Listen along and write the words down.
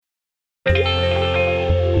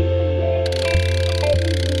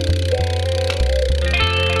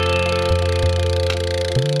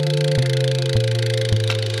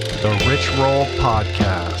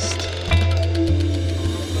podcast.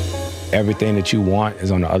 Everything that you want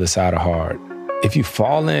is on the other side of hard. If you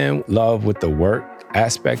fall in love with the work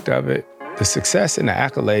aspect of it, the success and the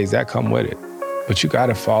accolades that come with it. But you got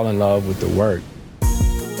to fall in love with the work.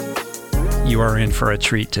 You are in for a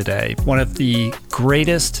treat today. One of the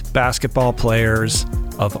greatest basketball players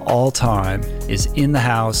of all time is in the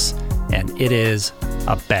house, and it is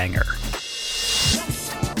a banger.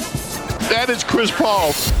 That is Chris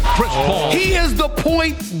Paul. He is the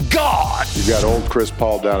point guard. You got old Chris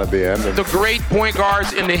Paul down at the end. The great point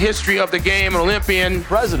guards in the history of the game, an Olympian.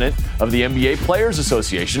 President of the NBA Players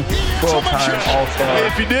Association. Full-time All-Star.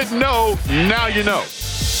 If you didn't know, now you know.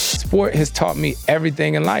 Sport has taught me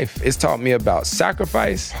everything in life. It's taught me about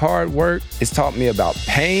sacrifice, hard work. It's taught me about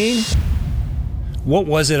pain. What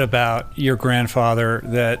was it about your grandfather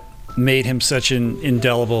that made him such an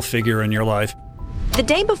indelible figure in your life? The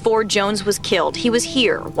day before Jones was killed, he was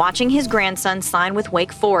here watching his grandson sign with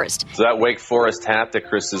Wake Forest. So that Wake Forest hat that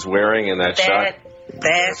Chris is wearing in that shot?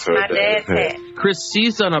 That's my dad's hat. Chris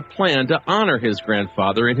seized on a plan to honor his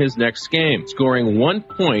grandfather in his next game, scoring 1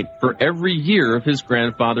 point for every year of his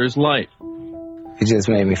grandfather's life. It just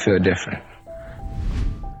made me feel different.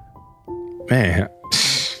 Man,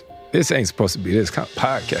 this ain't supposed to be this kind of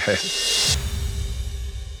podcast.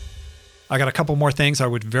 I got a couple more things I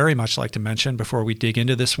would very much like to mention before we dig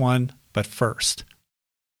into this one, but first.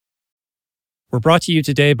 We're brought to you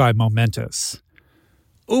today by Momentous.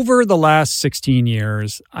 Over the last 16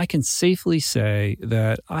 years, I can safely say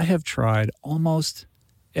that I have tried almost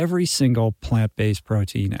every single plant-based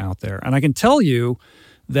protein out there. And I can tell you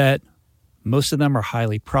that most of them are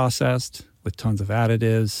highly processed with tons of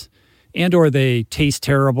additives, and or they taste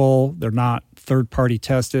terrible, they're not third-party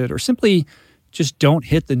tested, or simply just don't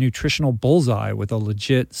hit the nutritional bullseye with a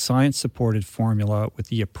legit science-supported formula with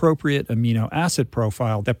the appropriate amino acid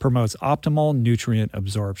profile that promotes optimal nutrient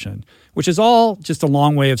absorption, which is all just a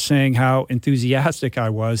long way of saying how enthusiastic I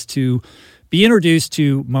was to be introduced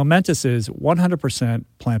to Momentous's 100%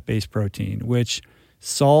 plant-based protein, which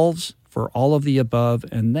solves for all of the above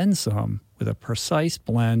and then some with a precise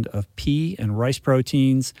blend of pea and rice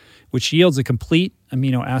proteins, which yields a complete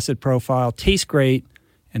amino acid profile, tastes great,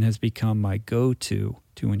 and has become my go-to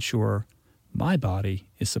to ensure my body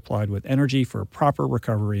is supplied with energy for proper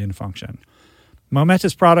recovery and function.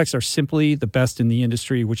 Momentous products are simply the best in the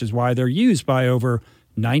industry, which is why they're used by over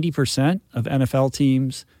 90% of NFL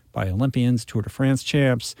teams, by Olympians, Tour de France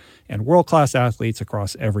champs, and world-class athletes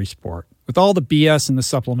across every sport. With all the BS in the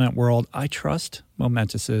supplement world, I trust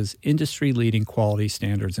Momentous's industry-leading quality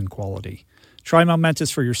standards and quality. Try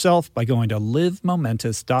Momentous for yourself by going to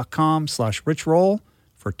livemomentous.com/richroll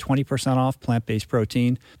for 20% off plant-based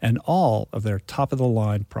protein and all of their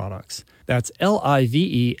top-of-the-line products. That's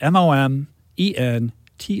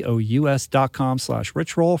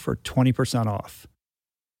livemomentous.com/richroll for 20% off.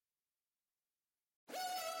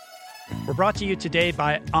 We're brought to you today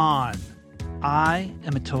by On. I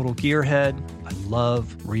am a total gearhead. I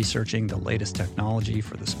love researching the latest technology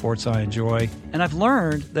for the sports I enjoy, and I've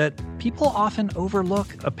learned that people often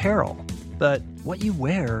overlook apparel. But what you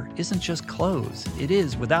wear isn't just clothes. It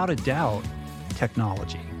is, without a doubt,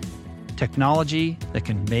 technology. Technology that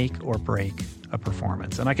can make or break a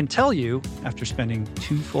performance. And I can tell you, after spending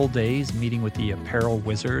 2 full days meeting with the apparel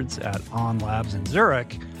wizards at On Labs in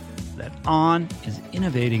Zurich, that On is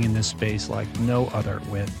innovating in this space like no other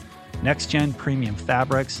with next-gen premium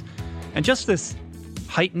fabrics and just this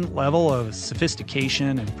heightened level of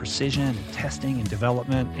sophistication and precision and testing and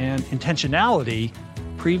development and intentionality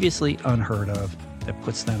previously unheard of that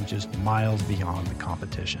puts them just miles beyond the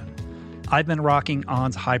competition. I've been rocking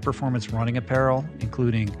On's high-performance running apparel,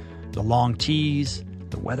 including the long tees,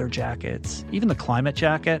 the weather jackets, even the climate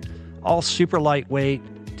jacket, all super lightweight,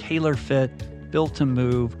 tailor-fit, built to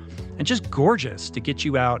move, and just gorgeous to get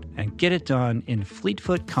you out and get it done in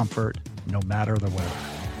fleet-foot comfort no matter the weather.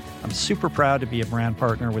 I'm super proud to be a brand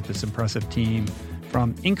partner with this impressive team.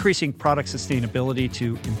 From increasing product sustainability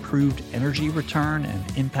to improved energy return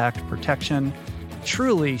and impact protection,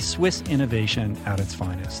 truly Swiss innovation at its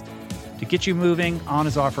finest. To get you moving, On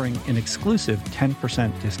is offering an exclusive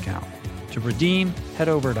 10% discount. To redeem, head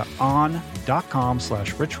over to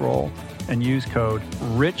on.com/richroll and use code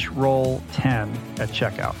RICHROLL10 at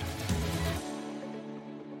checkout.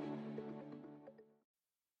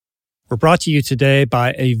 We're brought to you today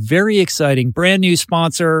by a very exciting brand new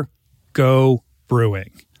sponsor, Go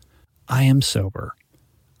Brewing. I am sober.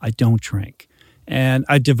 I don't drink. And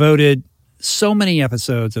I devoted so many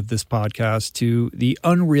episodes of this podcast to the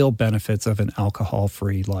unreal benefits of an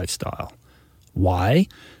alcohol-free lifestyle. Why?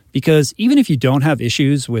 Because even if you don't have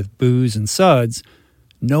issues with booze and suds,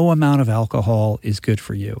 no amount of alcohol is good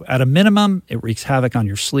for you. At a minimum, it wreaks havoc on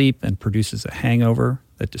your sleep and produces a hangover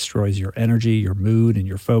that destroys your energy, your mood, and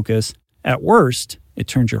your focus. At worst, it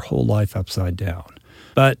turns your whole life upside down.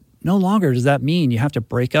 But no longer does that mean you have to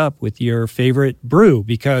break up with your favorite brew,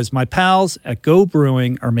 because my pals at Go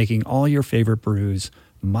Brewing are making all your favorite brews,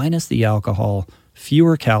 minus the alcohol,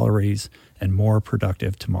 fewer calories, and more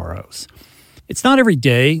productive tomorrows. It's not every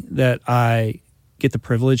day that I get the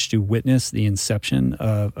privilege to witness the inception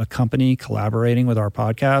of a company collaborating with our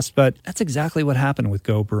podcast, but that's exactly what happened with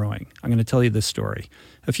Go Brewing. I'm going to tell you this story.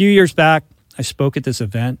 A few years back, I spoke at this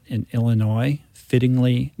event in Illinois,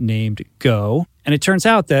 fittingly named Go, and it turns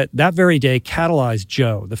out that very day catalyzed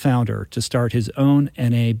Joe, the founder, to start his own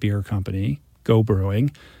NA beer company, Go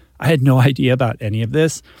Brewing. I had no idea about any of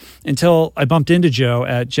this until I bumped into Joe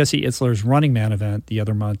at Jesse Itzler's Running Man event the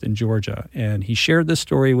other month in Georgia, and he shared this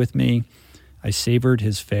story with me. I savored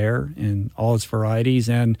his fare in all its varieties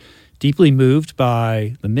and deeply moved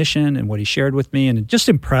by the mission and what he shared with me, and just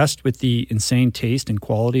impressed with the insane taste and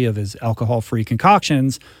quality of his alcohol-free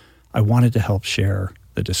concoctions, I wanted to help share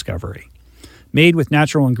the discovery. Made with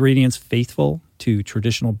natural ingredients faithful to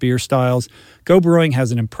traditional beer styles, Go Brewing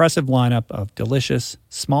has an impressive lineup of delicious,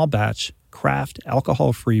 small batch, craft,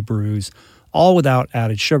 alcohol-free brews, all without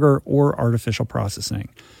added sugar or artificial processing.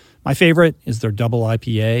 My favorite is their double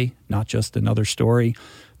IPA, Not Just Another Story.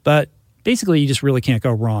 But basically, you just really can't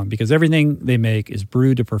go wrong because everything they make is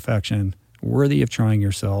brewed to perfection, worthy of trying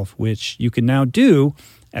yourself, which you can now do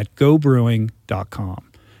at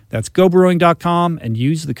gobrewing.com. That's gobrewing.com and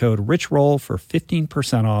use the code RICHROLL for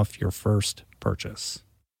 15% off your first purchase.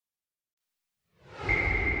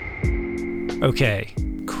 Okay,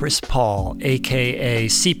 Chris Paul, a.k.a.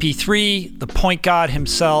 CP3, the point god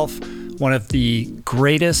himself, one of the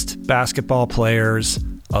greatest basketball players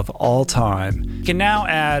of all time, can now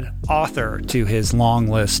add author to his long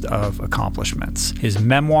list of accomplishments. His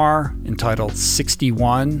memoir, entitled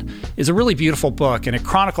 61, is a really beautiful book, and it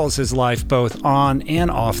chronicles his life both on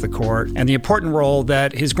and off the court and the important role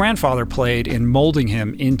that his grandfather played in molding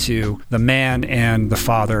him into the man and the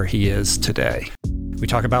father he is today. We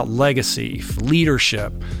talk about legacy,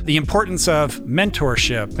 leadership, the importance of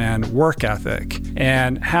mentorship and work ethic,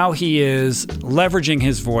 and how he is leveraging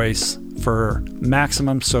his voice for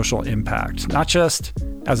maximum social impact, not just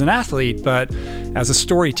as an athlete, but as a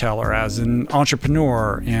storyteller, as an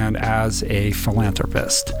entrepreneur, and as a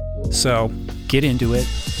philanthropist. So get into it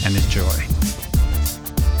and enjoy.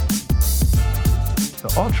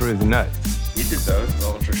 The Ultra is nuts. We did those, the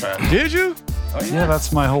Ultra Triathlon. Did you? Oh, Yeah,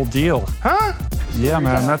 that's my whole deal. Huh? Yeah,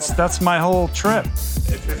 man, that's my whole trip. It's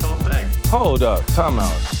his whole thing. Hold up, time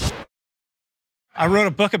out. I wrote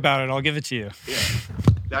a book about it. I'll give it to you. Yeah,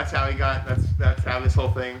 that's how he got. That's how this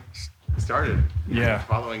whole thing started. Yeah,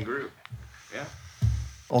 following group. Yeah.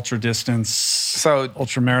 Ultra distance. So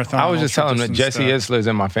ultra marathon. I was just telling him that Jesse Itzler's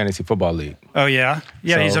in my fantasy football league. Oh yeah,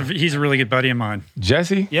 yeah. So, he's a really good buddy of mine.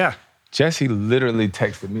 Jesse? Yeah. Jesse literally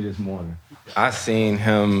texted me this morning. I seen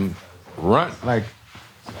him run like.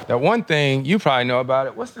 That one thing, you probably know about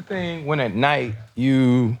it. What's the thing when at night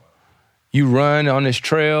you run on this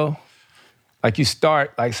trail? Like you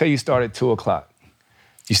start, like say you start at 2:00.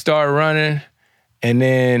 You start running, and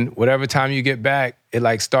then whatever time you get back, it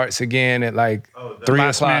like starts again at like 3:00.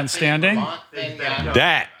 Last man standing?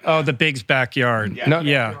 That. Oh, the Big's backyard. No,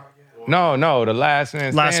 yeah. No, the last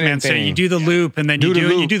man standing. Last man standing. You do the loop, and then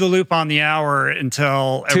you do the loop on the hour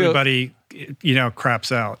until everybody craps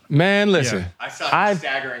out. Man, listen. Yeah. I saw him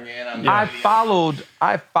staggering in on the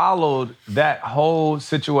I followed that whole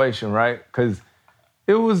situation, right? Because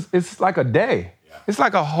it's like a day. Yeah. It's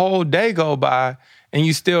like a whole day go by and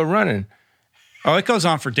you still running. Oh, it goes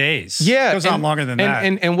on for days. Yeah. It goes on longer than that.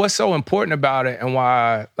 And what's so important about it and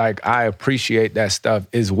why like I appreciate that stuff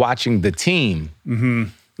is watching the team. Mm-hmm.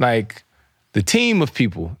 Like the team of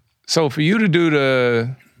people. So for you to do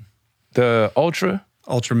the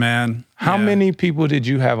Ultraman, how many people did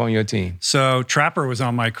you have on your team? So Trapper was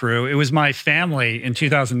on my crew. It was my family in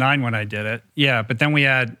 2009 when I did it. Yeah, but then we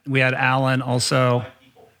had Alan also.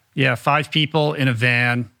 5 people in a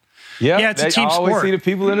van. Yep, Yeah, it's a team sport. I always sport. see the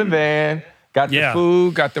people in the van. Got the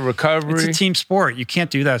food, got the recovery. It's a team sport. You can't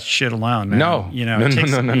do that shit alone, man. No.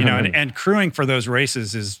 And crewing for those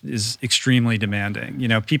races is extremely demanding.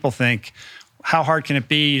 People think, how hard can it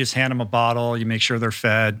be? You just hand them a bottle, you make sure they're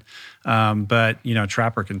fed. But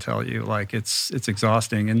Trapper can tell you, like, it's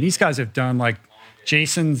exhausting. And these guys have done, like,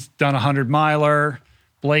 Jason's done 100-miler,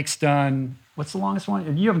 Blake's done, what's the longest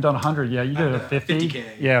one? You haven't done 100 yet. You did a 50? 50K.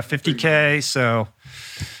 Yeah, 50K. So,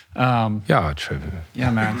 y'all tripping.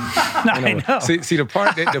 yeah, man. I know. See, the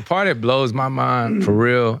part that blows my mind for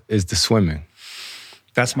real is the swimming.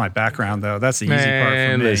 That's my background, though. That's the easy part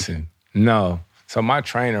for me. Listen, no. So my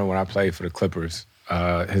trainer when I played for the Clippers,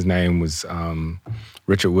 his name was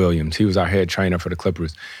Richard Williams. He was our head trainer for the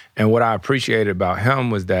Clippers. And what I appreciated about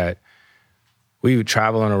him was that we would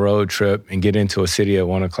travel on a road trip and get into a city at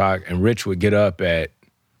 1 o'clock, and Rich would get up at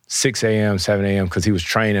 6 a.m., 7 a.m. because he was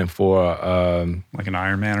training for like an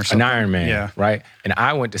Ironman or something. An Ironman, yeah. Right? And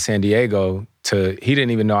I went to San Diego he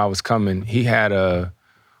didn't even know I was coming. He had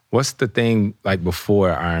what's the thing like before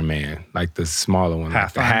Ironman, like the smaller one,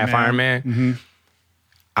 half Ironman. Mm-hmm.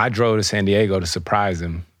 I drove to San Diego to surprise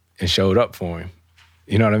him and showed up for him.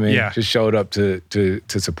 You know what I mean? Yeah. Just showed up to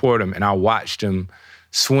support him, and I watched him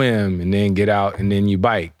swim and then get out and then you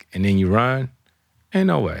bike and then you run. Ain't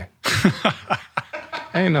no way.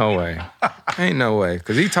 Ain't no way. Ain't no way.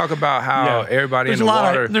 Because he talk about how everybody in the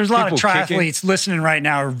water. There's a lot of triathletes kicking. listening right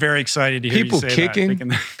now are very excited to hear you say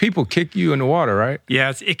that. People kick you in the water, right?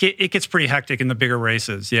 Yeah, it gets pretty hectic in the bigger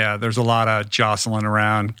races. Yeah, there's a lot of jostling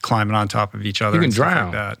around, climbing on top of each other. You can and stuff drown.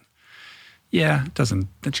 Like that. Yeah, it doesn't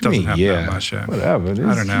happen yeah. that much. Whatever.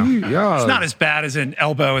 I don't know. It's not as bad as an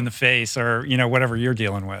elbow in the face or, whatever you're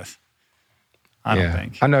dealing with. I don't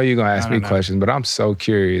think. I know you're going to ask me questions, but I'm so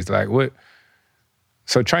curious. Like, what?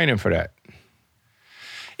 So training for that?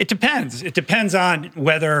 It depends. It depends on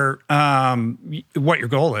whether what your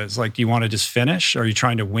goal is. Like, do you want to just finish? Are you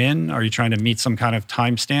trying to win? Are you trying to meet some kind of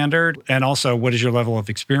time standard? And also, what is your level of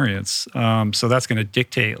experience? So that's going to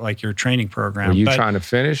dictate like your training program. Were you trying to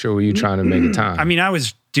finish, or were you trying to make a time? I mean, I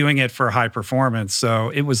was doing it for high performance, so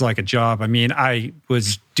it was like a job. I mean, I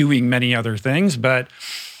was doing many other things, but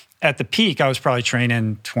at the peak, I was probably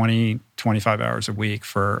training 20, 25 hours a week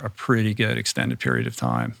for a pretty good extended period of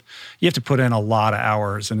time. You have to put in a lot of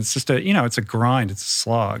hours, and it's just it's a grind, it's a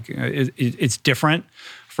slog. It's different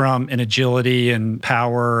from an agility and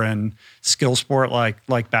power and skill sport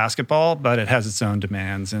like basketball, but it has its own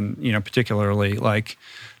demands, and particularly like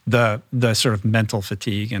the sort of mental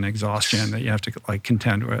fatigue and exhaustion that you have to like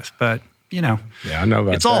contend with. But yeah, I know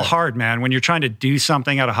about it's all hard, man. When you're trying to do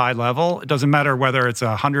something at a high level, it doesn't matter whether it's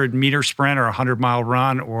a 100-meter sprint or a 100-mile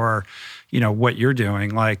run or, what you're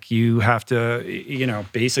doing. Like, you have to,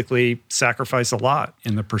 basically sacrifice a lot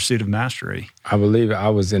in the pursuit of mastery. I believe it. I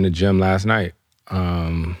was in the gym last night.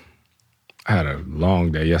 I had a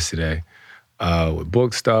long day yesterday with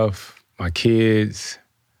book stuff, my kids.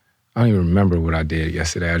 I don't even remember what I did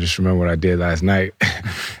yesterday. I just remember what I did last night.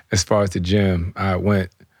 As far as the gym, I went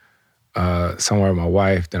somewhere with my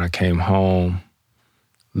wife. Then I came home,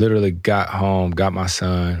 literally got home, got my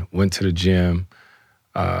son, went to the gym,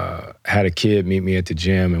 had a kid meet me at the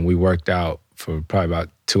gym, and we worked out for probably about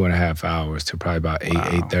 2.5 hours to probably about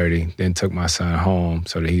 8:30. Then took my son home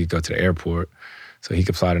so that he could go to the airport so he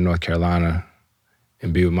could fly to North Carolina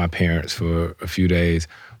and be with my parents for a few days.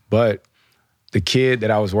 But the kid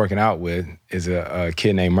that I was working out with is a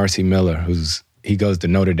kid named Mercy Miller, he goes to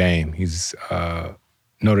Notre Dame. He's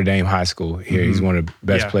Notre Dame High School here. Mm-hmm. He's one of the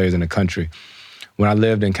best players in the country. When I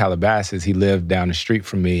lived in Calabasas, he lived down the street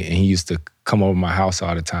from me, and he used to come over my house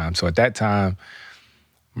all the time. So at that time,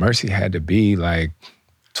 Mercy had to be like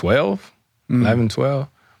 12, 11, 12.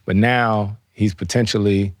 But now he's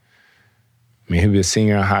potentially, he'll be a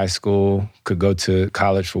senior in high school, could go to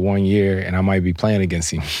college for 1 year, and I might be playing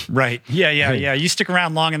against him. Right. Yeah. You stick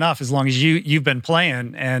around long enough, as long as you've been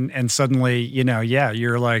playing, and suddenly,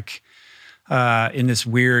 you're like, in this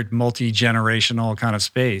weird multi-generational kind of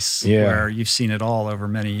space where you've seen it all over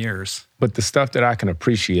many years. But the stuff that I can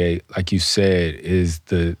appreciate, like you said, is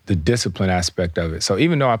the discipline aspect of it. So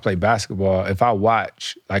even though I play basketball, if I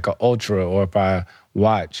watch like an ultra or if I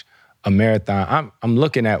watch a marathon, I'm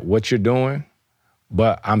looking at what you're doing,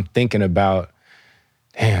 but I'm thinking about,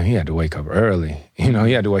 damn, he had to wake up early. He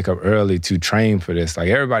had to wake up early to train for this. Like,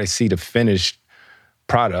 everybody see the finished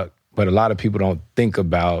product, but a lot of people don't think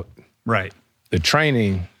about the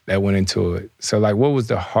training that went into it. So, like, what was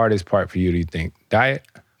the hardest part for you, do you think? Diet?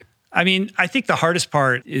 I mean, I think the hardest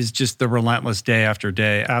part is just the relentless day after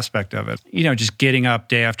day aspect of it. Just getting up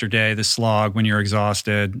day after day, the slog when you're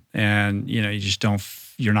exhausted and, you just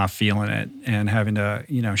you're not feeling it, and having to,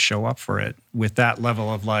 show up for it with that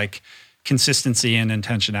level of like consistency and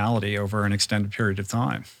intentionality over an extended period of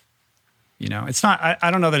time. It's not, I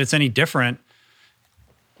don't know that it's any different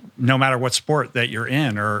no matter what sport that you're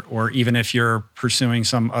in, or even if you're pursuing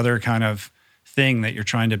some other kind of thing that you're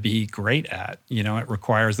trying to be great at. It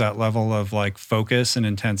requires that level of like focus and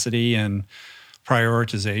intensity and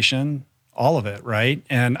prioritization, all of it, right?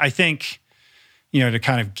 And I think, to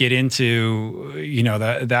kind of get into,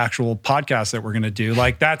 the actual podcast that we're going to do,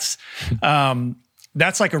 like that's,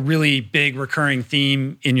 that's like a really big recurring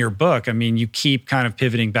theme in your book. I mean, you keep kind of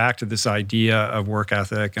pivoting back to this idea of work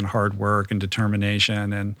ethic and hard work and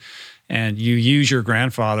determination, and you use your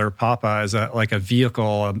grandfather, Papa, as a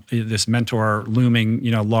vehicle, this mentor looming,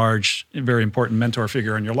 large, very important mentor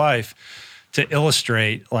figure in your life, to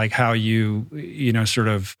illustrate like how you sort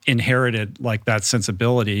of inherited like that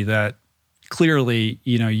sensibility that clearly,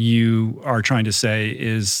 you are trying to say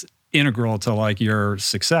is integral to like your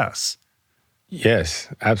success. Yes,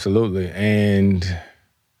 absolutely. And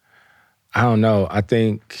I don't know, I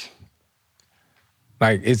think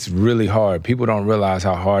like it's really hard. People don't realize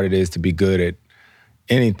how hard it is to be good at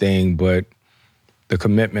anything, but the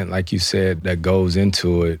commitment, like you said, that goes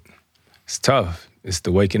into it, it's tough. It's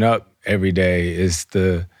the waking up every day. It's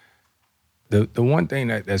the one thing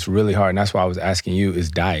that's really hard, and that's why I was asking you, is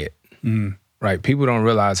diet. Right? People don't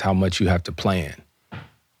realize how much you have to plan.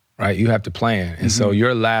 Right? You have to plan. And so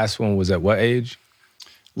your last one was at what age?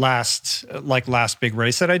 Last big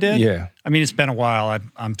race that I did? Yeah. I mean, it's been a while.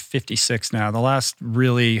 I'm 56 now. The last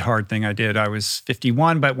really hard thing I did, I was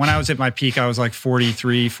 51, but when I was at my peak, I was like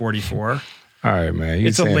 43, 44. All right, man.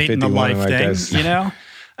 It's a late in the life thing,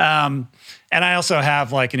 And I also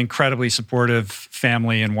have like an incredibly supportive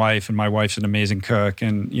family and wife, and my wife's an amazing cook,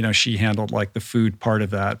 and she handled like the food part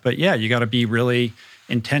of that. But yeah, you got to be really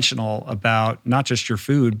intentional about not just your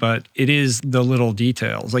food, but it is the little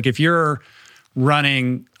details. Like if you're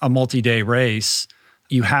running a multi-day race,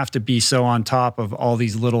 you have to be so on top of all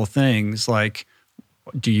these little things. Like,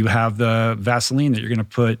 do you have the Vaseline that you're going to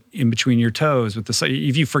put in between your toes?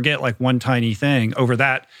 If you forget like one tiny thing over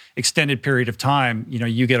that extended period of time,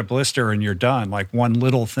 you get a blister and you're done. Like one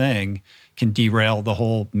little thing can derail the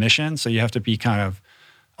whole mission. So you have to be kind of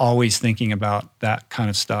always thinking about that kind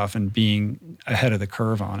of stuff and being ahead of the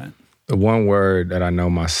curve on it. The one word that I know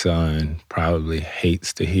my son probably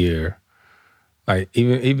hates to hear, like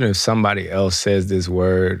even if somebody else says this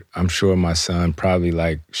word, I'm sure my son probably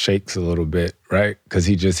like shakes a little bit, right? Because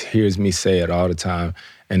he just hears me say it all the time.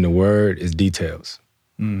 And the word is details,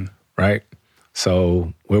 right?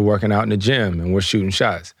 So we're working out in the gym and we're shooting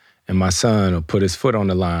shots. And my son will put his foot on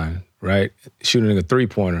the line, right? Shooting a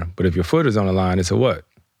 3-pointer. But if your foot is on the line, it's a what?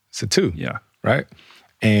 It's a 2. Yeah. Right?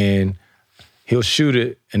 And he'll shoot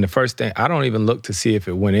it. And the first thing, I don't even look to see if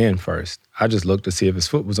it went in first. I just look to see if his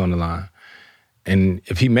foot was on the line. And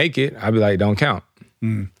if he make it, I'd be like, don't count,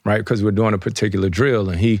 right? Because we're doing a particular drill,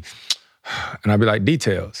 and I'd be like,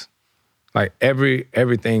 details. Like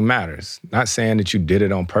everything matters. Not saying that you did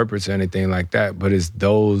it on purpose or anything like that, but it's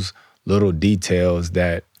those little details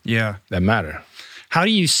that matter. How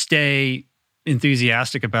do you stay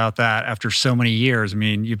enthusiastic about that after so many years? I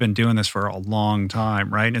mean, you've been doing this for a long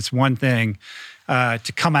time, right? And it's one thing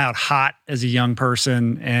to come out hot as a young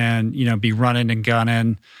person and, be running and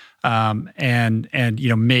gunning, and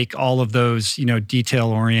make all of those,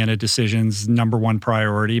 detail-oriented decisions number one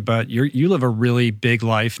priority. But you live a really big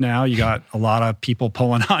life now. You got a lot of people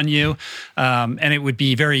pulling on you. And it would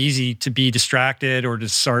be very easy to be distracted or to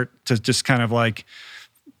start to just kind of like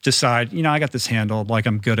decide, I got this handled, like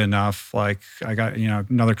I'm good enough, like I got,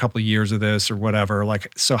 another couple of years of this or whatever.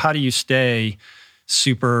 Like, so how do you stay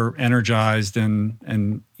super energized and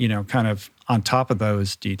kind of on top of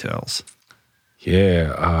those details?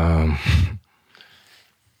 Yeah,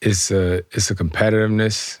 it's a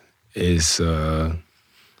competitiveness. It's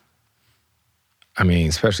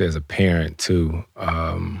especially as a parent too.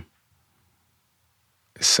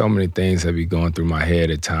 So many things that be going through my head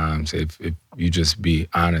at times. If you just be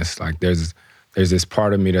honest, like there's this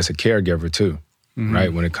part of me that's a caregiver too,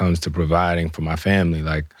 right? When it comes to providing for my family,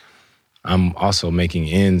 like I'm also making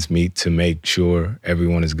ends meet to make sure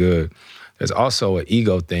everyone is good. There's also an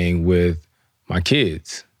ego thing with my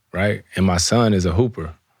kids, right? And my son is a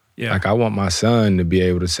hooper. Yeah. Like I want my son to be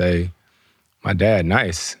able to say, my dad,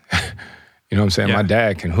 nice. You know what I'm saying? Yeah. My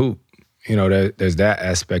dad can hoop. There's that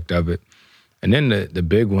aspect of it. And then the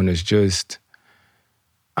big one is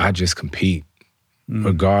I just compete,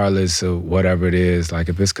 regardless of whatever it is. Like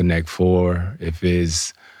if it's Connect 4, if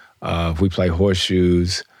we play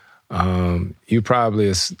horseshoes, you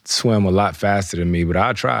probably swim a lot faster than me, but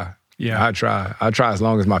I'll try. Yeah, I try as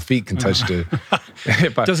long as my feet can touch the.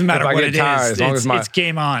 Doesn't matter what it is. It's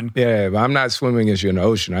game on. Yeah, but I'm not swimming against you in the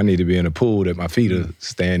ocean. I need to be in a pool that my feet are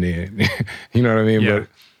standing in. You know what I mean? Yeah.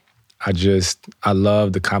 But I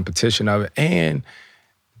love the competition of it. And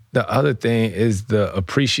the other thing is the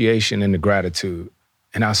appreciation and the gratitude.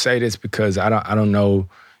 And I'll say this because I don't know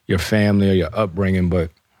your family or your upbringing, but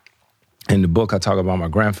in the book I talk about my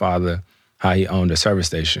grandfather, how he owned a service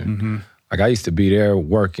station. Like I used to be there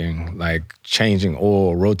working, like changing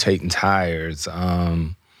oil, rotating tires,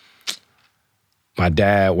 my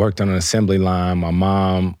dad worked on an assembly line. My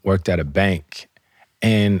mom worked at a bank.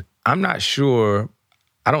 And I'm not sure,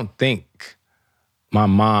 I don't think my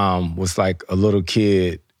mom was like a little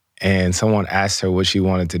kid and someone asked her what she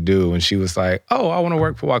wanted to do. And she was like, oh, I want to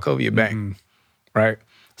work for Wachovia Bank, right?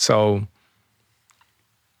 So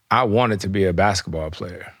I wanted to be a basketball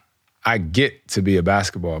player. I get to be a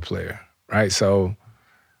basketball player, right? So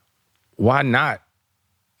why not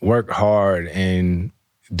work hard and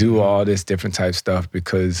do all this different type stuff?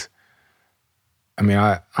 Because, I mean,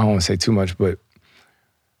 I don't want to say too much, but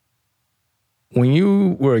when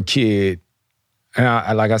you were a kid,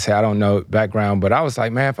 and like I said, I don't know background, but I was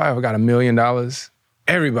like, man, if I ever got $1 million,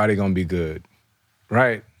 everybody gonna be good,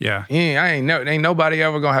 right? Yeah. Ain't nobody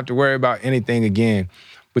ever gonna have to worry about anything again.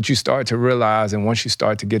 But you start to realize, and once you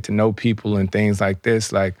start to get to know people and things like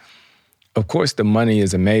this, like, of course the money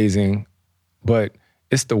is amazing, but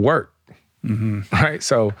it's the work, right?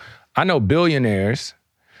 So I know billionaires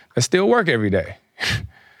that still work every day.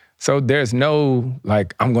 So there's no,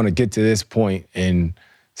 like, I'm gonna get to this point and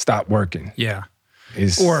stop working. Yeah.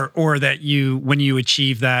 Or that when you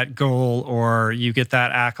achieve that goal or you get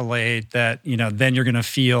that accolade that, then you're going to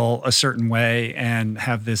feel a certain way and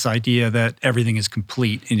have this idea that everything is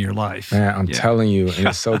complete in your life. Man, I'm telling you, and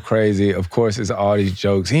it's so crazy. Of course, it's all these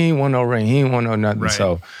jokes. He ain't won no ring. He ain't won no nothing. Right.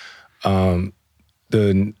 So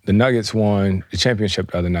the Nuggets won the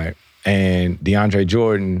championship the other night, and DeAndre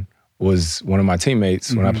Jordan was one of my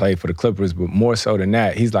teammates when I played for the Clippers, but more so than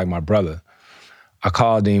that, he's like my brother. I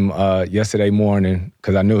called him yesterday morning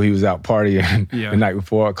because I knew he was out partying the night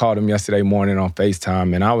before. I called him yesterday morning on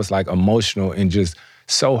FaceTime, and I was like emotional and just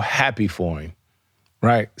so happy for him,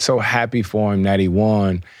 right? So happy for him that he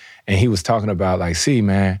won. And he was talking about like, see,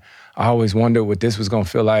 man, I always wondered what this was going to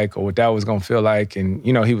feel like or what that was going to feel like. And,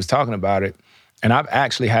 he was talking about it. And I've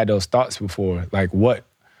actually had those thoughts before, like what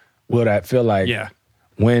will that feel like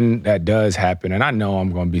when that does happen? And I know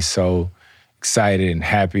I'm going to be so excited and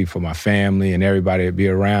happy for my family and everybody to be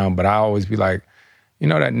around, but I always be like,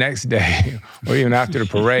 that next day or even after the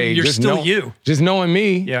parade, you're still you. Just knowing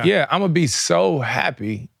me, I'm gonna be so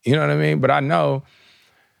happy. You know what I mean? But I know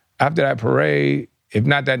after that parade, if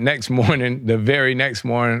not that next morning, the very next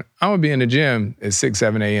morning, I'm gonna be in the gym at 6,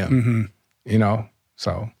 7 a.m.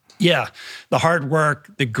 So. Yeah, the hard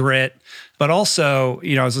work, the grit, but also,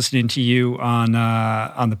 I was listening to you on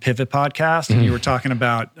the Pivot podcast, and you were talking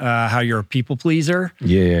about how you're a people pleaser.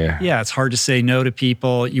 Yeah. Yeah, it's hard to say no to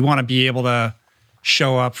people. You want to be able to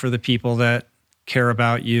show up for the people that care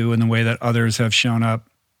about you in the way that others have shown up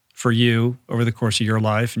for you over the course of your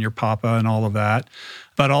life and your papa and all of that.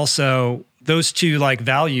 But also, those two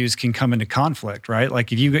values can come into conflict, right?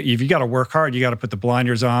 Like if you got to work hard, you got to put the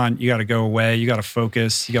blinders on, you got to go away, you got to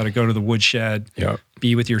focus, you got to go to the woodshed,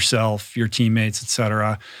 be with yourself, your teammates, et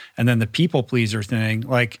cetera. And then the people pleaser thing,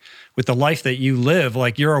 like with the life that you live,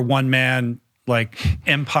 like you're a one man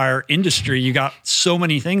empire industry. You got so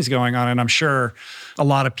many things going on, and I'm sure a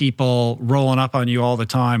lot of people rolling up on you all the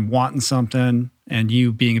time, wanting something, and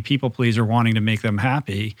you being a people pleaser, wanting to make them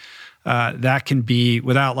happy. That can be,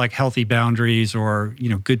 without healthy boundaries or,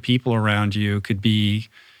 good people around you, could be,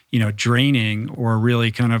 draining or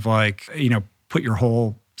really kind of put your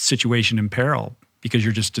whole situation in peril because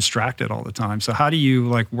you're just distracted all the time. So how do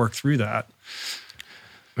you work through that?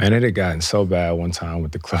 Man, it had gotten so bad one time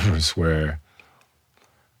with the Clippers where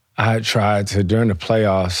I had tried to, during the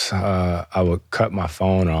playoffs, I would cut my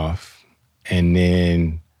phone off, and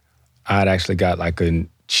then I'd actually got a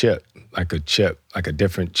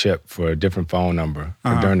different chip for a different phone number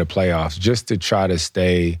during the playoffs, just to try to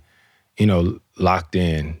stay, locked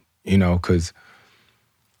in, because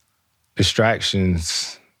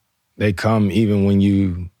distractions, they come even when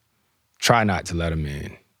you try not to let them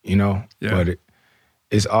in, But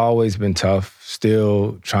it's always been tough,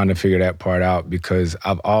 still trying to figure that part out, because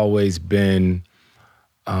I've always been,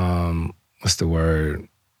 what's the word?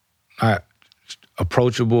 Not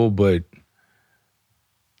approachable, but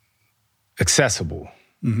accessible,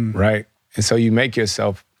 right? And so you make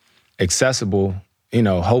yourself accessible,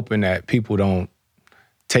 hoping that people don't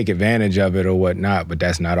take advantage of it or whatnot, but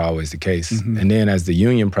that's not always the case. And then as the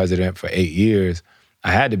union president for 8 years,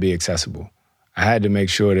 I had to be accessible. I had to make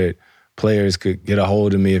sure that players could get a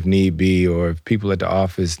hold of me if need be, or if people at the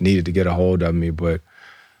office needed to get a hold of me. But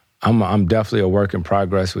I'm definitely a work in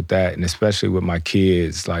progress with that, and especially with my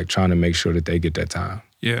kids, trying to make sure that they get that time.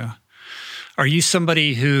 Yeah. Are you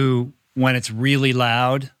somebody who, when it's really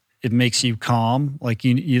loud, it makes you calm?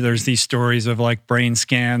 There's these stories of brain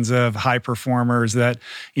scans of high performers that,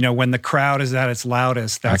 when the crowd is at its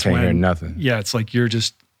loudest, that's when I can't hear nothing. Yeah, it's like you're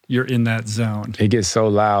in that zone. It gets so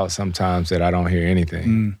loud sometimes that I don't hear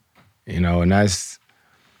anything. And that's,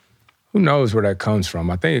 who knows where that comes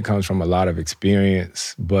from. I think it comes from a lot of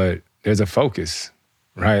experience, but there's a focus,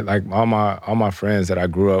 right? Like all my friends that I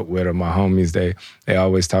grew up with or my homies, they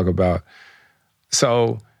always talk about,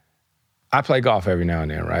 so I play golf every now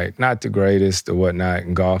and then, right? Not the greatest or whatnot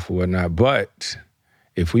in golf or whatnot, but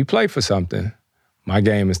if we play for something, my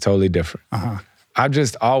game is totally different. I've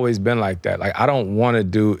just always been like that. Like, I don't want to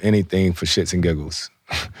do anything for shits and giggles,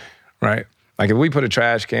 right? Like, if we put a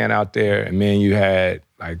trash can out there and me and you had,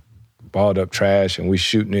 like, balled up trash and we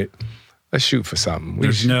shooting it, let's shoot for something.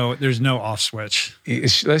 There's no off switch.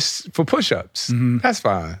 Let's for push-ups. That's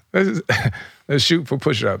fine. Let's shoot for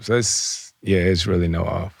push-ups. It's really no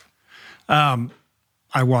off.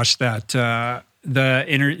 I watched that.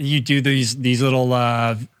 You do these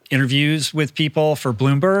little interviews with people for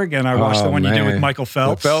Bloomberg, and I watched the one you did with Michael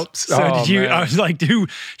Phelps. So I was like, dude,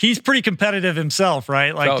 he's pretty competitive himself,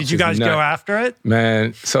 right? Like, Phelps, did you guys go after it?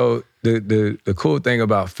 Man, so the cool thing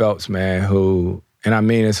about Phelps, man, and I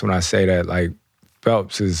mean this when I say that, like,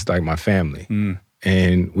 Phelps is like my family.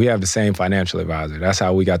 And we have the same financial advisor. That's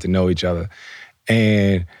how we got to know each other.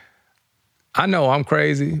 And I know I'm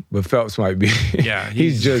crazy, but Phelps might be. Yeah.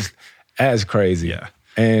 He's just as crazy. Yeah.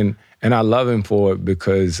 And I love him for it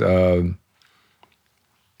because, we'll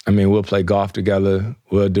play golf together.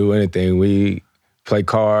 We'll do anything. We play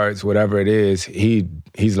cards, whatever it is.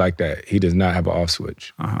 He's like that. He does not have an off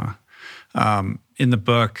switch. In the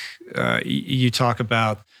book, you talk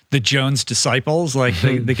about the Jones disciples, like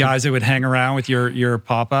the guys that would hang around with your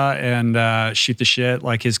papa and shoot the shit,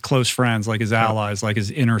 like his close friends, like his allies, like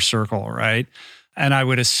his inner circle, right? And I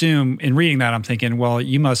would assume, in reading that, I'm thinking, well,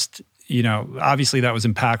 you must, obviously that was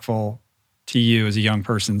impactful to you as a young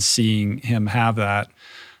person, seeing him have that.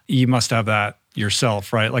 You must have that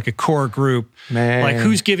yourself, right? Like a core group. Man. Like,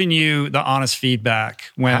 who's giving you the honest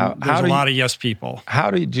feedback when there's a lot of yes people?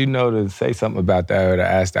 How did you know to say something about that or to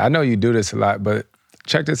ask that? I know you do this a lot, but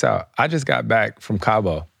check this out. I just got back from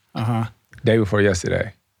Cabo day before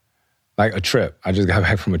yesterday. Like a trip. I just got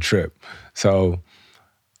back from a trip. So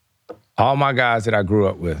all my guys that I grew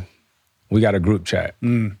up with, we got a group chat,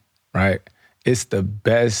 right? It's the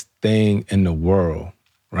best thing in the world,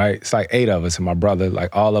 right? It's like 8 of us and my brother,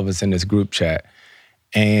 like all of us in this group chat.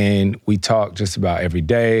 And we talk just about every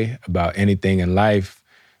day, about anything in life.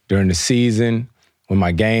 During the season, when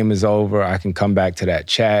my game is over, I can come back to that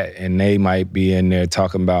chat and they might be in there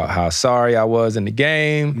talking about how sorry I was in the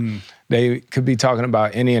game. They could be talking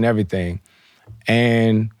about any and everything.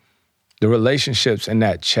 And the relationships in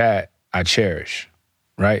that chat, I cherish,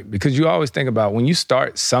 right? Because you always think about when you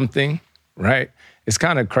start something, right? It's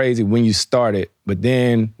kind of crazy when you start it, but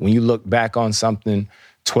then when you look back on something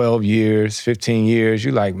 12 years, 15 years,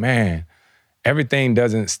 you're like, man, everything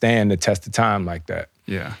doesn't stand the test of time like that.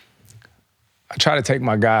 Yeah. I try to take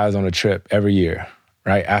my guys on a trip every year,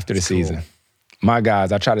 right, after the season. Cool. My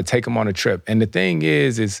guys, I try to take them on a trip. And the thing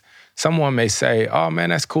is someone may say, oh, man,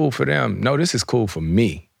 that's cool for them. No, this is cool for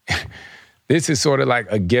me. This is sort of like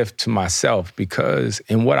a gift to myself because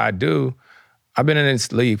in what I do, I've been in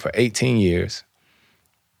this league for 18 years.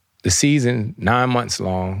 The season, 9 months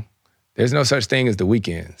long. There's no such thing as the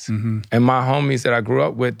weekends. And my homies that I grew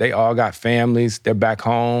up with, they all got families. They're back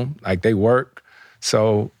home, like they work.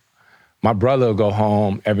 So my brother will go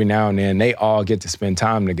home every now and then. They all get to spend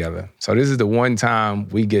time together. So this is the one time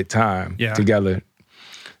we get time together.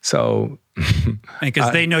 So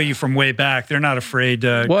because they know you from way back, they're not afraid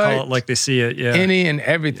to call it like they see it. Yeah, any and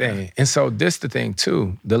everything. Yeah. And so this the thing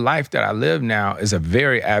too. The life that I live now is a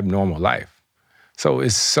very abnormal life. So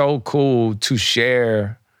it's so cool to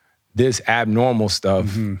share this abnormal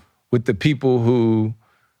stuff with the people who,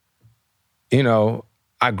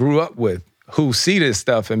 I grew up with, who see this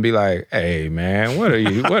stuff and be like, hey, man, what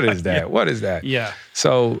is that? What is that? Yeah.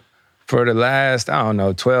 So for the last,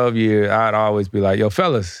 12 years, I'd always be like, yo,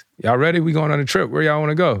 fellas, y'all ready? We going on a trip. Where y'all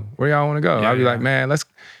want to go? I'd be like, man, let's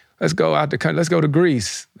go out the country. Let's go to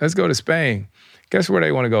Greece. Let's go to Spain. Guess where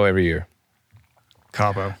they want to go every year?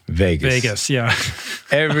 Cabo. Vegas, yeah.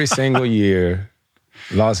 Every single year,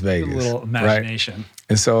 Las Vegas. A little imagination. Right?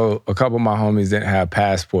 And so a couple of my homies didn't have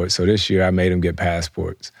passports. So this year I made them get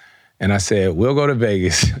passports. And I said, we'll go to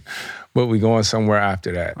Vegas, but we're going somewhere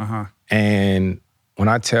after that. And when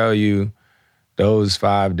I tell you those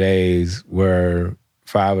 5 days were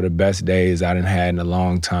 5 of the best days I done had in a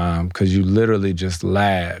long time, because you literally just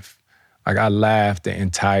laugh. Like I laughed the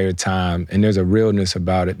entire time. And there's a realness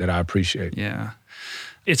about it that I appreciate. Yeah.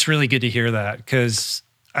 It's really good to hear that because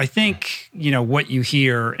I think, what you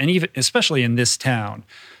hear, and even especially in this town,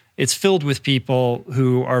 it's filled with people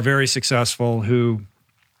who are very successful, who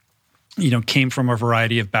came from a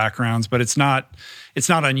variety of backgrounds, but it's not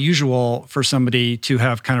unusual for somebody to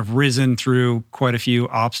have kind of risen through quite a few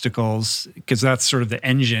obstacles, because that's sort of the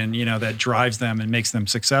engine, that drives them and makes them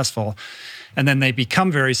successful. And then they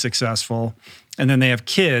become very successful, and then they have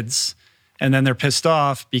kids, and then they're pissed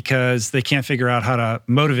off because they can't figure out how to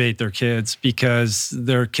motivate their kids because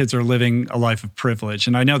their kids are living a life of privilege.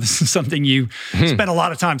 And I know this is something you spent a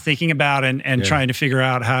lot of time thinking about and trying to figure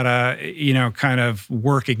out how to, kind of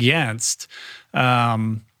work against.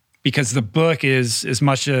 Because the book is, as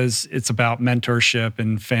much as it's about mentorship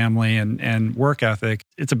and family and work ethic,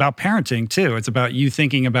 it's about parenting too. It's about you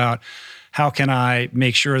thinking about, how can I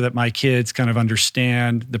make sure that my kids kind of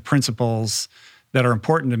understand the principles that are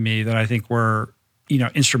important to me, that I think were,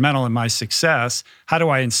 instrumental in my success? How do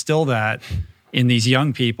I instill that in these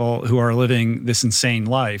young people who are living this insane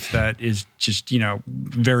life that is just,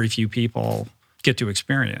 very few people get to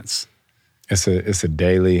experience? It's a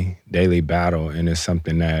daily battle, and it's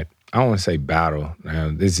something that, I don't want to say battle.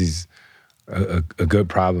 Now, this is a good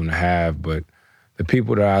problem to have, but the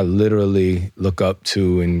people that I literally look up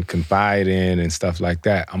to and confide in and stuff like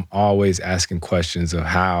that, I'm always asking questions of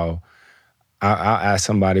how. I'll ask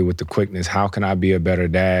somebody with the quickness, how can I be a better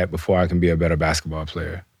dad before I can be a better basketball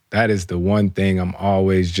player? That is the one thing I'm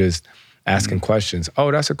always just asking questions.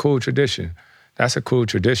 Oh, that's a cool tradition. That's a cool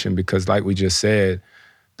tradition because, like we just said,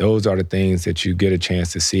 those are the things that you get a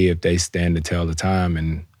chance to see if they stand the tell of time.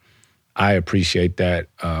 And I appreciate that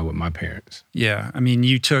with my parents. Yeah. I mean,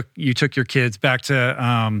 you took your kids back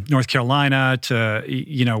to North Carolina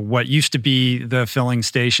to, what used to be the filling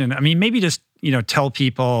station. I mean, maybe just, tell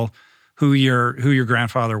people who your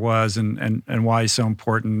grandfather was and why he's so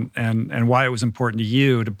important and why it was important to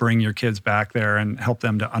you to bring your kids back there and help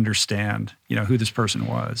them to understand, who this person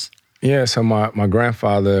was. Yeah, so my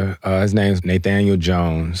grandfather, his name's Nathaniel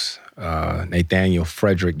Jones, Nathaniel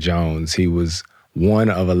Frederick Jones. He was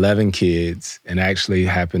one of 11 kids and actually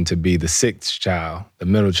happened to be the sixth child, the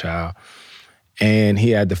middle child. And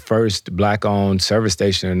he had the first Black-owned service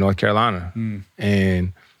station in North Carolina.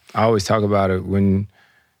 And I always talk about it when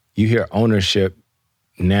you hear ownership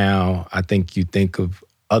now, I think you think of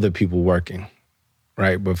other people working,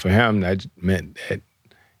 right? But for him, that meant that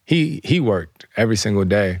he worked every single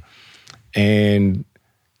day. And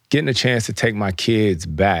getting a chance to take my kids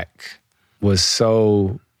back was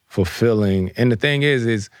so fulfilling. And the thing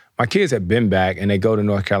is my kids have been back and they go to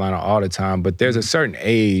North Carolina all the time, but there's a certain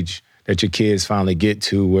age that your kids finally get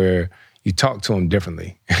to where you talk to them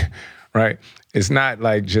differently, right? It's not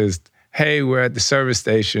like just, hey, we're at the service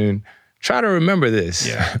station. Try to remember this.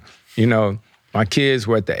 Yeah. My kids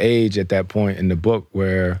were at the age at that point in the book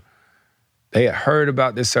where they had heard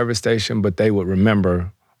about this service station, but they would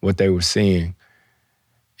remember what they were seeing.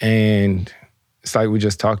 And it's like we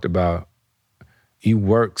just talked about. You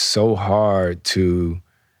work so hard to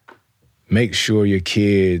make sure your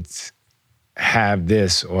kids have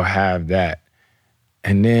this or have that.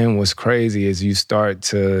 And then what's crazy is you start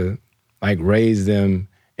to raise them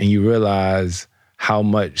and you realize how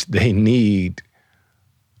much they need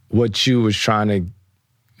what you was trying to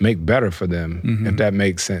make better for them, if that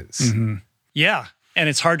makes sense. Yeah. And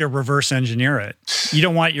it's hard to reverse engineer it. You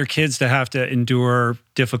don't want your kids to have to endure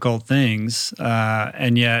difficult things,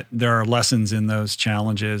 and yet there are lessons in those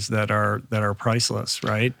challenges that are priceless,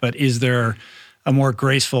 right? But is there a more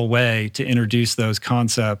graceful way to introduce those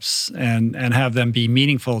concepts and have them be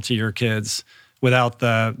meaningful to your kids without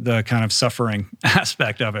the kind of suffering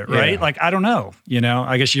aspect of it, right? Yeah. I don't know,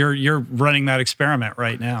 I guess you're running that experiment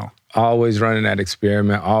right now. Always running that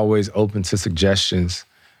experiment, always open to suggestions.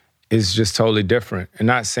 It's just totally different. And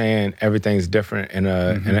not saying everything's different in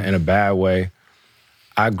a bad way.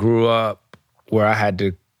 I grew up where I had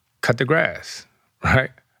to cut the grass,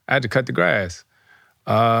 right? I had to cut the grass.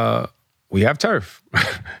 We have turf.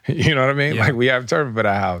 You know what I mean? Yeah. We have turf at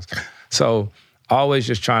our house. So always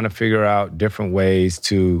just trying to figure out different ways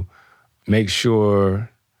to make sure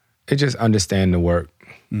they just understand the work.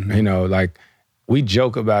 We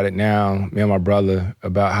joke about it now, me and my brother,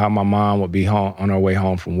 about how my mom would be home on her way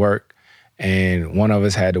home from work, and one of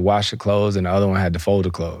us had to wash the clothes and the other one had to fold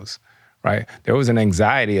the clothes, right? There was an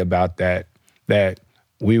anxiety about that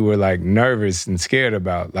we were nervous and scared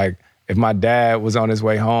about. If my dad was on his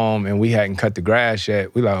way home and we hadn't cut the grass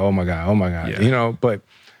yet, we oh my God, Yeah. But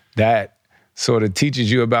that sort of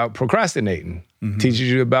teaches you about procrastinating, teaches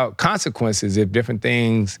you about consequences if different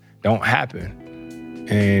things don't happen.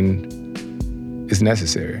 And it's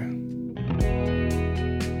necessary.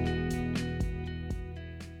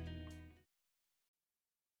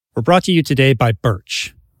 We're brought to you today by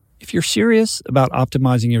Birch. If you're serious about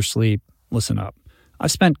optimizing your sleep, listen up.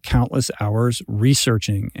 I've spent countless hours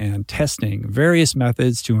researching and testing various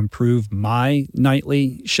methods to improve my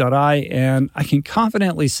nightly shut-eye, and I can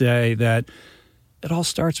confidently say that it all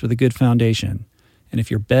starts with a good foundation. And if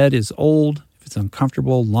your bed is old, if it's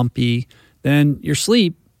uncomfortable, lumpy, then your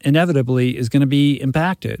sleep inevitably is going to be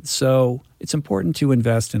impacted. So it's important to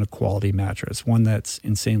invest in a quality mattress, one that's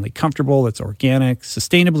insanely comfortable, that's organic,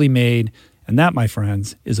 sustainably made, and that, my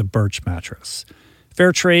friends, is a Birch mattress.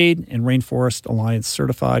 Fair trade and Rainforest Alliance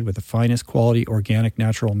certified with the finest quality organic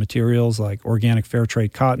natural materials like organic fair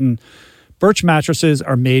trade cotton. Birch mattresses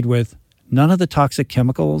are made with none of the toxic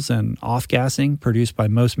chemicals and off-gassing produced by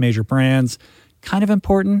most major brands. Kind of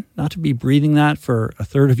important not to be breathing that for a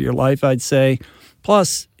third of your life, I'd say.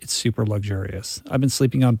 Plus, it's super luxurious. I've been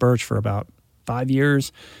sleeping on Birch for about 5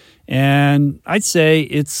 years, and I'd say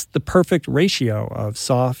it's the perfect ratio of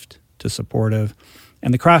soft to supportive,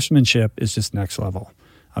 and the craftsmanship is just next level.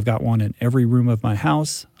 I've got one in every room of my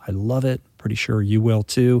house. I love it. Pretty sure you will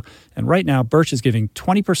too. And right now, Birch is giving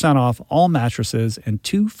 20% off all mattresses and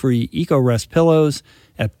 2 free EcoRest pillows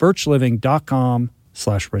at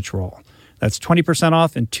birchliving.com/richroll. That's 20%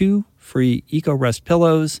 off and 2 free EcoRest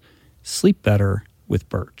pillows. Sleep better with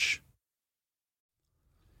Birch.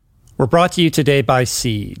 We're brought to you today by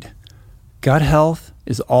Seed. Gut health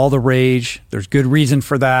is all the rage. There's good reason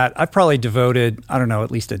for that. I've probably devoted, at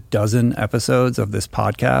least a dozen episodes of this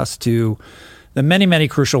podcast to the many, many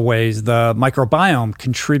crucial ways the microbiome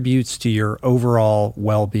contributes to your overall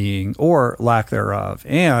well-being or lack thereof,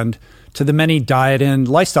 and to the many diet and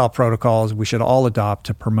lifestyle protocols we should all adopt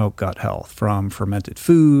to promote gut health, from fermented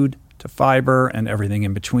food to fiber and everything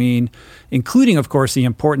in between, including, of course, the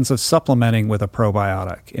importance of supplementing with a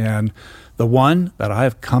probiotic. And the one that I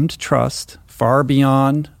have come to trust far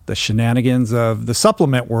beyond the shenanigans of the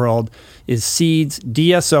supplement world is Seed's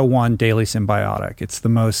DSO1 Daily Symbiotic. It's the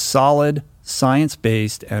most solid,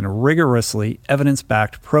 science-based, and rigorously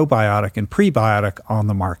evidence-backed probiotic and prebiotic on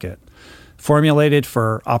the market. Formulated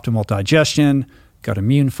for optimal digestion, gut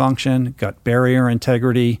immune function, gut barrier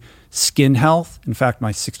integrity, skin health. In fact,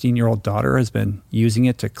 my 16-year-old daughter has been using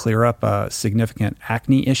it to clear up a significant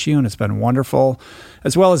acne issue, and it's been wonderful,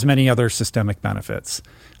 as well as many other systemic benefits.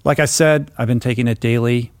 Like I said, I've been taking it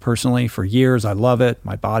daily personally for years. I love it.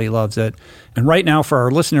 My body loves it. And right now, for our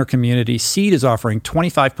listener community, Seed is offering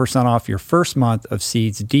 25% off your first month of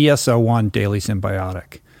Seed's DSO1 Daily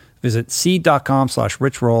Symbiotic. Visit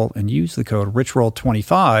seed.com/richroll and use the code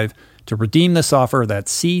richroll25 to redeem this offer.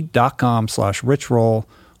 That's seed.com/richroll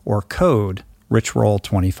or code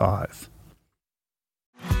richroll25.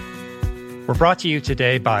 We're brought to you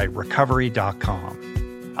today by recovery.com.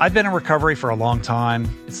 I've been in recovery for a long time.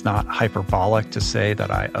 It's not hyperbolic to say that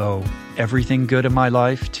I owe everything good in my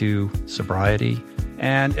life to sobriety.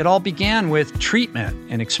 And it all began with treatment,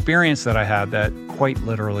 an experience that I had that quite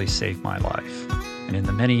literally saved my life. And in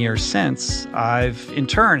the many years since, I've in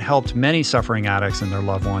turn helped many suffering addicts and their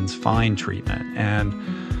loved ones find treatment. And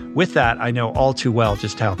with that, I know all too well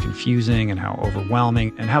just how confusing and how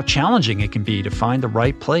overwhelming and how challenging it can be to find the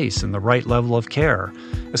right place and the right level of care,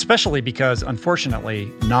 especially because, unfortunately,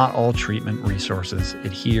 not all treatment resources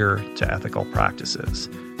adhere to ethical practices.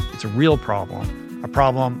 It's a real problem, a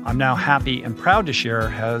problem I'm now happy and proud to share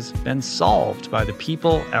has been solved by the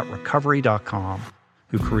people at recovery.com,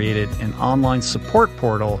 who created an online support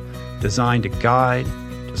portal designed to guide,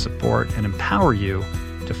 to support, and empower you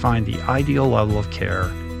to find the ideal level of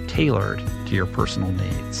care tailored to your personal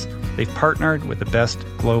needs. They've partnered with the best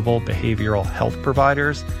global behavioral health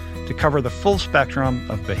providers to cover the full spectrum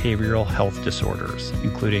of behavioral health disorders,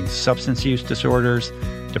 including substance use disorders,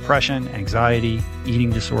 depression, anxiety, eating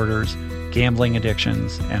disorders, gambling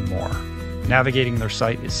addictions, and more. Navigating their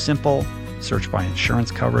site is simple. Search by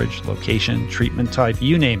insurance coverage, location, treatment type,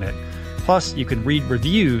 you name it. Plus, you can read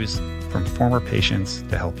reviews from former patients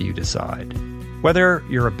to help you decide. Whether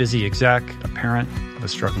you're a busy exec, a parent of a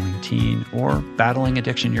struggling teen, or battling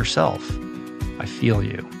addiction yourself, I feel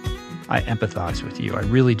you. I empathize with you. I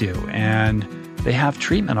really do. And they have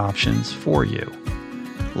treatment options for you.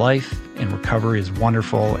 Life in recovery is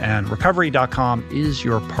wonderful, and recovery.com is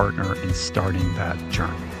your partner in starting that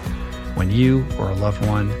journey. When you or a loved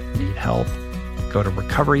one need help, go to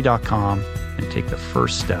recovery.com and take the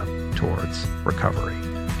first step towards recovery.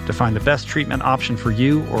 To find the best treatment option for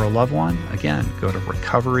you or a loved one, again, go to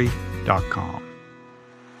recovery.com.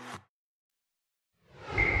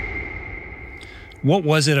 What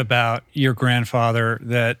was it about your grandfather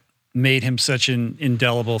that made him such an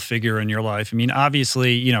indelible figure in your life? I mean,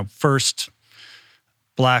 obviously, first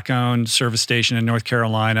Black-owned service station in North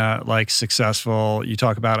Carolina, successful. You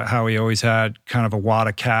talk about how he always had kind of a wad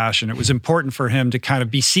of cash, and it was important for him to kind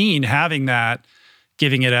of be seen having that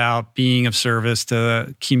giving it out, being of service to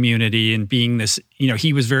the community, and being this,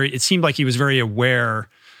 it seemed like he was very aware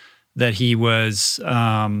that he was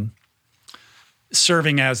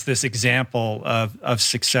serving as this example of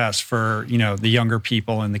success for, the younger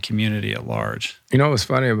people in the community at large. What's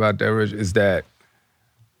funny about that, Rich, is that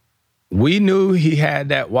we knew he had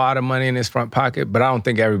that wad of money in his front pocket, but I don't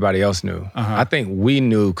think everybody else knew. I think we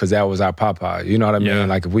knew because that was our papa. You know what I mean?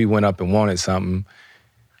 Like if we went up and wanted something,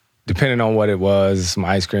 depending on what it was, some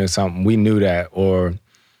ice cream or something, we knew that. Or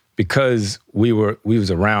because we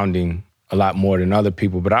was around him a lot more than other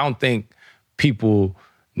people. But I don't think people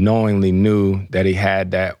knowingly knew that he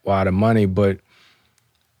had that wad of money. But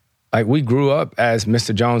like we grew up as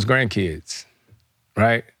Mr. Jones' grandkids,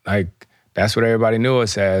 right? Like that's what everybody knew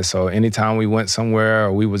us as. So anytime we went somewhere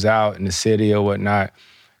or we was out in the city or whatnot,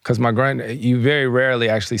 because you very rarely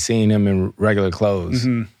actually seen him in regular clothes.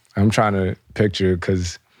 I'm trying to picture,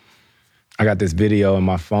 because I got this video on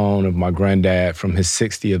my phone of my granddad from his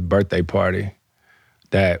 60th birthday party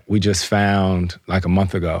that we just found like a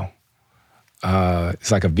month ago.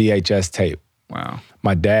 It's like a VHS tape. Wow.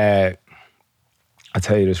 My dad, I'll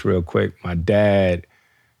tell you this real quick. My dad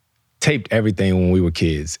taped everything when we were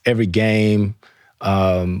kids. Every game.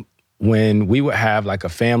 When we would have like a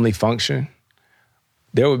family function,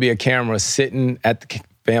 there would be a camera sitting at the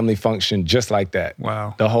family function just like that.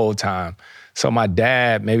 Wow. The whole time. So my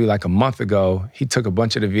dad, maybe like a month ago, he took a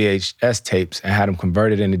bunch of the VHS tapes and had them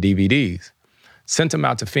converted into DVDs. Sent them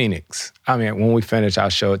out to Phoenix. I mean, when we finish, I'll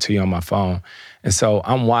show it to you on my phone. And so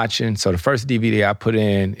I'm watching. So the first DVD I put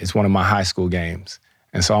in is one of my high school games.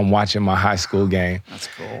 And so I'm watching my high school game. That's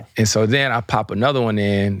cool. And so then I pop another one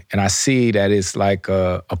in and I see that it's like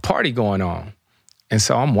a party going on. And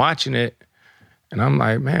so I'm watching it and I'm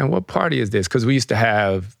like, man, what party is this? Because we used to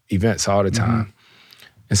have events all the time.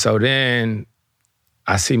 And so then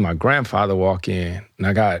I see my grandfather walk in and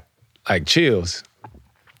I got like chills.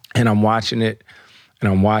 And I'm watching it and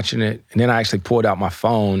I'm watching it. And then I actually pulled out my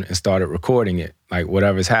phone and started recording it, like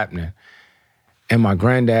whatever's happening. And my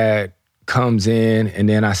granddad comes in and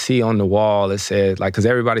then I see on the wall, it said, like, because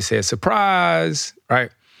everybody said, surprise, right?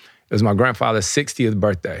 It was my grandfather's 60th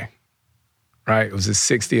birthday, right? It was his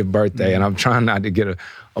 60th birthday. And I'm trying not to get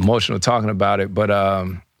emotional talking about it, but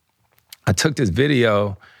I took this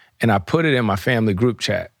video and I put it in my family group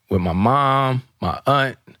chat with my mom, my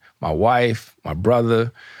aunt, my wife, my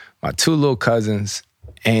brother, my two little cousins,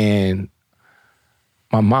 and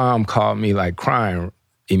my mom called me like crying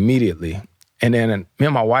immediately. And then me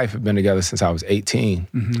and my wife have been together since I was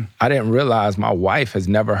 18. I didn't realize my wife has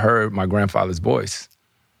never heard my grandfather's voice.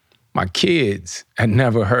 My kids had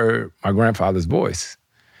never heard my grandfather's voice.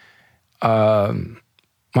 My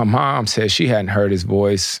mom said she hadn't heard his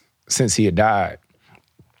voice since he had died.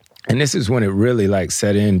 And this is when it really like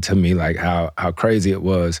set into me like how crazy it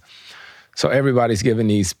was. So everybody's giving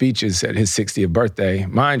these speeches at his 60th birthday.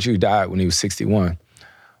 Mind you, died when he was 61.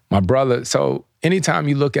 My brother, so anytime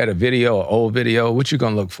you look at a video, an old video, what you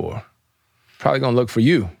gonna look for? Probably gonna look for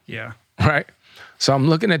you. Yeah. Right? So I'm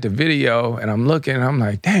looking at the video and I'm looking and I'm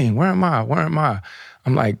like, dang, where am I? Where am I?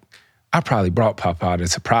 I'm like, I probably brought Papa to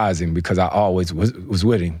surprise him because I always was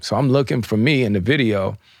with him. So I'm looking for me in the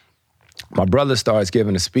video. My brother starts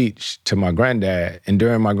giving a speech to my granddad. And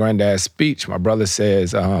during my granddad's speech, my brother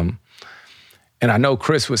says, and I know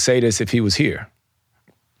Chris would say this if he was here.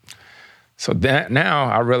 So that now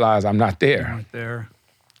I realize I'm not there. You're not there.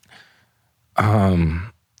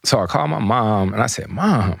 So I called my mom and I said,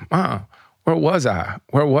 Mom, where was I?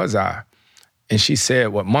 Where was I? And she said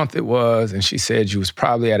what month it was, and she said you was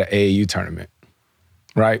probably at an AAU tournament,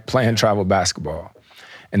 right? Playing travel basketball.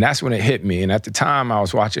 And that's when it hit me. And at the time, I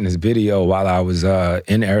was watching this video while I was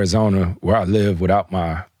in Arizona, where I live without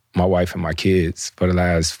my wife and my kids for the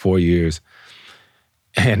last 4 years.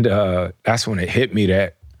 And that's when it hit me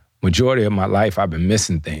that majority of my life, I've been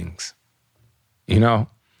missing things, you know?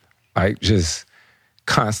 Like just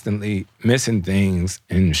constantly missing things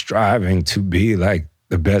and striving to be like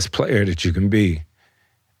the best player that you can be.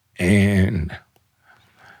 And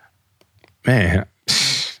man,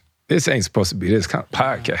 this ain't supposed to be this kind of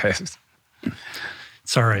podcast.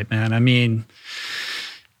 It's all right, man. I mean,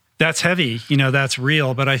 that's heavy, that's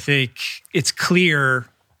real, but I think it's clear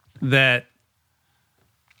that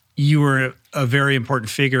you were a very important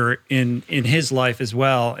figure in his life as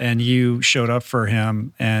well, and you showed up for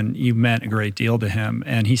him, and you meant a great deal to him,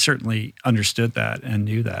 and he certainly understood that and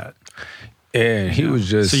knew that. And he was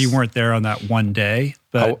just... So you weren't there on that one day,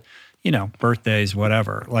 but, birthdays,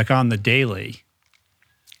 whatever. Like on the daily,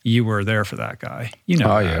 you were there for that guy.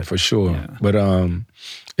 Yeah, for sure. Yeah. But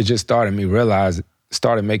it just started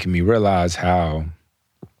making me realize how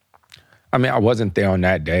I mean, I wasn't there on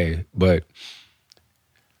that day, but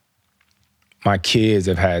my kids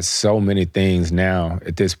have had so many things now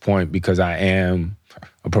at this point because I am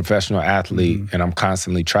a professional athlete and I'm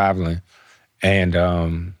constantly traveling.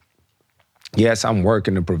 And yes, I'm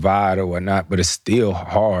working to provide or whatnot, but it's still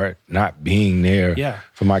hard not being there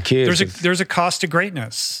for my kids. There's a cost to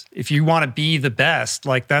greatness. If you want to be the best,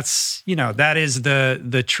 like that's, that is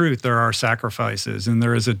the truth. There are sacrifices and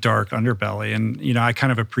there is a dark underbelly. And, I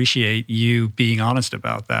kind of appreciate you being honest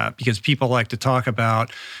about that because people like to talk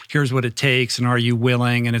about, here's what it takes and are you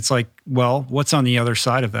willing? And it's like, well, what's on the other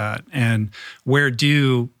side of that? And where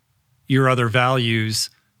do your other values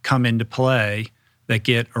come into play that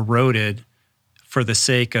get eroded for the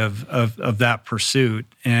sake of that pursuit?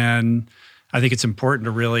 And I think it's important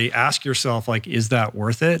to really ask yourself, like, is that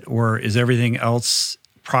worth it? Or is everything else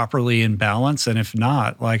properly in balance? And if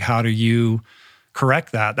not, like, how do you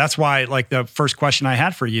correct that? That's why, like, the first question I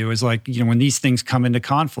had for you is like, when these things come into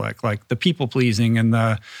conflict, like the people pleasing and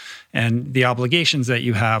the obligations that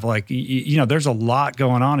you have, like, there's a lot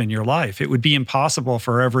going on in your life. It would be impossible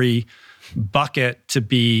for every bucket to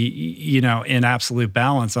be, in absolute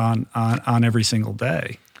balance on every single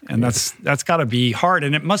day. And that's got to be hard.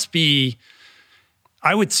 And it must be,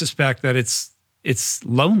 I would suspect that it's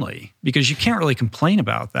lonely because you can't really complain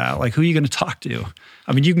about that. Like, who are you going to talk to?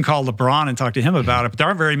 I mean, you can call LeBron and talk to him about it, but there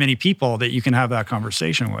aren't very many people that you can have that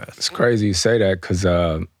conversation with. It's crazy you say that because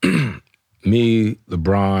me,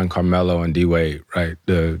 LeBron, Carmelo, and D-Wade, right?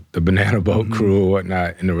 The Banana Boat crew or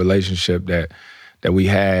whatnot, and the relationship that we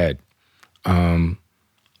had,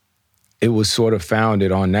 it was sort of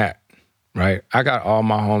founded on that, right? I got all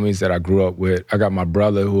my homies that I grew up with. I got my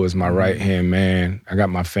brother who was my right-hand man. I got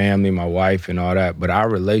my family, my wife, and all that. But our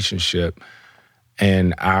relationship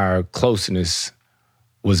and our closeness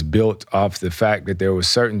was built off the fact that there were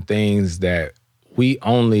certain things that we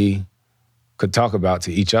only could talk about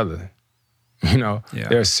to each other.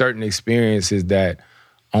 There are certain experiences that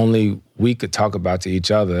only we could talk about to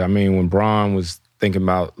each other. I mean, when Bron was thinking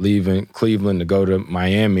about leaving Cleveland to go to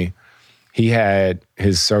Miami, he had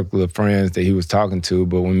his circle of friends that he was talking to,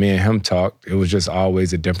 but when me and him talked, it was just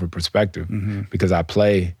always a different perspective because I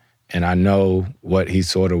play and I know what he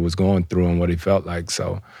sort of was going through and what he felt like.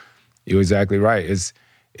 So you're exactly right.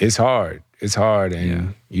 It's hard. It's hard,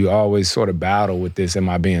 and you always sort of battle with this, am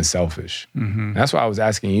I being selfish? That's why I was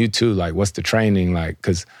asking you too, like, what's the training like?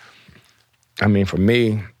 Because, I mean, for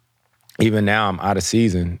me, even now I'm out of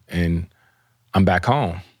season and I'm back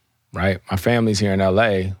home, right? My family's here in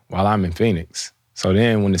LA while I'm in Phoenix. So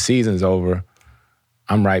then when the season's over,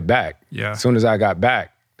 I'm right back. Yeah. As soon as I got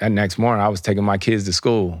back, that next morning I was taking my kids to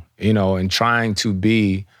school, and trying to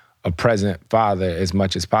be a present father as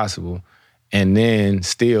much as possible. And then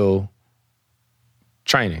still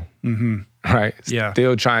training, right? Yeah.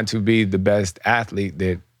 Still trying to be the best athlete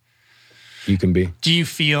that you can be. Do you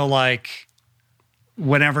feel like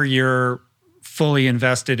whenever you're fully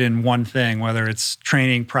invested in one thing, whether it's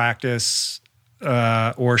training, practice,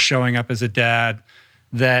 or showing up as a dad,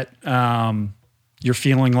 that you're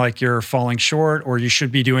feeling like you're falling short or you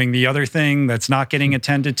should be doing the other thing that's not getting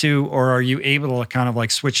attended to? Or are you able to kind of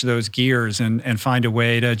like switch those gears and find a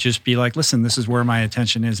way to just be like, listen, this is where my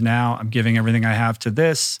attention is now. I'm giving everything I have to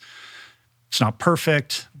this. It's not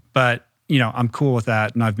perfect, but I'm cool with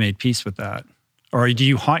that and I've made peace with that. Or do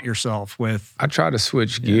you haunt yourself with? I try to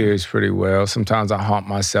switch gears pretty well. Sometimes I haunt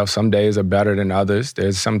myself. Some days are better than others.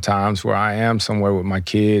 There's some times where I am somewhere with my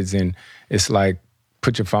kids and it's like,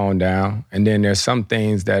 put your phone down. And then there's some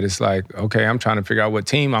things that it's like, okay, I'm trying to figure out what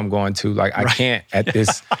team I'm going to. Like, I can't at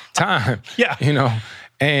this time,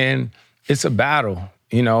 and it's a battle,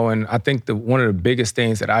 and I think one of the biggest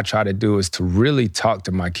things that I try to do is to really talk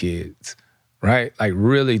to my kids, right? Like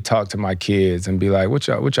really talk to my kids and be like, what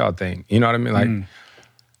y'all think? You know what I mean?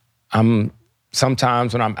 Like,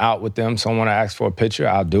 sometimes when I'm out with them, someone asks for a picture,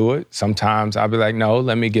 I'll do it. Sometimes I'll be like, no,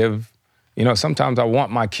 let me give, sometimes I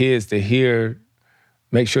want my kids to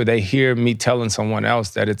make sure they hear me telling someone else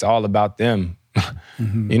that it's all about them,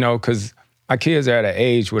 because my kids are at an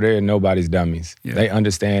age where they're nobody's dummies. Yeah. They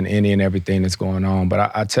understand any and everything that's going on.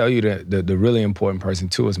 But I tell you the really important person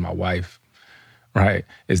too is my wife, right?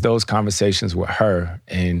 It's those conversations with her.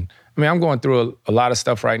 And I mean, I'm going through a lot of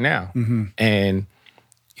stuff right now. And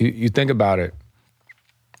you think about it,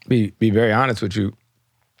 be very honest with you,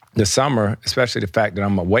 the summer, especially the fact that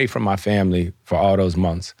I'm away from my family for all those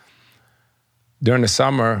months, during the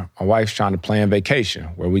summer, my wife's trying to plan vacation.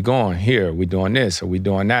 Where we going? Here, we doing this, or we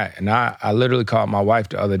doing that. And I literally called my wife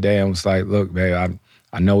the other day and was like, look, babe,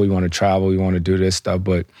 I know we want to travel, we want to do this stuff,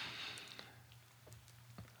 but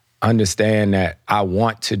understand that I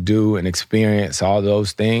want to do and experience all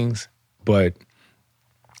those things, but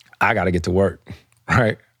I got to get to work,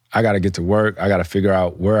 right? I got to get to work. I got to figure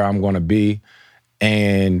out where I'm going to be.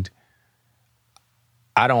 And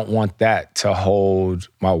I don't want that to hold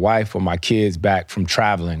my wife or my kids back from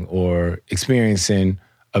traveling or experiencing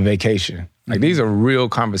a vacation. Like, these are real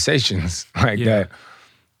conversations like that.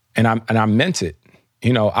 And I meant it.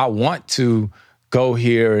 You know, I want to go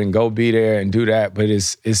here and go be there and do that, but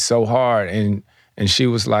it's so hard. And she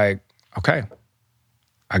was like, okay,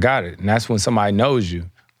 I got it. And that's when somebody knows you.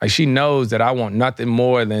 Like, she knows that I want nothing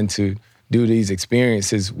more than to do these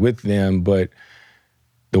experiences with them, but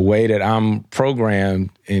the way that I'm programmed,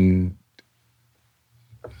 and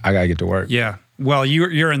I gotta get to work. Yeah. Well,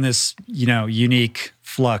 you're in this, you know, unique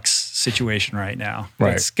flux situation right now.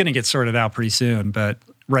 Right. It's going to get sorted out pretty soon, but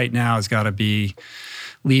right now has got to be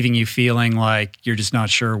leaving you feeling like you're just not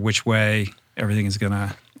sure which way everything is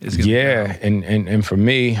gonna yeah, go. And for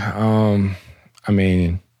me, I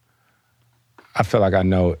mean, I feel like I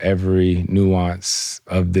know every nuance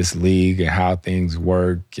of this league and how things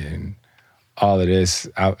work and all of this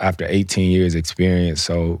after 18 years experience.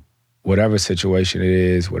 So whatever situation it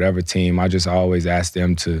is, whatever team, I just always ask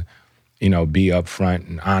them to, you know, be upfront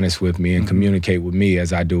and honest with me and communicate with me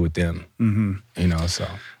as I do with them. You know, so.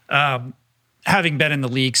 Having been in the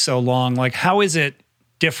league so long, like, how is it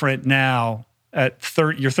different now at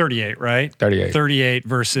you're 38, right? 38. 38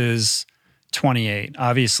 versus 28.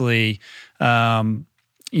 Obviously,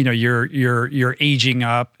 you know, you're aging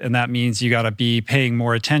up, and that means you got to be paying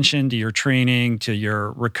more attention to your training, to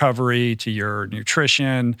your recovery, to your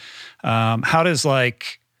nutrition. How does,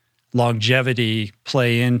 like, longevity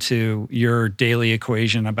play into your daily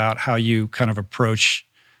equation about how you kind of approach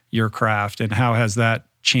your craft, and how has that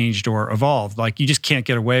changed or evolved? Like, you just can't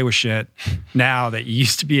get away with shit now that you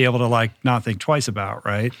used to be able to, like, not think twice about,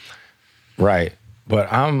 right? Right. But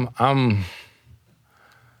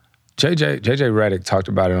JJ Redick talked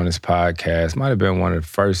about it on his podcast. Might have been one of the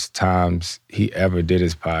first times he ever did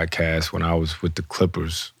his podcast when I was with the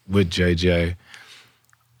Clippers with JJ.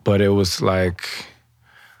 But it was like,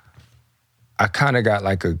 I kind of got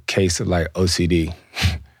like a case of like OCD,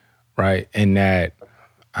 right? In that,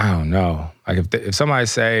 I don't know. Like, if somebody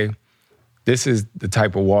say, this is the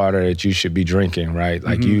type of water that you should be drinking, right?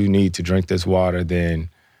 Like, you need to drink this water, then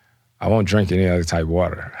I won't drink any other type of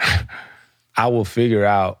water. I will figure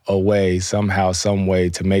out a way, somehow, some way,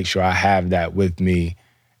 to make sure I have that with me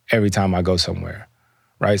every time I go somewhere,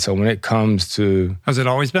 right? So when it comes to... Has it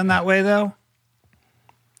always been that way, though?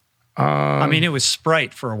 I mean, it was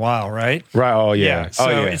Sprite for a while, right? Right, oh yeah. So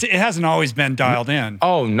it hasn't always been dialed in.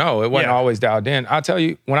 Oh, no, it wasn't always dialed in. I'll tell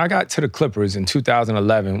you, when I got to the Clippers in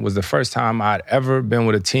 2011 was the first time I'd ever been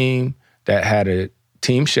with a team that had a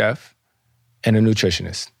team chef and a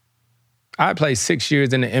nutritionist. I played 6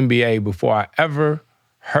 years in the NBA before I ever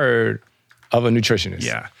heard of a nutritionist.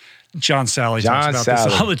 Yeah. John Sally talks about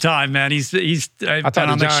this all the time, man. He's been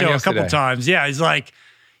on the show a couple times. Yeah, he's like,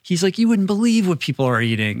 you wouldn't believe what people are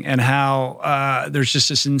eating and how there's just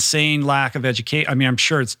this insane lack of education. I mean, I'm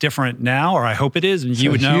sure it's different now, or I hope it is, and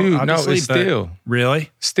you would know, obviously. No, it's still. Really?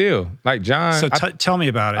 Still. Like, John. So tell me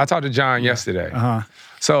about it. I talked to John yesterday.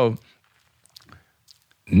 So,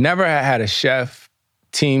 never had a chef,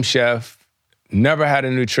 team chef, never had a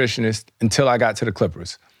nutritionist until I got to the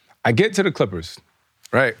Clippers. I get to the Clippers,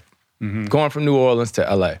 right? Going from New Orleans to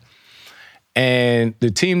LA. And the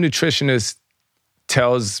team nutritionist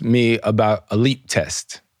tells me about a LEAP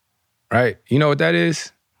test, right? You know what that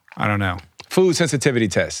is? I don't know. Food sensitivity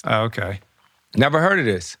test. Oh, okay. Never heard of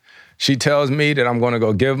this. She tells me that I'm going to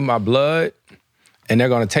go give my blood, and they're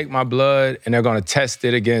going to take my blood, and they're going to test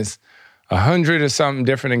it against 100 or something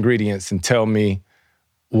different ingredients and tell me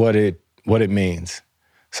what it means.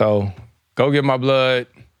 So go get my blood,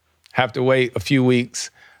 have to wait a few weeks.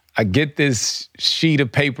 I get this sheet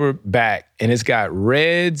of paper back, and it's got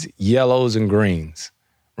reds, yellows, and greens,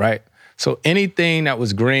 right? So anything that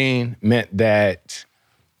was green meant that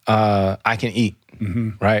I can eat,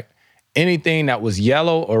 right? Anything that was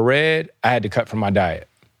yellow or red, I had to cut from my diet.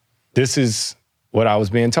 This is what I was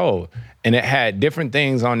being told. And it had different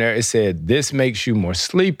things on there. It said, this makes you more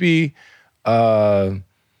sleepy,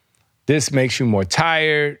 this makes you more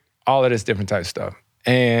tired, all of this different type of stuff.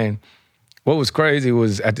 And what was crazy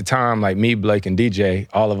was, at the time, like, me, Blake, and DJ,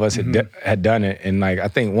 all of us had done it. And, like, I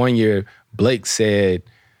think one year Blake said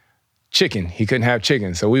chicken. He couldn't have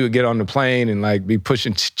chicken. So we would get on the plane and, like, be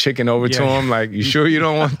pushing chicken over to him. Like, you sure you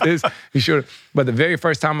don't want this? You sure? But the very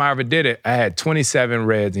first time I ever did it, I had 27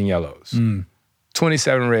 reds and yellows.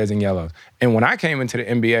 27 reds and yellows. And when I came into the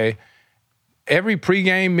NBA, every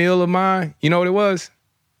pregame meal of mine, you know what it was?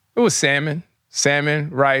 It was salmon,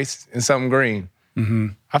 rice, and something green.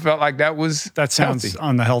 I felt like that sounds healthy.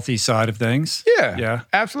 On the healthy side of things. Yeah,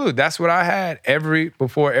 absolutely. That's what I had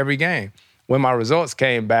before every game. When my results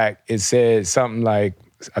came back, it said something like,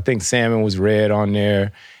 I think salmon was red on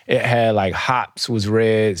there. It had like hops was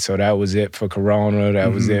red, so that was it for Corona.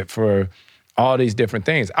 That was it for all these different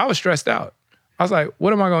things. I was stressed out. I was like,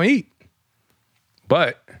 what am I going to eat?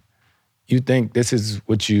 But you think this is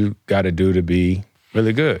what you got to do to be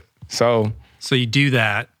really good. So you do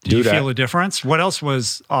that. Do you feel a difference? What else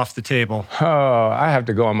was off the table? Oh, I have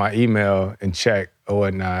to go on my email and check or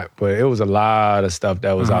whatnot. But it was a lot of stuff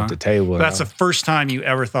that was off the table. That's the first time you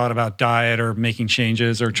ever thought about diet or making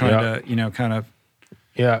changes or trying to, kind of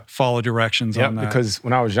follow directions on that. Because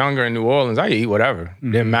when I was younger in New Orleans, I could eat whatever.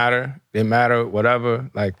 Didn't matter, whatever.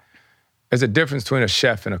 Like, there's a difference between a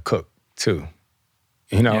chef and a cook, too.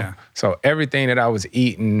 So everything that I was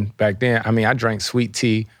eating back then, I mean, I drank sweet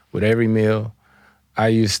tea with every meal. I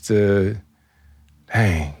used to,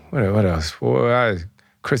 what else?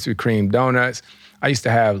 Krispy Kreme donuts. I used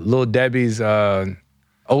to have Little Debbie's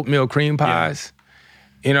oatmeal cream pies,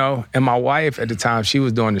 and my wife at the time, she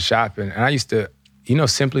was doing the shopping. And I used to,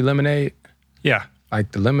 Simply Lemonade? Yeah.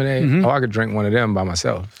 Like the lemonade? Oh, I could drink one of them by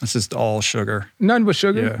myself. It's just all sugar. Nothing but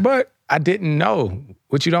sugar. But I didn't know.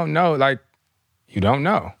 What you don't know, like, you don't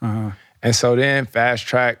know. And so then fast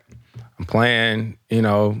track, I'm playing,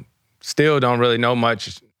 still don't really know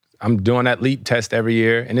much. I'm doing that LEAP test every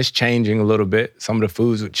year, and it's changing a little bit. Some of the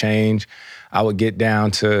foods would change. I would get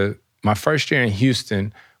down to my first year in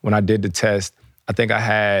Houston when I did the test, I think I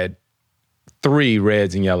had 3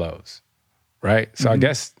 reds and yellows, right? So I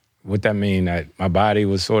guess what that mean, that my body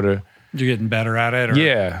was sort of... You're getting better at it? Or?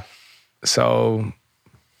 Yeah. So,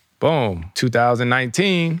 boom,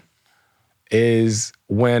 2019... is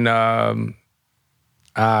when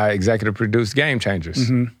I executive produced Game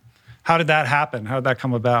Changers. How did that happen? How did that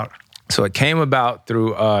come about? So it came about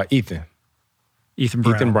through Ethan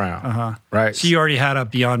Brown. Right. So you already had a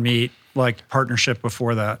Beyond Meat partnership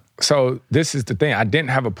before that. So this is the thing. I didn't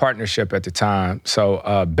have a partnership at the time.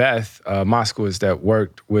 So Beth Moskowitz that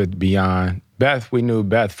worked with Beyond, we knew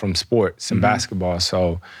Beth from sports and basketball.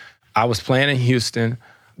 So I was playing in Houston.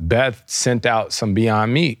 Beth sent out some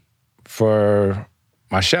Beyond Meat for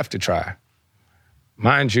my chef to try.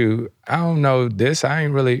 Mind you, I don't know this. I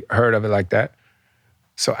ain't really heard of it like that.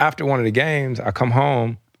 So after one of the games, I come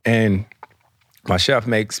home and my chef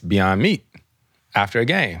makes Beyond Meat after a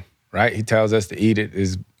game, right? He tells us to eat it,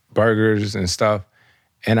 his burgers and stuff.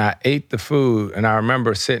 And I ate the food and I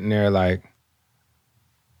remember sitting there like,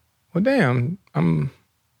 well, damn,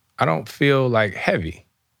 I don't feel like heavy,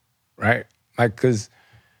 right? Like, cause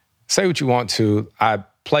say what you want to, I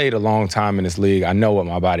played a long time in this league. I know what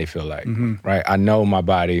my body feel like, right? I know my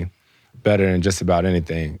body better than just about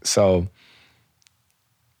anything. So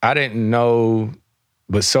I didn't know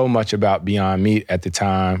but so much about Beyond Meat at the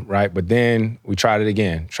time, right? But then we tried it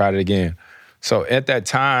again. So at that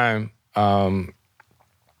time,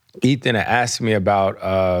 Ethan had asked me about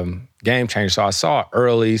Game Changers. So I saw an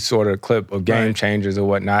early sort of clip of Game Changers or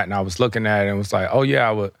whatnot, and I was looking at it and was like, oh yeah,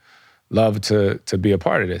 I would love to be a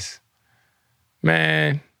part of this.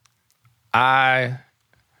 Man, I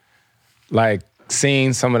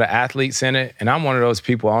seen some of the athletes in it, and I'm one of those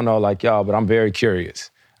people, I don't know like y'all, but I'm very curious.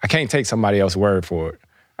 I can't take somebody else's word for it.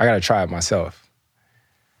 I got to try it myself.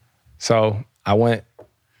 So I went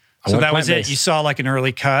So that was it. You saw an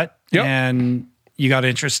early cut, yep. And you got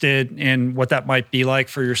interested in what that might be like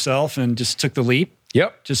for yourself and just took the leap?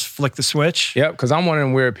 Yep. Just flick the switch? Yep, because I'm one of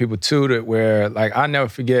them weird people too that where, I never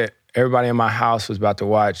forget, everybody in my house was about to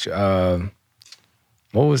watch... what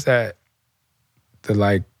was that?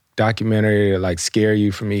 The documentary that scare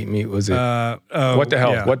you from eating meat? Was it What the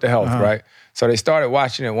Health? Yeah. What the Health, right? So they started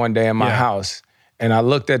watching it one day in my house, and I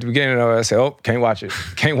looked at the beginning of it. I said, "Oh, can't watch it.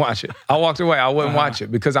 Can't watch it." I walked away. I wouldn't watch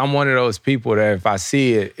it because I'm one of those people that if I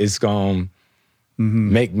see it, it's gonna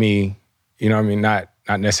make me, not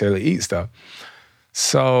necessarily eat stuff.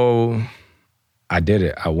 So I did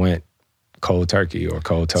it. I went cold turkey or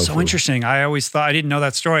cold tofu. So interesting. I always thought, I didn't know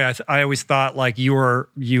that story. I always thought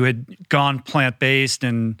you had gone plant-based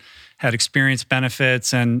and had experienced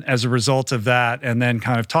benefits, and as a result of that, and then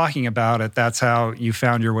kind of talking about it, that's how you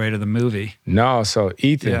found your way to the movie. No, so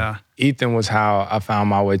Ethan was how I found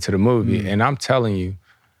my way to the movie. And I'm telling you,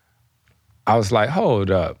 I was like, hold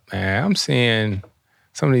up, man. I'm seeing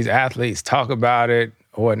some of these athletes talk about it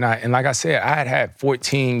or whatnot. And like I said, I had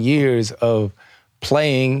 14 years of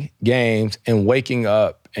playing games and waking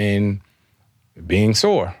up and being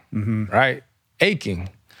sore, right? Aching.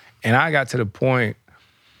 And I got to the point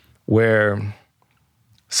where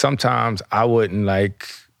sometimes I wouldn't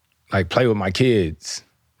play with my kids,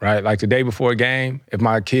 right? Like the day before a game, if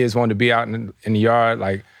my kids wanted to be out in the yard,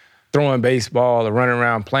 like throwing baseball or running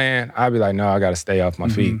around playing, I'd be like, no, I got to stay off my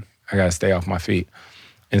feet. I got to stay off my feet.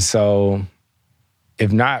 And so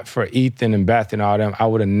if not for Ethan and Beth and all them, I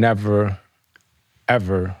would have never,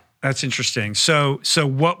 ever. That's interesting. So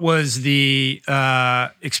what was the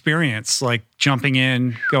experience like jumping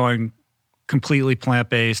in, going completely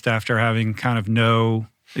plant-based after having kind of no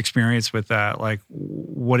experience with that? Like,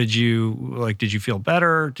 what did you, like, did you feel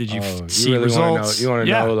better? Did you see really results? You want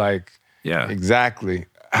to know, like, exactly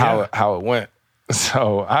how it went.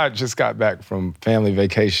 So I just got back from family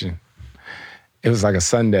vacation. It was like a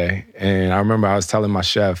Sunday. And I remember I was telling my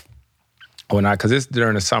chef, because it's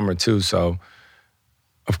during the summer too, so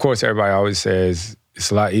of course everybody always says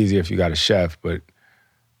it's a lot easier if you got a chef, but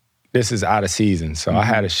this is out of season. So I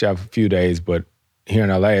had a chef a few days, but here in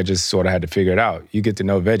LA, I just sort of had to figure it out. You get to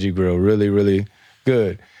know Veggie Grill really, really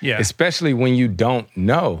good. Yeah. Especially when you don't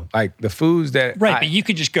know. Like the foods that but you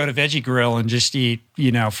could just go to Veggie Grill and just eat,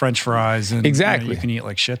 French fries and you can eat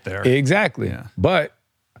like shit there. Exactly. Yeah. But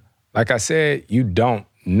like I said, you don't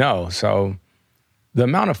know. So the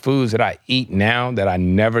amount of foods that I eat now that I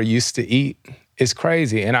never used to eat is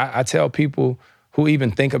crazy. And I tell people who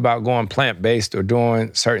even think about going plant-based or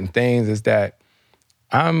doing certain things is that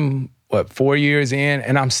I'm, 4 years in,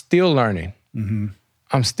 and I'm still learning.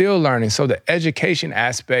 I'm still learning. So the education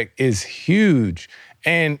aspect is huge.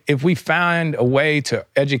 And if we find a way to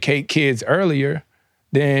educate kids earlier,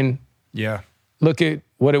 then look at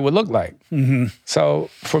what it would look like. So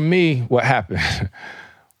for me, what happened?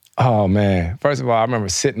 Oh, man. First of all, I remember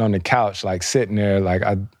sitting on the couch, like sitting there, like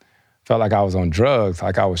I felt like I was on drugs,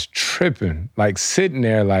 like I was tripping, like sitting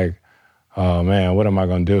there like, oh, man, what am I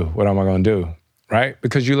going to do? What am I going to do? Right?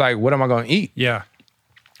 Because you're like, what am I going to eat? Yeah.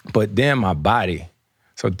 But then my body.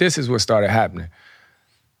 So this is what started happening.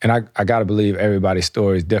 And I got to believe everybody's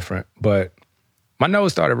story is different. But my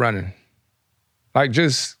nose started running. Like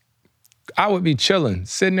I would be chilling,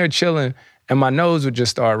 sitting there chilling, and my nose would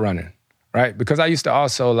just start running, right? Because I used to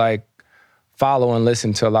also like follow and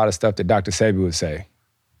listen to a lot of stuff that Dr. Sebi would say,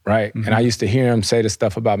 right? And I used to hear him say the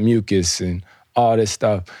stuff about mucus and all this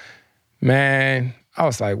stuff. Man, I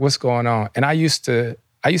was like, what's going on? And I used to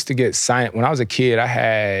get sinus. When I was a kid, I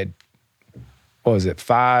had,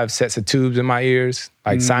 5 sets of tubes in my ears,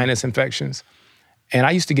 like sinus infections. And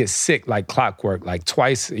I used to get sick like clockwork, like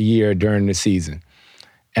twice a year during the season.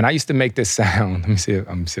 And I used to make this sound. Let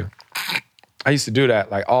me see. I used to do that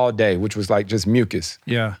like all day, which was like just mucus.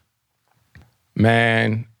 Yeah.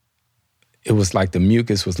 Man, it was like the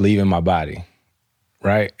mucus was leaving my body,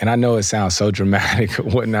 right? And I know it sounds so dramatic or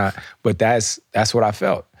whatnot, but that's what I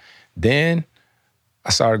felt. Then I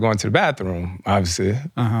started going to the bathroom, obviously,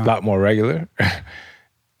 a lot more regular.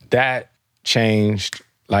 That changed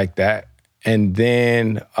like that. And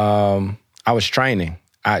then I was training.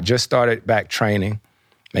 I just started back training.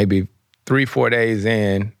 Maybe 3-4 days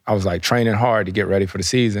in, I was like training hard to get ready for the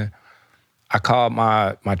season. I called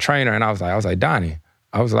my trainer and I was like, Donnie,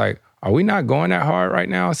 I was like, are we not going that hard right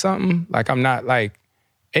now or something? Like I'm not like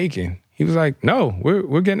aching. He was like, no,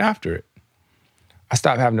 we're getting after it. I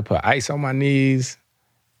stopped having to put ice on my knees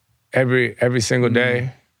every single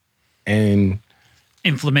day. And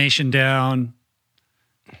inflammation down,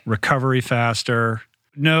 recovery faster.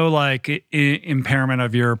 No like impairment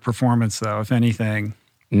of your performance though, if anything.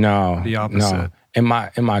 No. The opposite. No.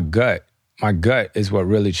 And my gut is what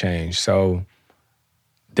really changed. So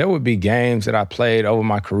there would be games that I played over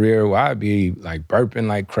my career where I'd be like burping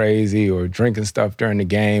like crazy or drinking stuff during the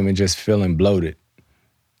game and just feeling bloated.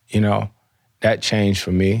 That changed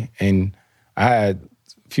for me. And I had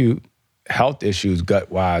a few health issues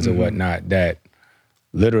gut-wise or whatnot that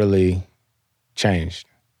literally changed.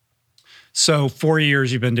 So 4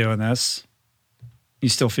 years you've been doing this. You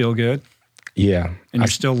still feel good? Yeah. And you're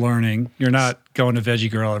still learning. You're not going to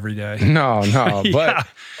Veggie Grill every day. No. Yeah. But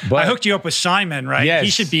I hooked you up with Simon, right? Yes.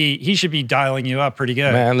 He should be dialing you up pretty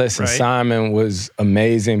good. Man, listen, right? Simon was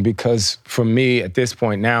amazing because for me at this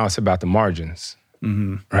point now it's about the margins.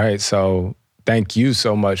 Right? So thank you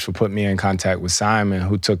so much for putting me in contact with Simon,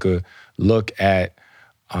 who took a look at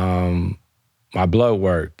my blood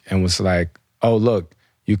work and was like, oh, look,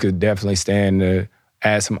 you could definitely stand to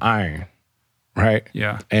add some iron, right?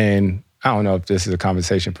 Yeah. And I don't know if this is a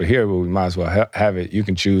conversation for here, but we might as well have it. You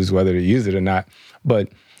can choose whether to use it or not. But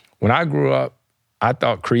when I grew up, I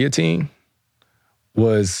thought creatine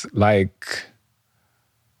was like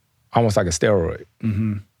almost like a steroid,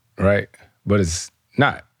 right? But it's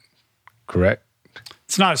not, correct?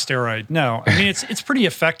 It's not a steroid, no. I mean, it's pretty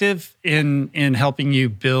effective in helping you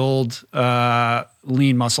build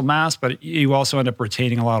lean muscle mass, but you also end up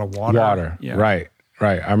retaining a lot of water. Yeah. Right.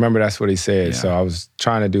 Right. I remember that's what he said. Yeah. So I was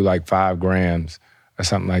trying to do like 5 grams or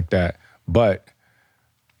something like that. But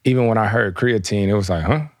even when I heard creatine, it was like,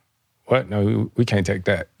 huh? What? No, we can't take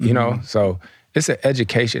that. You know? So it's an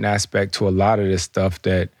education aspect to a lot of this stuff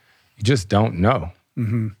that you just don't know.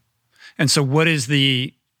 Mm-hmm. And so what is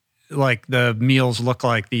the meals look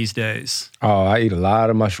like these days? Oh, I eat a lot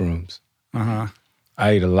of mushrooms. Uh-huh.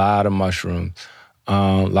 I eat a lot of mushrooms.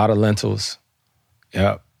 A lot of lentils.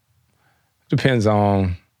 Yep. Depends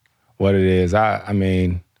on what it is. I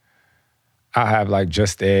mean, I have like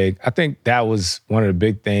just egg. I think that was one of the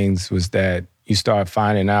big things was that you start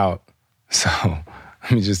finding out. So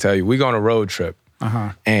let me just tell you, we go on a road trip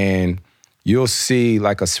and you'll see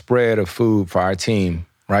like a spread of food for our team,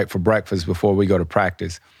 right, for breakfast before we go to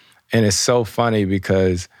practice. And it's so funny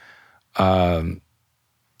because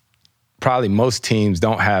probably most teams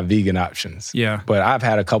don't have vegan options. Yeah. But I've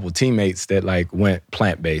had a couple teammates that like went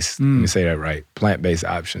plant-based. Let me say that right, plant-based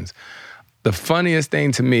options. The funniest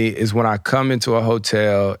thing to me is when I come into a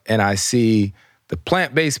hotel and I see the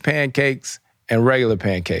plant-based pancakes and regular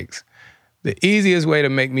pancakes. The easiest way to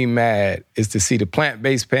make me mad is to see the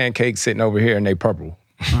plant-based pancakes sitting over here and they purple.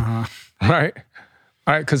 Right?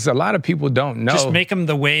 All right, because a lot of people don't know. Just make them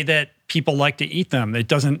the way that people like to eat them.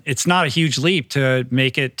 It's not a huge leap to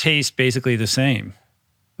make it taste basically the same.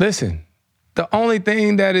 Listen, the only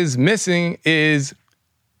thing that is missing is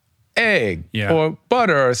egg or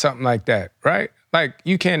butter or something like that, right? Like,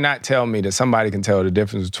 you cannot tell me that somebody can tell the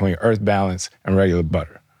difference between Earth Balance and regular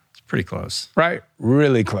butter. It's pretty close. Right?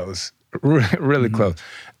 Really close. Really close.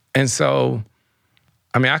 And so,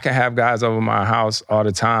 I mean, I can have guys over my house all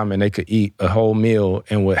the time and they could eat a whole meal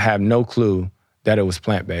and would have no clue that it was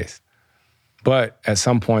plant-based. But at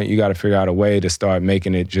some point, you got to figure out a way to start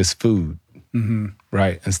making it just food,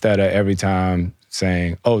 right? Instead of every time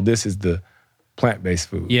saying, oh, this is the plant-based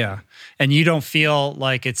food. Yeah. And you don't feel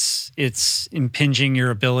like it's impinging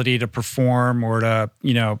your ability to perform or to,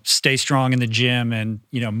 stay strong in the gym and,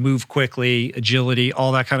 move quickly, agility,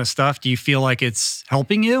 all that kind of stuff. Do you feel like it's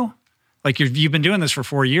helping you? Like you've been doing this for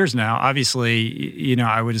 4 years now. Obviously,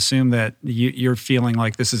 I would assume that you're feeling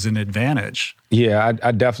like this is an advantage. Yeah,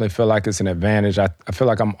 I definitely feel like it's an advantage. I feel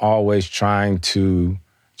like I'm always trying to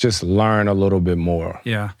just learn a little bit more.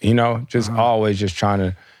 Yeah. Always just trying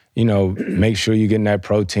to, make sure you're getting that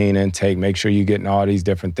protein intake, make sure you're getting all these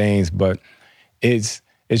different things. But it's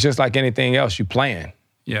just like anything else. You plan.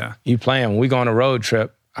 Yeah. You plan. When we go on a road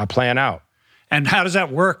trip, I plan out. And how does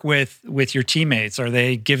that work with your teammates? Are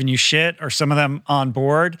they giving you shit? Are some of them on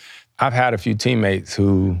board? I've had a few teammates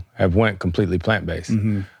who have went completely plant-based.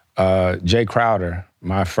 Jay Crowder,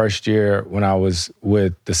 my first year when I was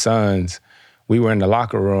with the Suns, we were in the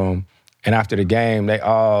locker room, and after the game,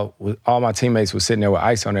 all my teammates were sitting there with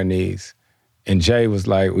ice on their knees. And Jay was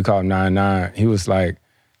like, we call him 9-9. He was like,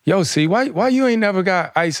 yo, C, why you ain't never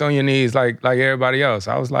got ice on your knees like everybody else?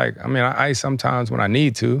 I was like, I mean, I ice sometimes when I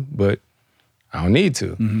need to, but I don't need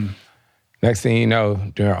to. Next thing you know,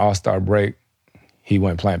 during All-Star break, he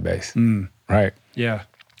went plant-based, right? Yeah.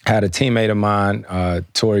 Had a teammate of mine,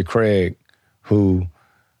 Torrey Craig, who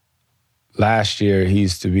last year he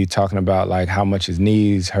used to be talking about like how much his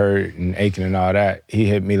knees hurt and aching and all that. He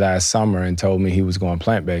hit me last summer and told me he was going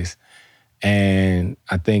plant-based. And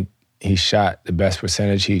I think he shot the best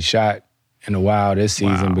percentage he shot in a while this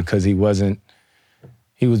season because he was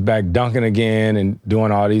back dunking again and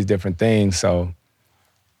doing all these different things. So,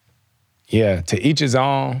 yeah, to each his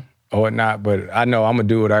own or whatnot, but I know I'm going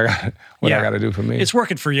to do what I got to do for me. It's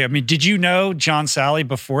working for you. I mean, did you know John Sally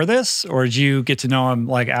before this, or did you get to know him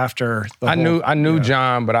like after? I knew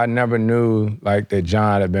John, but I never knew like that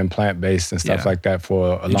John had been plant-based and stuff like that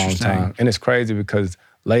for a long time. And it's crazy because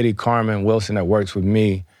Lady Carmen Wilson that works with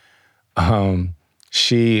me,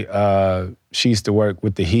 she used to work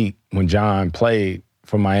with the Heat when John played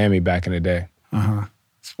for Miami back in the day.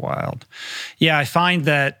 It's wild. Yeah, I find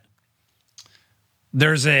that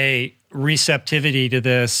there's a receptivity to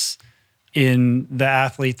this in the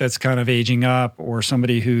athlete that's kind of aging up, or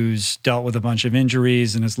somebody who's dealt with a bunch of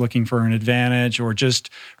injuries and is looking for an advantage, or just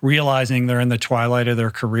realizing they're in the twilight of their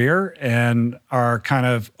career and are kind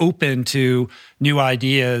of open to new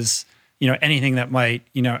ideas, anything that might,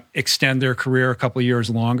 extend their career a couple of years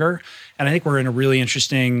longer. And I think we're in a really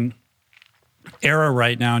interesting era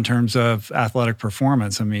right now in terms of athletic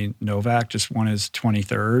performance. I mean, Novak just won his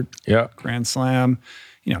 23rd Grand Slam.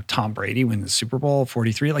 Tom Brady win the Super Bowl,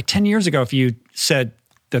 43. Like 10 years ago, if you said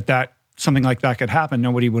that something like that could happen,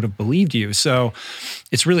 nobody would have believed you. So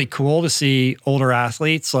it's really cool to see older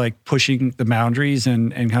athletes like pushing the boundaries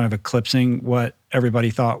and kind of eclipsing what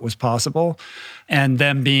everybody thought was possible, and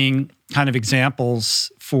them being kind of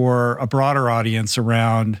examples for a broader audience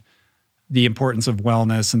around the importance of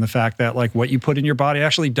wellness and the fact that like what you put in your body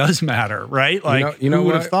actually does matter, right? Like who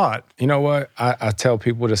would have thought? You know what? I tell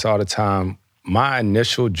people this all the time. My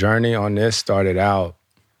initial journey on this started out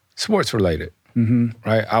sports related,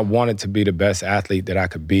 right? I wanted to be the best athlete that I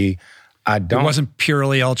could be. It wasn't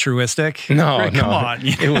purely altruistic. No, right? Come on.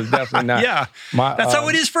 It was definitely not. Yeah. That's how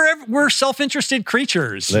it is for we're self-interested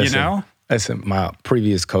creatures, you know? Listen, my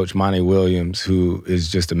previous coach, Monty Williams, who is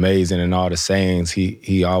just amazing in all the sayings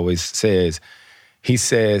he always says, he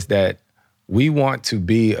says that we want to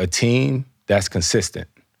be a team that's consistent,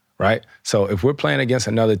 right? So if we're playing against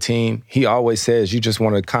another team, he always says you just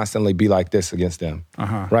want to constantly be like this against them,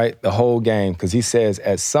 right? The whole game, because he says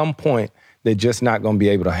at some point, they're just not going to be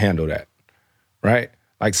able to handle that, right?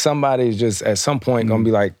 Like somebody's just at some point going to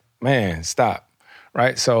be like, man, stop,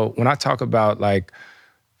 right? So when I talk about like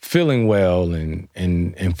feeling well and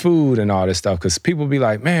food and all this stuff, because people be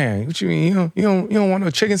like, man, what you mean? You don't want no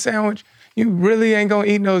chicken sandwich? You really ain't gonna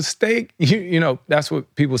eat no steak? You know, that's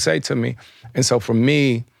what people say to me. And so for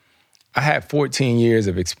me, I had 14 years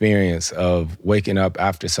of experience of waking up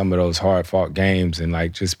after some of those hard-fought games and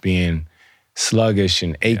like just being sluggish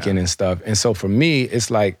and aching and stuff. And so for me, it's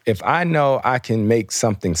like, if I know I can make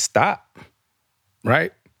something stop,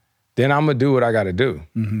 right? Then I'm gonna do what I gotta do.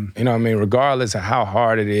 You know what I mean? Regardless of how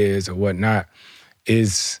hard it is or whatnot,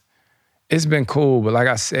 it's been cool. But like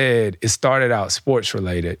I said, it started out sports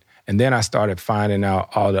related. And then I started finding out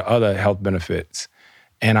all the other health benefits.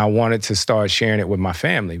 And I wanted to start sharing it with my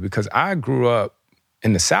family because I grew up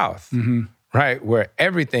in the South, right? Where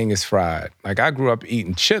everything is fried. Like I grew up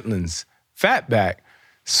eating chitlins, fatback,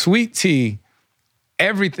 sweet tea,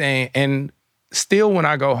 everything. And still when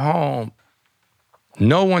I go home,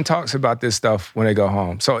 no one talks about this stuff when they go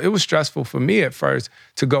home. So it was stressful for me at first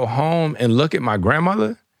to go home and look at my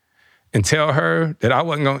grandmother and tell her that I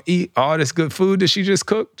wasn't gonna eat all this good food that she just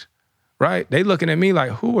cooked, right? They looking at me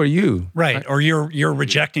like, who are you? Right, like, or you're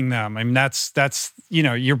rejecting them. I mean, that's you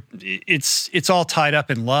know, it's all tied up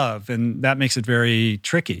in love, and that makes it very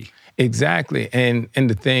tricky. Exactly, and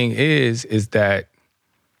the thing is that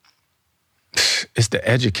it's the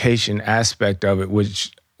education aspect of it,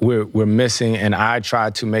 which we're missing, and I try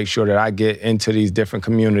to make sure that I get into these different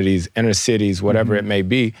communities, inner cities, whatever it may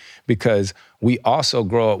be, because we also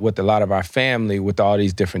grow up with a lot of our family with all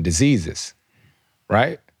these different diseases,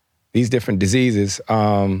 right? These different diseases.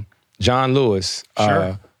 John Lewis,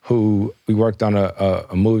 who we worked on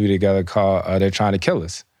a movie together called They're Trying to Kill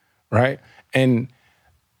Us, right? And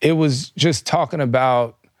it was just talking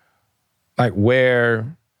about like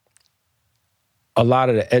where a lot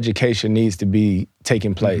of the education needs to be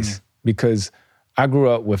taking place because I grew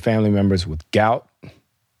up with family members with gout,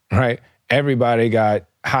 right? Everybody got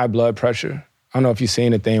high blood pressure. I don't know if you've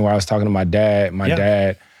seen the thing where I was talking to my dad. My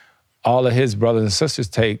dad, all of his brothers and sisters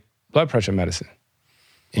take blood pressure medicine,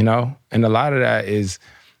 you know? And a lot of that is,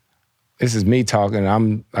 this is me talking.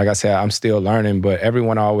 Like I said, I'm still learning, but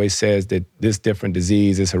everyone always says that this different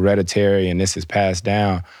disease is hereditary and this is passed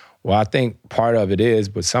down. Well, I think part of it is,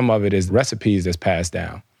 but some of it is recipes that's passed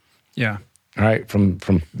down. Yeah. Right? From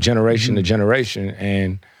generation to generation.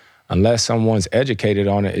 And unless someone's educated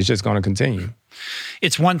on it, it's just going to continue.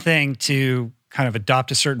 It's one thing to kind of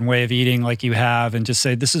adopt a certain way of eating like you have and just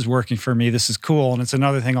say, this is working for me, this is cool. And it's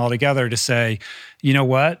another thing altogether to say, you know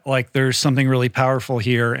what, like there's something really powerful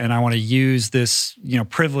here and I want to use this, you know,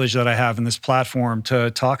 privilege that I have in this platform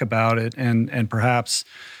to talk about it and perhaps,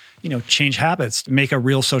 you know, change habits, make a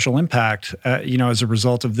real social impact, you know, as a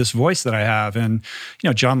result of this voice that I have. And, you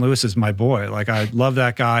know, John Lewis is my boy. Like, I love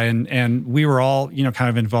that guy. And we were all, you know, kind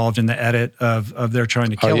of involved in the edit of They're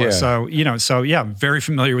Trying to Kill Us. So, you know, I'm very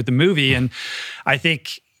familiar with the movie. And I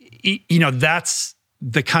think, you know, that's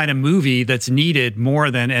the kind of movie that's needed more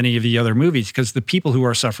than any of the other movies, because the people who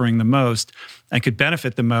are suffering the most and could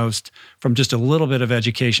benefit the most from just a little bit of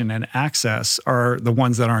education and access are the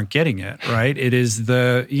ones that aren't getting it, right? It is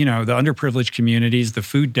the, you know, the underprivileged communities, the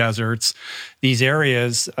food deserts, these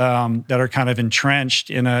areas that are kind of entrenched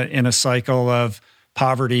in a cycle of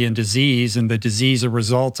poverty and disease, and the disease a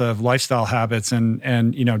result of lifestyle habits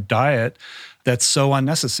and you know, diet that's so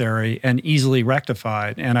unnecessary and easily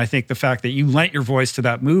rectified. And I think the fact that you lent your voice to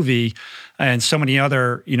that movie and so many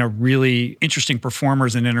other, you know, really interesting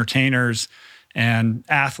performers and entertainers and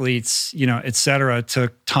athletes, you know, et cetera,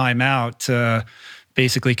 took time out to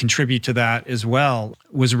basically contribute to that as well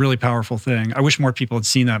was a really powerful thing. I wish more people had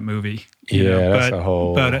seen that movie. That's a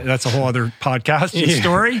whole other podcast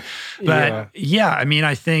story. But I mean,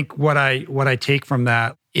 I think what I take from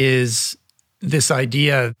that is this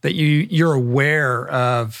idea that you're aware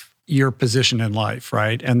of, your position in life,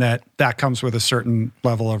 right? And that comes with a certain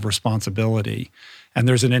level of responsibility. And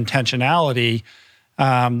there's an intentionality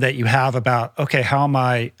that you have about, okay, how am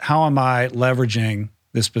I leveraging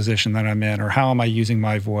this position that I'm in, or how am I using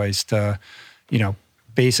my voice to,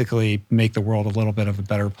 basically make the world a little bit of a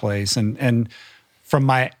better place? And from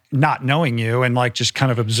my not knowing you and like just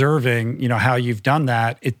kind of observing, how you've done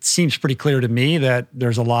that, it seems pretty clear to me that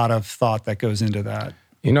there's a lot of thought that goes into that.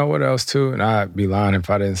 You know what else too? And I'd be lying if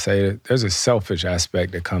I didn't say it. There's a selfish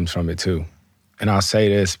aspect that comes from it too. And I'll say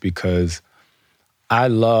this because I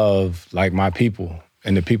love like my people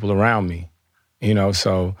and the people around me,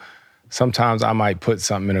 so sometimes I might put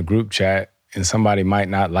something in a group chat and somebody might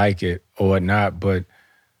not like it or whatnot, but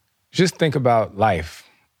just think about life,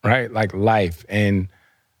 right? Like life. And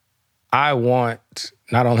I want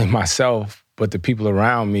not only myself, but the people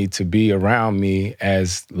around me to be around me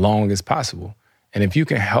as long as possible. And if you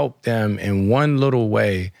can help them in one little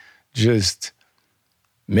way, just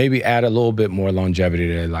maybe add a little bit more longevity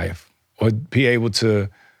to their life, or be able to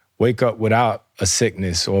wake up without a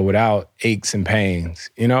sickness or without aches and pains,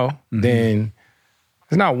 then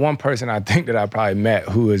there's not one person I think that I probably met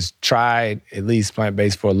who has tried at least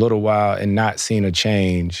plant-based for a little while and not seen a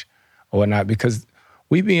change or whatnot, because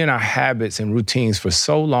we be in our habits and routines for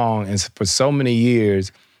so long and for so many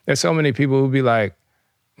years. There's so many people who be like,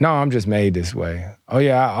 no, I'm just made this way. Oh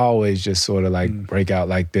yeah, I always just sort of like break out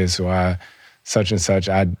like this, or I such and such,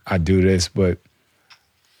 I do this. But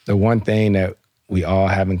the one thing that we all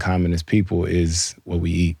have in common as people is what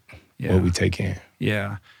we eat, what we take in.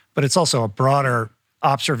 Yeah, but it's also a broader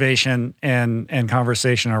observation and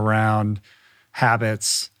conversation around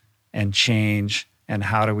habits and change and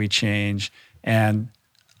how do we change, and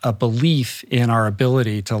a belief in our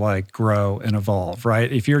ability to like grow and evolve,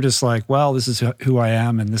 right? If you're just like, well, this is who I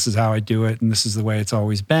am and this is how I do it and this is the way it's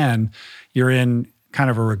always been, you're in kind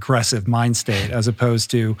of a regressive mind state, as opposed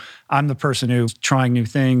to I'm the person who's trying new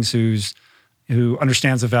things, who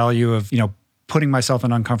understands the value of, putting myself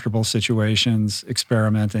in uncomfortable situations,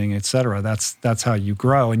 experimenting, et cetera. That's how you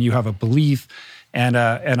grow. And you have a belief and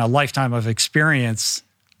a lifetime of experience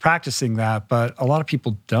practicing that, but a lot of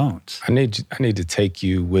people don't. I need to take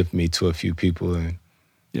you with me to a few people and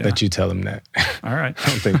let you tell them that. All right. I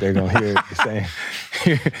don't think they're gonna hear it the same.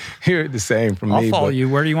 hear it the same from me. I'll follow you.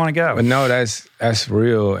 Where do you want to go? But no, that's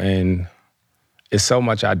real, and it's so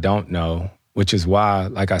much I don't know, which is why,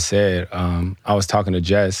 like I said, I was talking to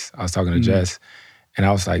Jess. And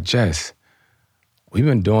I was like, Jess, we've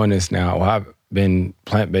been doing this now. Well, I've been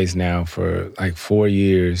plant-based now for like 4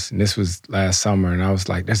 years, and this was last summer, and I was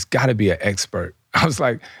like, there's got to be an expert. I was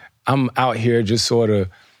like, I'm out here just sort of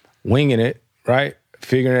winging it, right?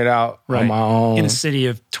 Figuring it out on my own. In a city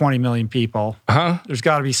of 20 million people, there's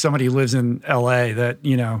got to be somebody who lives in LA that,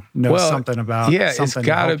 knows something about something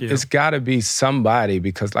to help you. It's got to be somebody,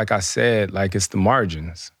 because like I said, like it's the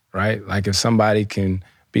margins, right? Like if somebody can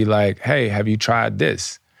be like, hey, have you tried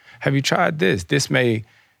this? Have you tried this? This may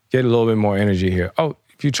get a little bit more energy here. Oh,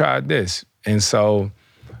 if you tried this. And so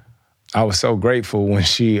I was so grateful when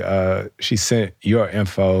she sent your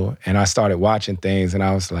info, and I started watching things, and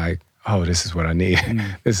I was like, oh, this is what I need.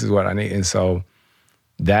 This is what I need. And so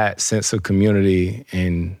that sense of community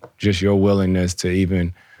and just your willingness to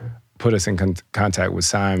even put us in contact with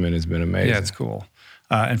Simon has been amazing. Yeah, it's cool.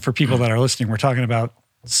 And for people that are listening, we're talking about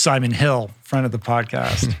Simon Hill, friend of the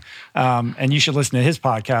podcast. And you should listen to his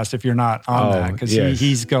podcast if you're not on that, because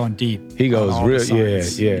he's going deep. He goes real,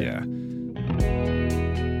 yeah.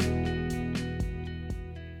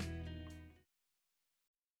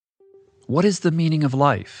 What is the meaning of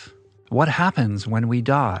life? What happens when we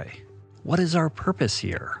die? What is our purpose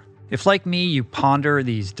here? If, like me, you ponder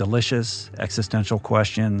these delicious existential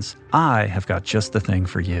questions, I have got just the thing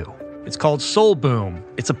for you. It's called Soul Boom.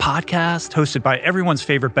 It's a podcast hosted by everyone's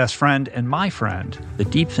favorite best friend and my friend, the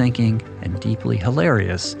deep thinking and deeply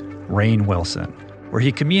hilarious Rainn Wilson, where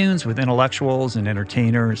he communes with intellectuals and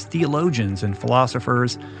entertainers, theologians and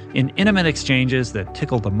philosophers in intimate exchanges that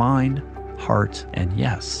tickle the mind, heart, and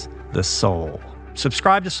yes, the soul.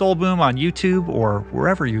 Subscribe to Soul Boom on YouTube or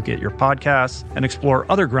wherever you get your podcasts, and explore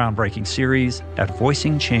other groundbreaking series at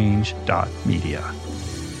voicingchange.media.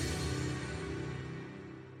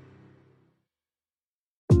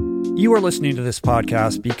 You are listening to this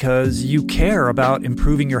podcast because you care about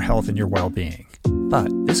improving your health and your well-being.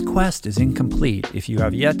 But This quest is incomplete if you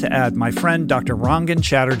have yet to add my friend Dr. Rangan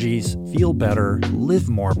Chatterjee's Feel Better, Live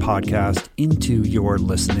More podcast into your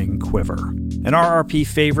listening quiver. An RRP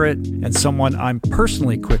favorite and someone I'm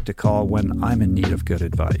personally quick to call when I'm in need of good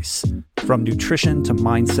advice. From nutrition to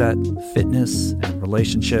mindset, fitness, and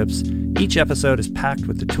relationships, each episode is packed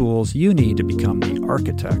with the tools you need to become the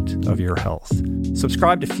architect of your health.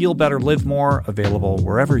 Subscribe to Feel Better, Live More, available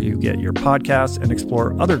wherever you get your podcasts, and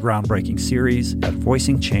explore other groundbreaking series at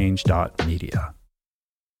voicingchange.media.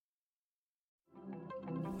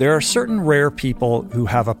 There are certain rare people who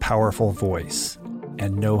have a powerful voice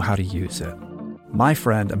and know how to use it. My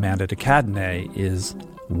friend Amanda DeCadenet is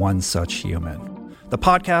one such human. The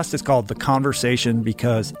podcast is called The Conversation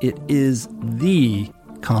because it is the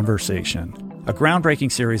conversation, a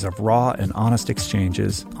groundbreaking series of raw and honest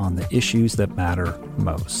exchanges on the issues that matter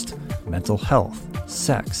most: mental health,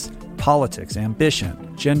 sex, politics,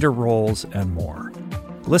 ambition, gender roles, and more.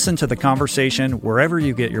 Listen to The Conversation wherever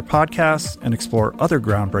you get your podcasts and explore other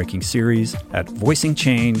groundbreaking series at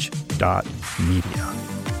voicingchange.media.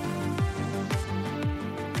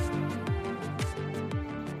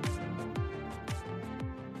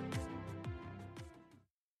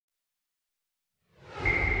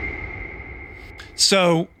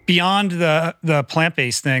 So beyond the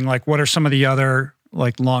plant-based thing, like what are some of the other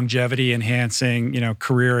like longevity enhancing,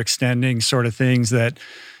 career extending sort of things that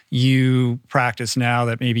you practice now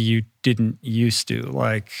that maybe you didn't used to?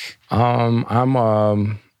 Like,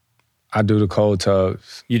 I do the cold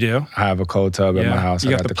tubs. You do? I have a cold tub at my house.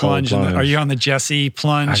 You got the plunge. Are you on the Jesse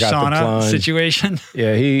plunge sauna situation?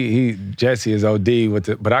 Yeah, Jesse is OD with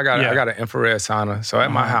it, but I got an infrared sauna. So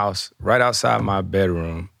at my house, right outside my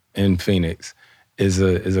bedroom in Phoenix, is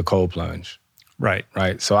a cold plunge. Right.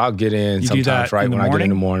 So I'll get in sometimes right when I get in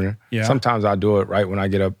the morning. Yeah. Sometimes I'll do it right when I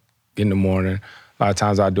get up in the morning. A lot of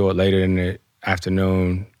times I'll do it later in the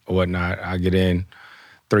afternoon or whatnot. I get in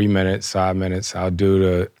 3 minutes, 5 minutes. I'll do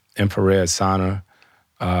the infrared sauna.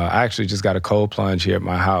 I actually just got a cold plunge here at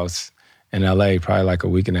my house in LA probably like a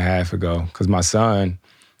week and a half ago because my son,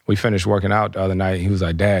 we finished working out the other night. He was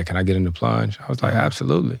like, "Dad, can I get in the plunge?" I was like,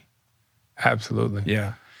 "Absolutely. Absolutely."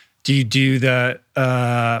 Yeah. Do you do the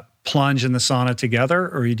plunge and the sauna together,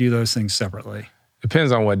 or you do those things separately?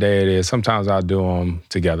 Depends on what day it is. Sometimes I'll do them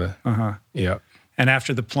together. Yeah. And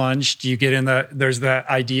after the plunge, do you get in there's the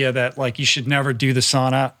idea that like you should never do the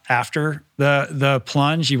sauna after the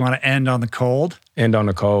plunge. You want to end on the cold? End on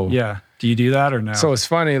the cold. Yeah. Do you do that or no? So it's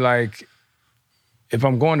funny, like if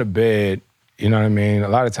I'm going to bed, you know what I mean? A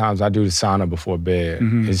lot of times I do the sauna before bed.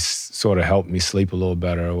 Mm-hmm. It's sort of helped me sleep a little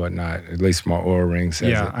better or whatnot. At least my Oura ring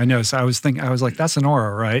says it. I know. So I was like, that's an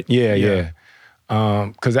Oura, right? Yeah.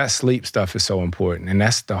 Because that sleep stuff is so important. And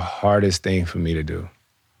that's the hardest thing for me to do.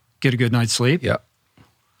 Get a good night's sleep? Yep.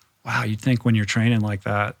 Wow, you'd think when you're training like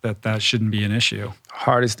that shouldn't be an issue.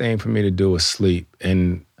 Hardest thing for me to do is sleep.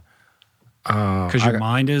 And because your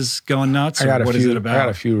mind is going nuts? What is it about? I got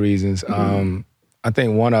a few reasons. Mm-hmm. I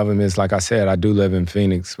think one of them is, like I said, I do live in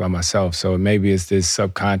Phoenix by myself. So maybe it's this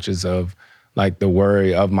subconscious of like the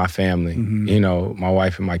worry of my family, my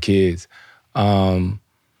wife and my kids. The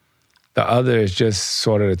other is just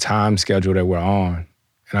sort of the time schedule that we're on.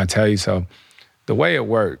 And I tell you, so the way it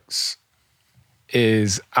works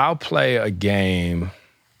is I'll play a game.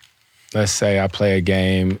 Let's say I play a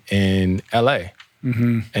game in LA.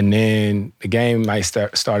 Mm-hmm. And then the game might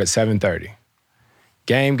start at 7:30.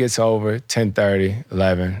 Game gets over, 10:30,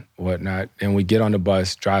 11, whatnot. And we get on the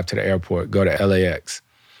bus, drive to the airport, go to LAX.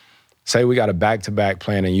 Say we got a back-to-back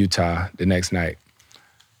plane in Utah the next night.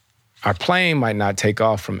 Our plane might not take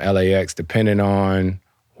off from LAX depending on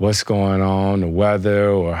what's going on, the weather,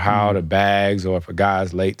 or how the bags, or if a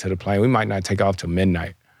guy's late to the plane. We might not take off till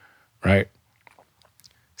midnight, right?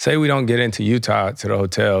 Say we don't get into Utah to the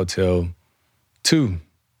hotel till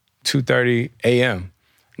 2:30 a.m.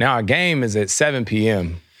 Now our game is at 7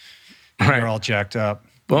 p.m. Right? You're all jacked up.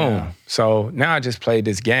 Boom. Yeah. So now I just played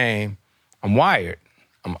this game. I'm wired.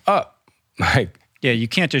 I'm up. Yeah, you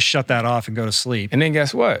can't just shut that off and go to sleep. And then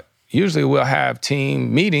guess what? Usually we'll have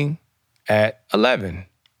team meeting at 10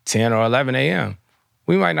 or 11 a.m.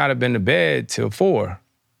 We might not have been to bed till 4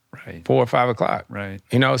 or 5 o'clock. Right.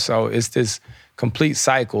 So it's this complete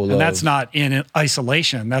cycle. And that's not in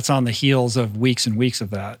isolation. That's on the heels of weeks and weeks of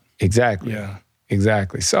that. Exactly. Yeah.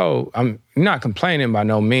 Exactly. So I'm not complaining by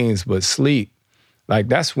no means, but sleep, like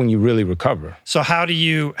that's when you really recover. So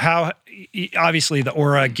obviously the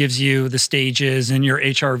Oura gives you the stages and your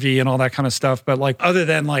HRV and all that kind of stuff, but like other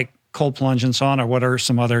than like cold plunge and sauna, what are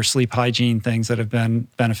some other sleep hygiene things that have been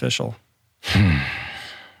beneficial?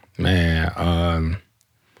 Man,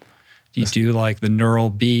 Do you do like the neural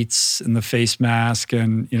beats and the face mask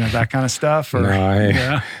and, that kind of stuff? Or, No, I ain't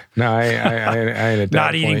at that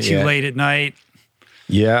Not eating point too yet. late at night?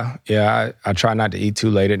 Yeah. I try not to eat too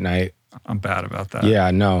late at night. I'm bad about that. Yeah,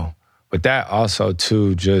 I know. But that also,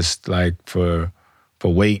 too, just like for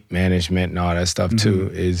weight management and all that stuff,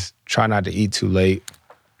 too, is try not to eat too late.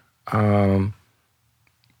 I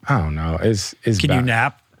don't know. It's Can you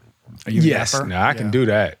nap? Are you a Yes. napper? No, I can do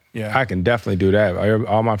that. Yeah. I can definitely do that.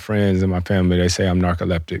 All my friends and my family, they say I'm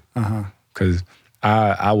narcoleptic because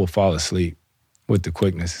I will fall asleep with the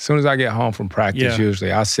quickness. As soon as I get home from practice,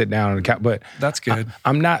 usually I'll sit down on the couch. But that's good.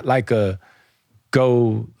 I'm not like a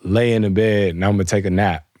go lay in the bed and I'm going to take a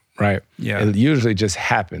nap, right? Yeah. It usually just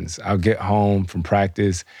happens. I'll get home from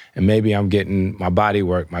practice and maybe I'm getting my body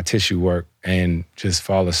work, my tissue work, and just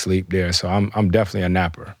fall asleep there. So I'm definitely a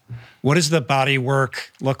napper. What does the body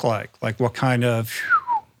work look like? Like what kind of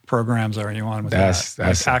programs are you on with that?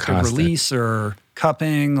 That's like active constant. release or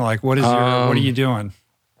cupping? Like what are you doing?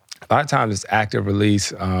 A lot of times it's active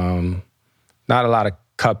release. Not a lot of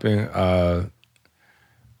cupping. I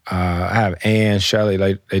have Ann, Shelley,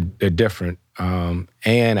 like they're different. Ann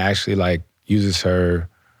actually like uses her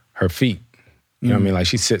feet. You know what I mean? Like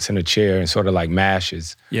she sits in a chair and sort of like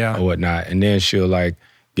mashes or whatnot. And then she'll like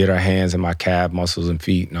get her hands in my calf muscles and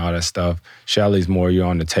feet and all that stuff. Shelley's more you're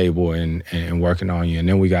on the table and working on you. And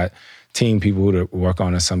then we got team people who work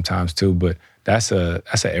on us sometimes too. But that's a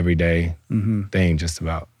everyday thing just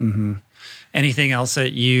about. Mm-hmm. Anything else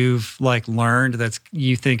that you've like learned that's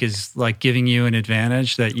you think is like giving you an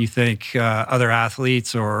advantage that you think other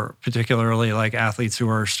athletes or particularly like athletes who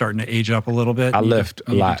are starting to age up a little bit? I lift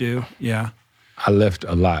a lot. Yeah. I lift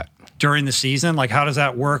a lot. During the season, like how does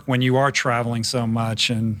that work when you are traveling so much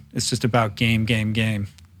and it's just about game?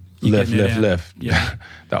 Lift. Yeah.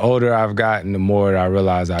 The older I've gotten, the more I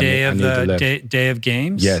realize I need to lift. Day of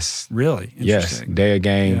games? Yes. Really? Yes. Day of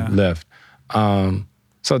game, lift.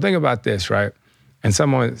 So think about this, right? And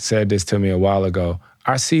someone said this to me a while ago.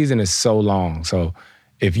 Our season is so long. So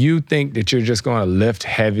if you think that you're just going to lift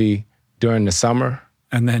heavy during the summer.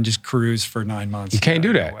 And then just cruise for 9 months. You can't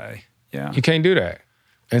do that. Yeah. You can't do that.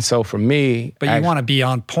 And so for me. But you want to be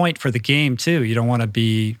on point for the game too. You don't want to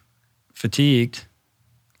be fatigued.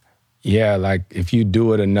 Yeah, like if you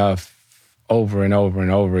do it enough over and over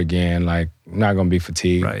and over again, like I'm not going to be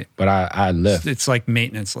fatigued. Right. But I lift. It's like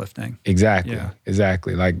maintenance lifting. Exactly. Yeah.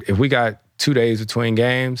 Exactly. Like if we got 2 days between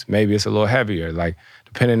games, maybe it's a little heavier, like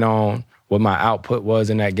depending on what my output was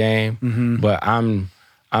in that game. Mm-hmm. But I'm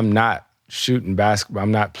not shooting basketball.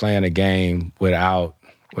 I'm not playing a game without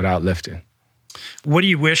lifting. What do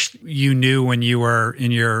you wish you knew when you were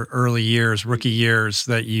in your early years, rookie years,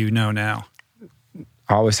 that you know now?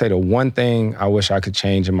 I always say the one thing I wish I could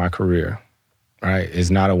change in my career, right,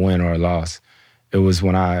 is not a win or a loss. It was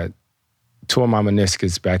when I tore my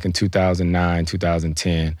meniscus back in 2009,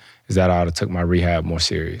 2010, is that I ought to took my rehab more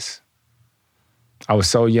serious. I was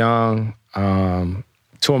so young,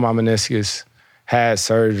 tore my meniscus, had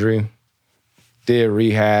surgery, did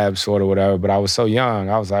rehab, sort of whatever, but I was so young,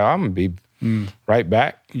 I was like, I'm going to be right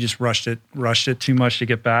back. You just rushed it too much to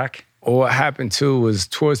get back? Well, what happened, too, was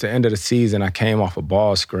towards the end of the season, I came off a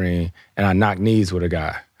ball screen and I knocked knees with a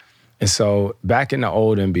guy. And so back in the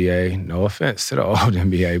old NBA, no offense to the old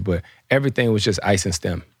NBA, but everything was just ice and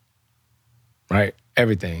stem, right?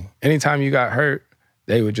 Everything. Anytime you got hurt,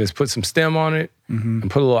 they would just put some stem on it and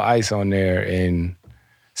put a little ice on there and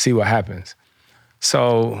see what happens.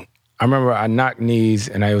 So I remember I knocked knees,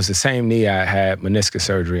 and it was the same knee I had meniscus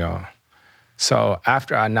surgery on. So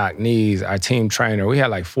after I knocked knees, our team trainer, we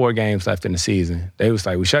had like 4 games left in the season. They was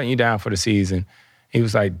like, we're shutting you down for the season. He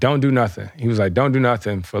was like, don't do nothing. He was like, don't do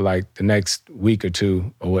nothing for like the next week or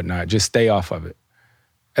 2 or whatnot. Just stay off of it.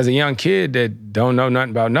 As a young kid that don't know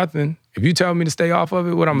nothing about nothing, if you tell me to stay off of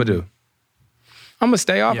it, what I'm going to do? I'm going to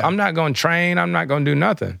stay off. Yeah. I'm not going to train. I'm not going to do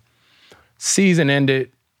nothing. Season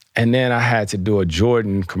ended, and then I had to do a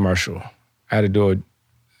Jordan commercial. I had to do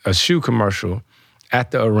a shoe commercial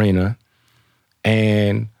at the arena.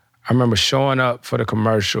 And I remember showing up for the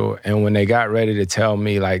commercial, and when they got ready to tell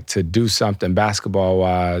me like to do something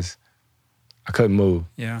basketball-wise, I couldn't move.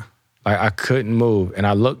 Yeah. Like I couldn't move. And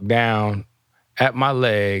I looked down at my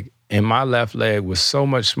leg, and my left leg was so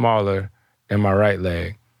much smaller than my right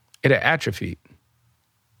leg. It had atrophied,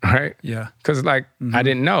 right? Yeah. Because like I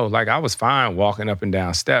didn't know. Like I was fine walking up and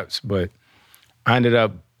down steps, but I ended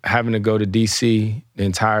up having to go to D.C. the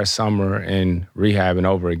entire summer and rehabbing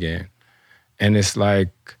over again. And it's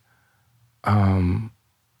like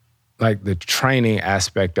the training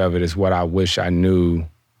aspect of it is what I wish I knew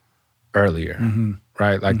earlier,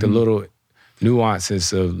 right? Like the little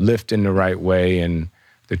nuances of lifting the right way and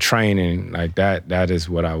the training, like that is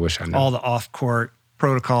what I wish I knew. All the off-court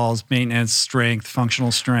protocols, maintenance, strength, functional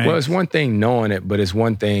strength. Well, it's one thing knowing it, but it's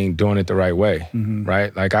one thing doing it the right way,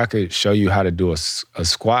 right? Like I could show you how to do a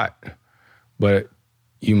squat, but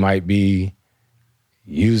you might be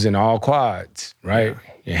using all quads, right?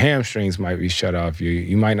 Yeah. Your hamstrings might be shut off.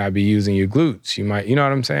 You might not be using your glutes. You know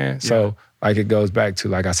what I'm saying? Yeah. So like it goes back to,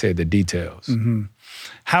 like I said, the details. Mm-hmm.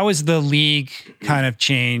 How has the league kind of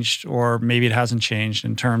changed, or maybe it hasn't changed,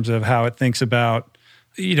 in terms of how it thinks about,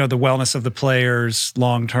 the wellness of the players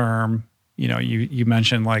long term? You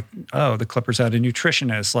mentioned like, the Clippers had a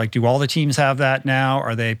nutritionist. Like, do all the teams have that now?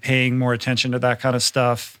 Are they paying more attention to that kind of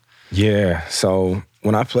stuff? Yeah. So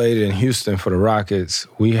when I played in Houston for the Rockets,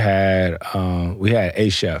 we had a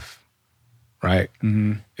chef, right?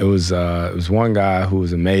 Mm-hmm. It was one guy who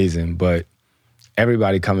was amazing, but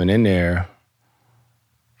everybody coming in there,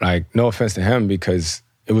 like, no offense to him, because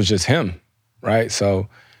it was just him, right? So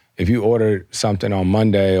if you ordered something on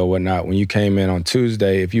Monday or whatnot, when you came in on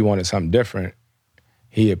Tuesday, if you wanted something different,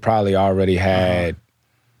 he had probably already had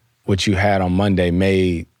what you had on Monday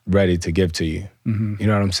made ready to give to you. Mm-hmm. You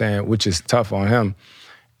know what I'm saying? Which is tough on him.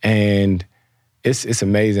 And it's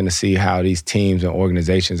amazing to see how these teams and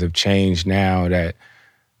organizations have changed now that,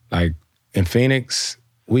 like, in Phoenix,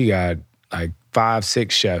 we got like 5-6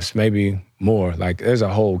 chefs, maybe more. Like, there's a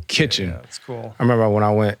whole kitchen. Yeah, that's cool. I remember when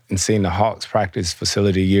I went and seen the Hawks practice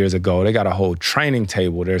facility years ago, they got a whole training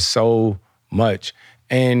table. There's so much.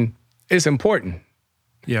 And it's important.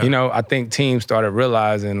 Yeah. I think teams started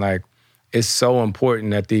realizing, like, it's so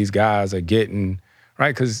important that these guys are getting,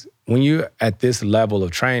 right? Because when you're at this level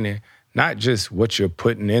of training, not just what you're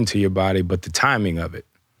putting into your body, but the timing of it,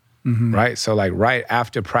 right? So, like, right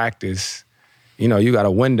after practice, you got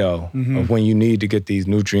a window of when you need to get these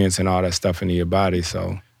nutrients and all that stuff into your body,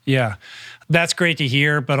 so. Yeah, that's great to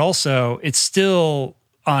hear, but also it's still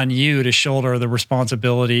on you to shoulder the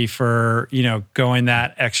responsibility for, going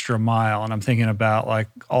that extra mile. And I'm thinking about, like,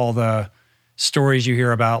 all the stories you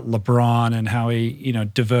hear about LeBron and how he,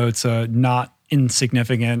 devotes a not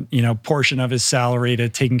insignificant, portion of his salary to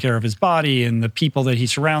taking care of his body and the people that he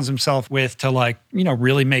surrounds himself with to, like,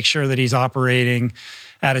 really make sure that he's operating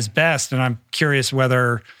at his best. And I'm curious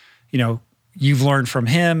whether, you've learned from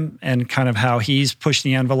him and kind of how he's pushed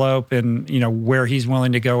the envelope and, where he's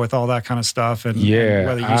willing to go with all that kind of stuff, and, and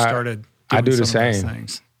whether you started doing I do the some same. of those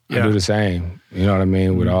things. Yeah. I do the same. You know what I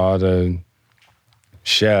mean? With all the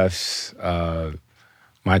chefs,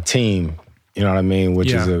 my team, you know what I mean,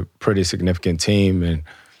 which is a pretty significant team, and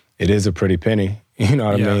it is a pretty penny, you know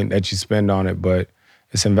what I mean, that you spend on it, but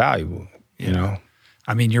it's invaluable, you know?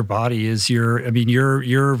 I mean, your body is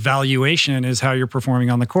your valuation is how you're performing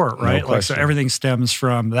on the court, right? No like, so everything stems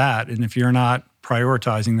from that. And if you're not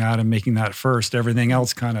prioritizing that and making that first, everything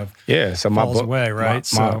else kind of falls away, right?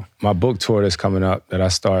 My book tour that's coming up that I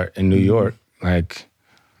start in New York, like,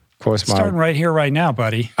 of course, starting right here, right now,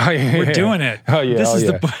 buddy. Oh, yeah, we're doing it. Oh yeah, this is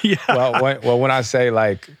the Well, when I say,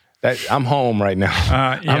 like, that, I'm home right now.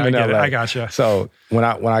 I'm in LA. I gotcha. So when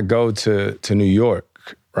I go to New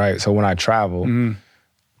York, right? So when I travel,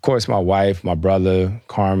 of course, my wife, my brother,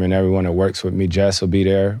 Carmen, everyone that works with me, Jess will be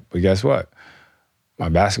there. But guess what? My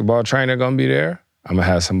basketball trainer gonna be there. I'm gonna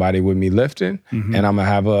have somebody with me lifting, and I'm gonna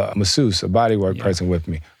have a masseuse, a bodywork person with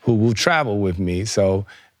me who will travel with me. So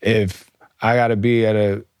if I gotta be at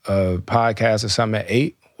a podcast or something at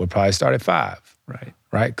 8, we'll probably start at 5.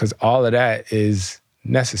 Right? Because all of that is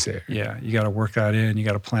necessary. Yeah, you got to work that in. You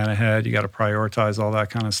got to plan ahead. You got to prioritize all that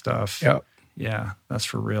kind of stuff. Yep. Yeah, that's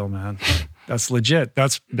for real, man. That's legit.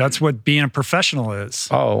 That's what being a professional is.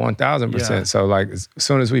 Oh, 1,000%. Yeah. So, like, as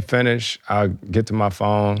soon as we finish, I'll get to my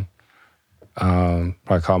phone,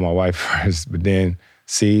 probably call my wife first, but then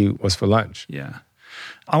see what's for lunch. Yeah.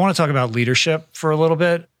 I want to talk about leadership for a little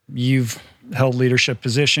bit. You've held leadership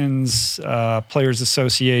positions, Players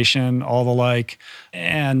Association, all the like.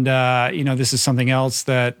 And, this is something else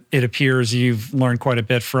that it appears you've learned quite a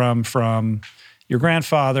bit from your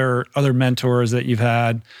grandfather, other mentors that you've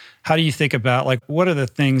had. How do you think about, like, what are the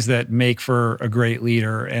things that make for a great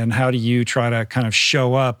leader, and how do you try to kind of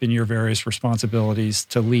show up in your various responsibilities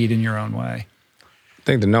to lead in your own way? I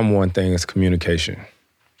think the number one thing is communication.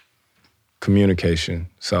 Communication.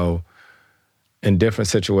 So in different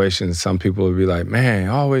situations, some people will be like, man,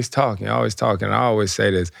 always talking. And I always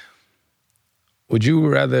say this, would you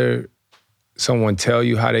rather someone tell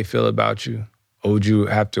you how they feel about you, or would you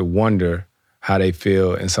have to wonder how they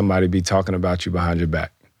feel and somebody be talking about you behind your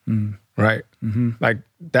back? Right? Like,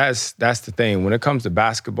 that's the thing. When it comes to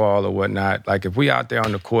basketball or whatnot, like, if we out there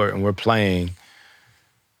on the court and we're playing,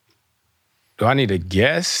 do I need to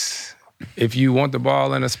guess if you want the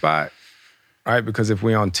ball in a spot? right? Because if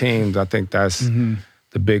we're on teams, I think that's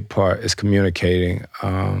the big part is communicating.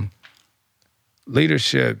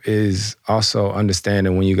 Leadership is also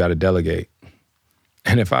understanding when you got to delegate.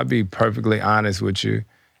 And if I be perfectly honest with you,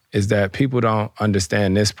 is that people don't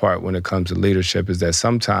understand this part when it comes to leadership, is that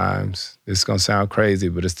sometimes, this is going to sound crazy,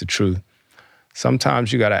 but it's the truth.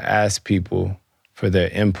 Sometimes you got to ask people for their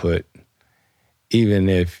input, even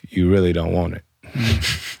if you really don't want it.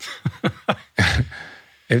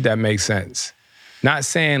 If that makes sense. Not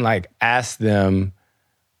saying like ask them,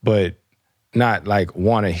 but not like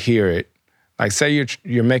want to hear it. Like say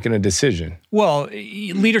you're making a decision. Well,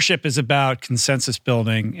 leadership is about consensus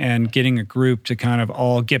building and getting a group to kind of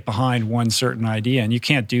all get behind one certain idea. And you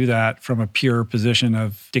can't do that from a pure position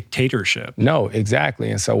of dictatorship. No,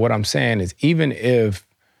 exactly. And so what I'm saying is even if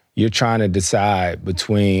you're trying to decide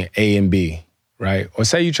between A and B, right? Or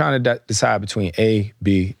say you're trying to decide between A,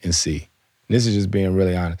 B, and C. This is just being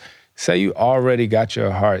really honest. Say you already got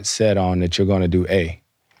your heart set on that you're going to do A,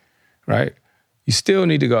 right? You still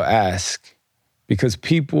need to go ask, because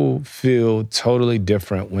people feel totally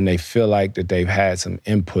different when they feel like that they've had some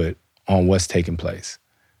input on what's taking place,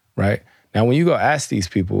 right? Now, when you go ask these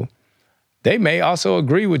people, they may also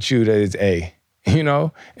agree with you that it's A, you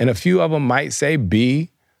know? And a few of them might say B,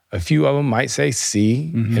 a few of them might say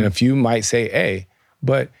C, and a few might say A.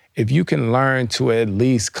 But if you can learn to at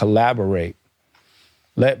least collaborate,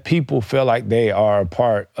 let people feel like they are a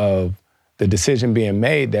part of the decision being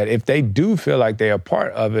made, that if they do feel like they are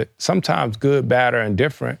part of it, sometimes good, bad, or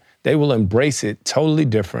indifferent, they will embrace it totally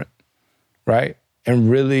different, right? And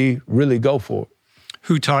really, really go for it.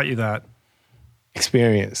 Who taught you that?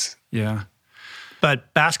 Experience. Yeah.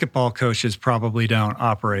 But basketball coaches probably don't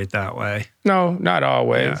operate that way. No, not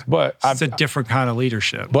always. But it's a different kind of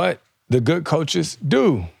leadership. But the good coaches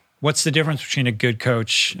do. What's the difference between a good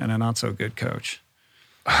coach and a not so good coach?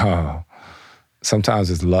 Oh, sometimes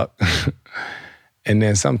it's luck. And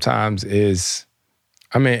then sometimes is,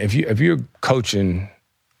 I mean, if you're coaching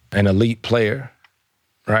an elite player,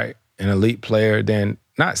 right? An elite player, then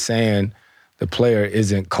not saying the player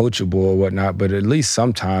isn't coachable or whatnot, but at least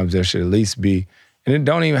sometimes there should at least be, and it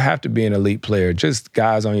don't even have to be an elite player, just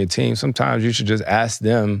guys on your team. Sometimes you should just ask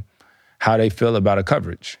them how they feel about a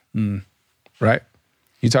coverage, right?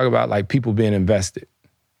 You talk about like people being invested,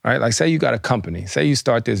 right? Like say you got a company, say you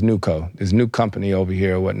start this new company over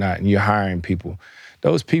here or whatnot, and you're hiring people.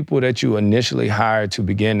 Those people that you initially hired to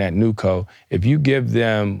begin that new if you give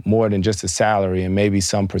them more than just a salary and maybe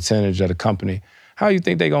some percentage of the company, how do you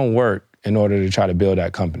think they're going to work in order to try to build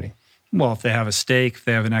that company? Well, if they have a stake, if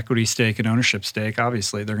they have an equity stake, an ownership stake,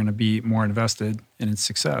 obviously they're going to be more invested in its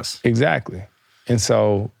success. Exactly. And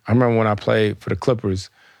so I remember when I played for the Clippers,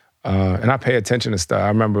 and I pay attention to stuff. I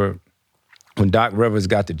remember when Doc Rivers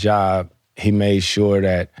got the job, he made sure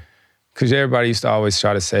that, because everybody used to always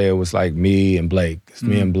try to say it was like me and Blake. It's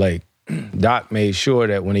me and Blake. Doc made sure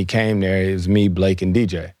that when he came there, it was me, Blake, and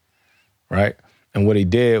DJ, right? And what he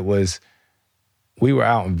did was, we were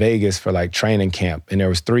out in Vegas for like training camp, and there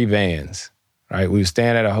was 3 vans, right? We were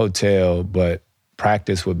staying at a hotel, but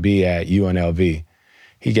practice would be at UNLV.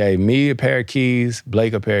 He gave me a pair of keys,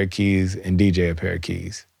 Blake a pair of keys, and DJ a pair of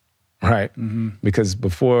keys, right? Because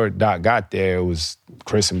before Doc got there, it was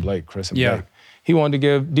Chris and Blake. He wanted to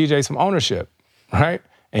give DJ some ownership, right?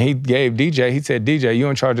 And he gave DJ, he said, DJ,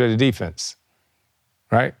 you're in charge of the defense,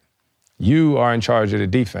 right? You are in charge of the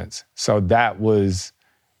defense. So that was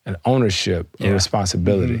an ownership, a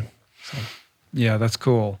responsibility. So. Yeah, that's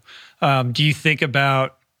cool. Do you think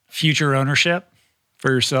about future ownership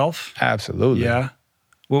for yourself? Absolutely. Yeah.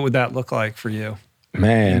 What would that look like for you?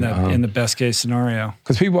 Man. In the best case scenario?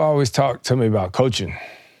 Because people always talk to me about coaching,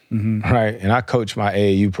 right? And I coach my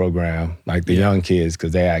AAU program, like the young kids,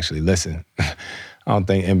 because they actually listen. I don't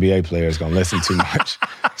think NBA players going to listen too much.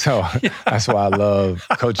 So that's why I love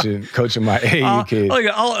coaching my AAU kids. Look,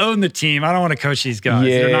 I'll own the team. I don't want to coach these guys.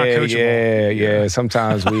 They're not coachable. Yeah.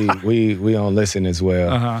 Sometimes we don't listen as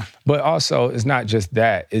well. But also, it's not just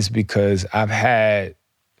that. It's because I've had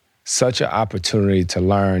such an opportunity to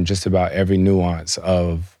learn just about every nuance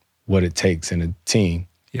of what it takes in a team,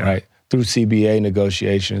 right? Through CBA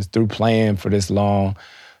negotiations, through playing for this long,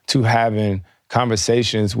 to having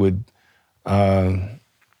conversations with, well,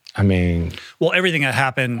 everything that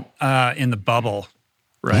happened in the bubble,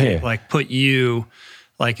 right? Yeah. Like put you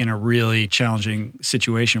like in a really challenging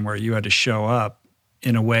situation where you had to show up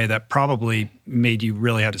in a way that probably made you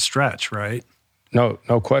really have to stretch, right? No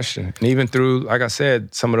question. And even through, like I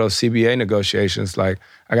said, some of those CBA negotiations, like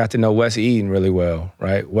I got to know Wes Eden really well,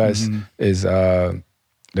 right? Wes is the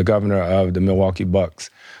governor of the Milwaukee Bucks.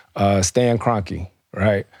 Stan Kroenke,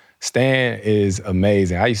 right? Stan is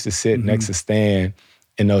amazing. I used to sit next to Stan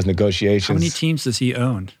in those negotiations. How many teams does he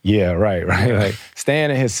own? Yeah, right. Like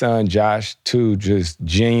Stan and his son Josh, two just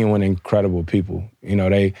genuine, incredible people. You know,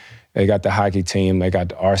 they got the hockey team, they got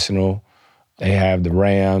the Arsenal, they have the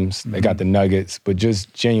Rams, they got the Nuggets, but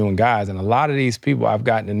just genuine guys. And a lot of these people I've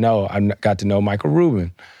gotten to know. I got to know Michael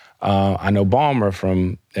Rubin. I know Ballmer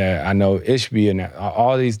from there. I know Ishby and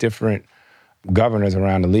all these different governors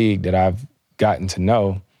around the league that I've gotten to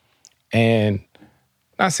know. And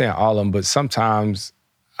not saying all of them, but sometimes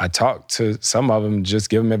I talk to some of them, just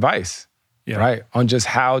give them advice, right? On just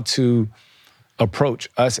how to approach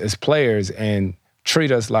us as players and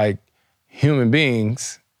treat us like human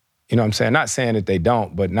beings. You know what I'm saying? Not saying that they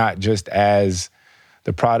don't, but not just as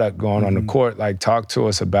the product going on the court. Like, talk to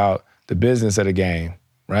us about the business of the game,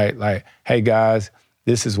 right? Like, hey, guys,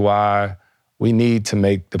 this is why we need to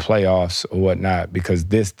make the playoffs or whatnot, because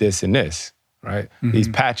this, and this, right? These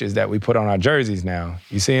patches that we put on our jerseys now,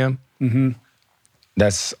 you see them?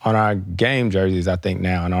 That's on our game jerseys, I think,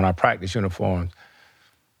 now, and on our practice uniforms.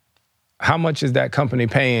 How much is that company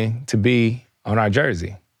paying to be on our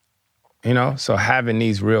jersey? You know, so having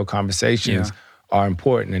these real conversations are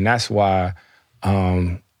important, and that's why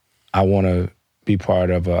I want to be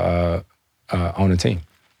part of on a team.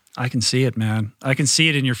 I can see it, man. I can see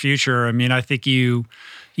it in your future. I mean, I think you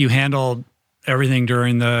handled everything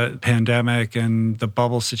during the pandemic and the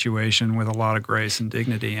bubble situation with a lot of grace and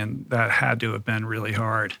dignity, and that had to have been really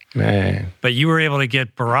hard. Man. But you were able to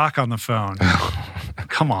get Barack on the phone.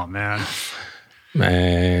 Come on, man.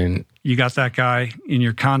 Man. You got that guy in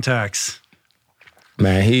your contacts.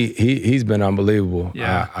 Man, he's been unbelievable.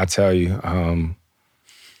 Yeah. I tell you,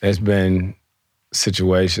 there's been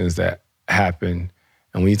situations that happen,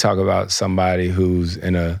 and when you talk about somebody who's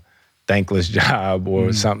in a thankless job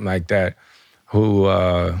or something like that, who,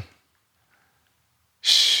 I'm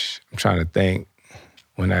trying to think,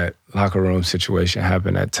 when that locker room situation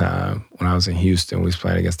happened that time, when I was in Houston, we was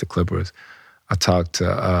playing against the Clippers, I talked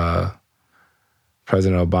to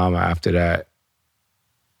President Obama after that,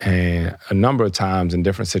 and a number of times in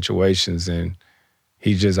different situations, and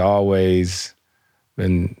he just always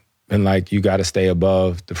been like, you got to stay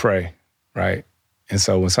above the fray, right? And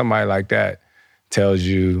so when somebody like that tells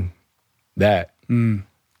you that,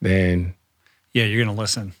 then... Yeah, you're going to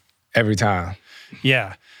listen. Every time.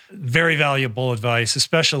 Yeah. Very valuable advice,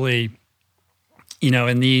 especially, you know,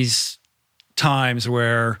 in these times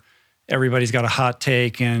where everybody's got a hot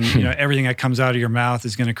take and, you know, everything that comes out of your mouth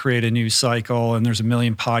is going to create a news cycle, and there's a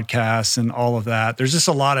million podcasts and all of that. There's just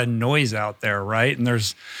a lot of noise out there, right? And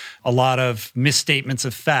there's a lot of misstatements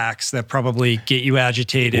of facts that probably get you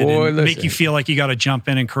agitated and make you feel like you got to jump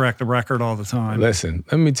in and correct the record all the time. Listen,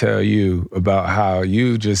 let me tell you about how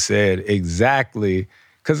you just said exactly,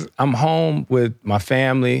 because I'm home with my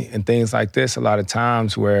family and things like this a lot of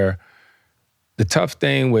times, where the tough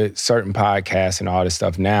thing with certain podcasts and all this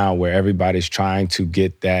stuff now, where everybody's trying to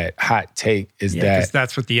get that hot take, is that...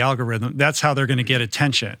 that's what the algorithm, that's how they're going to get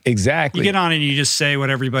attention. Exactly. You get on and you just say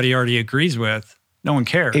what everybody already agrees with. No one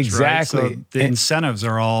cares, exactly. Right? So the incentives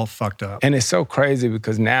are all fucked up. And it's so crazy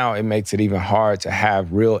because now it makes it even hard to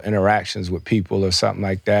have real interactions with people or something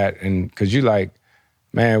like that. And because you like,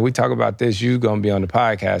 man, we talk about this, you're going to be on the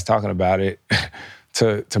podcast talking about it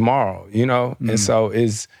tomorrow, you know? And so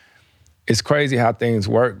it's crazy how things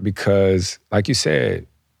work because, like you said,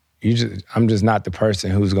 I'm just not the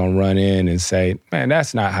person who's going to run in and say, man,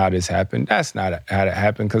 that's not how this happened. That's not how it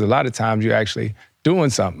happened. Because a lot of times you're actually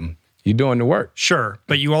doing something. You're doing the work. Sure,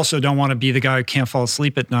 but you also don't want to be the guy who can't fall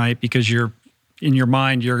asleep at night because you're, in your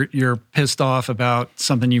mind, you're pissed off about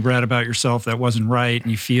something you read about yourself that wasn't right, and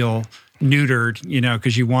you feel neutered, you know,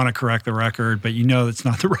 because you want to correct the record, but you know that's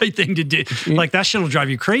not the right thing to do. Like, that shit will drive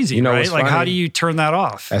you crazy, you know, right? Like, funny? how do you turn that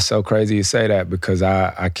off? That's so crazy you say that, because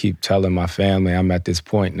I keep telling my family I'm at this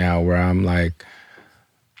point now where I'm like,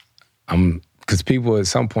 because people at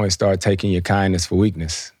some point start taking your kindness for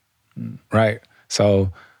weakness, right?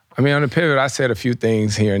 So, I mean, on the pivot, I said a few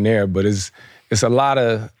things here and there, but it's a lot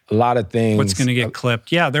of things. What's going to get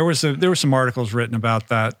clipped? Yeah, there were some articles written about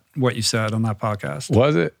that, what you said on that podcast.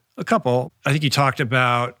 Was it? A couple. I think you talked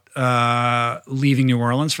about leaving New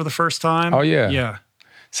Orleans for the first time. Oh, yeah. Yeah.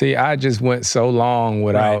 See, I just went so long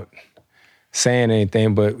without saying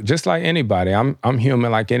anything, but just like anybody, I'm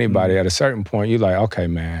human like anybody. At a certain point, you're like, okay,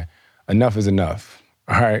 man, enough is enough,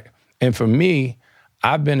 all right? And for me,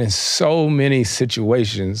 I've been in so many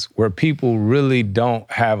situations where people really don't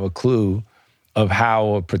have a clue of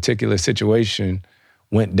how a particular situation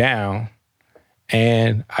went down.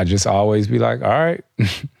 And I just always be like, all right,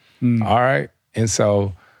 all right. And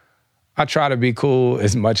so I try to be cool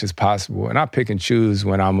as much as possible, and I pick and choose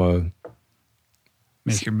when I'm a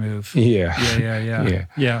make your move. Yeah.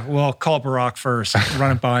 Yeah. Well, call Barack first.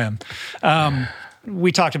 Run it by him.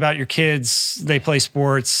 We talked about your kids. They play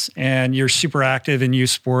sports, and you're super active in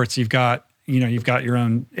youth sports. You've got your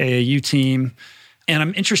own AAU team. And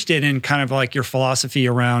I'm interested in kind of like your philosophy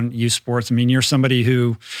around youth sports. I mean, you're somebody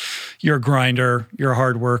you're a grinder, you're a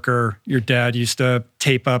hard worker. Your dad used to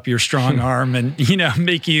tape up your strong arm and,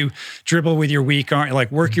 make you dribble with your weak arm,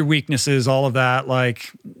 like work your weaknesses, all of that.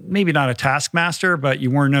 Like maybe not a taskmaster, but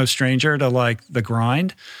you were no stranger to like the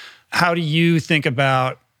grind. How do you think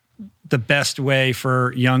about the best way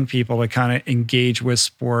for young people to kind of engage with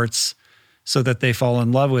sports so that they fall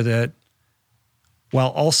in love with it, while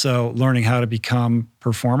also learning how to become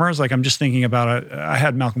performers? Like I'm just thinking about it. I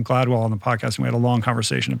had Malcolm Gladwell on the podcast and we had a long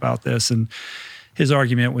conversation about this. And his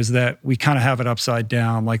argument was that we kind of have it upside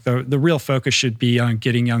down. Like the real focus should be on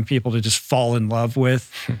getting young people to just fall in love with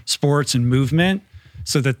sports and movement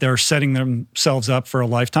so that they're setting themselves up for a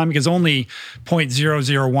lifetime, because only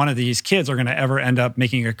 0.001 of these kids are going to ever end up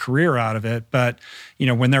making a career out of it. But,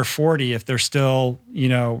 when they're 40, if they're still,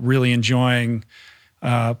 really enjoying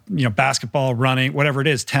basketball, running, whatever it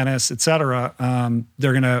is, tennis, et cetera,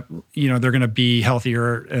 they're going to be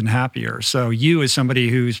healthier and happier. So you, as somebody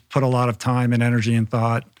who's put a lot of time and energy and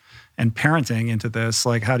thought and parenting into this,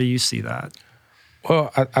 like, how do you see that?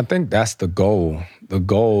 Well, I think that's the goal. The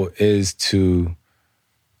goal is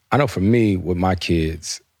I know for me with my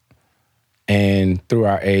kids and through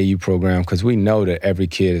our AAU program, because we know that every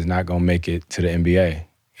kid is not going to make it to the NBA.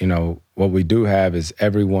 What we do have is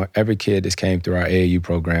every kid that's came through our AAU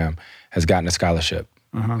program has gotten a scholarship,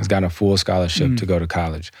 has gotten a full scholarship to go to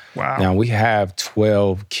college. Wow. Now, we have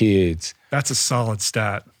 12 kids. That's a solid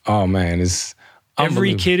stat. Oh, man. It's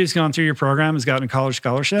every kid who's gone through your program has gotten a college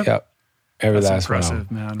scholarship? Yep. Every That's last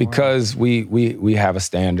impressive, one. Man. Because we have a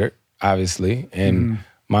standard, obviously, and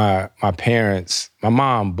my parents, my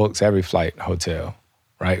mom books every flight hotel,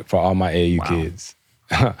 right, for all my AAU kids.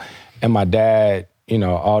 And my dad,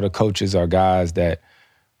 all the coaches are guys that,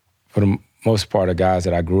 for the most part, are guys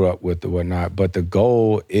that I grew up with or whatnot. But the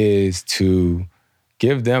goal is to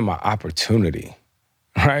give them an opportunity,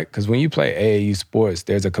 right? Because when you play AAU sports,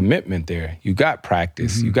 there's a commitment there. You got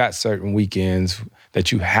practice. You got certain weekends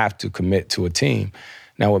that you have to commit to a team.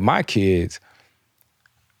 Now, with my kids,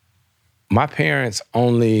 my parents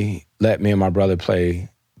only let me and my brother play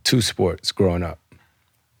 2 sports growing up.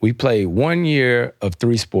 We played 1 year of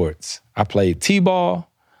 3 sports. I played t-ball,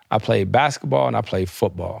 I played basketball, and I played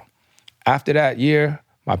football. After that year,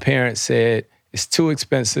 my parents said, it's too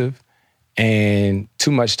expensive and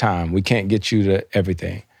too much time. We can't get you to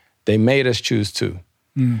everything. They made us choose 2.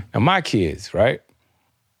 Now, my kids, right?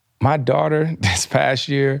 My daughter this past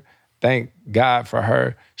year, thank God for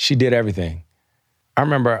her, she did everything. I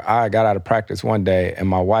remember I got out of practice one day and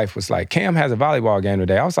my wife was like, Cam has a volleyball game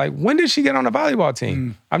today. I was like, when did she get on a volleyball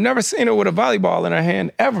team? I've never seen her with a volleyball in her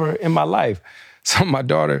hand ever in my life. So my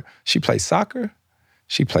daughter, she plays soccer,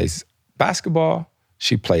 she plays basketball,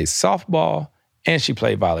 she plays softball, and she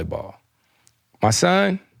played volleyball. My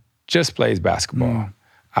son just plays basketball.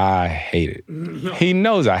 I hate it. He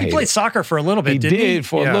knows I hate it. He played soccer for a little bit, didn't he? He did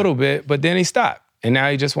for a little bit, but then he stopped. And now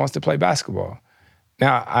he just wants to play basketball.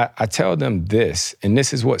 Now, I tell them this, and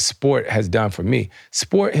this is what sport has done for me.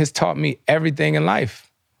 Sport has taught me everything in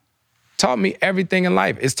life. Taught me everything in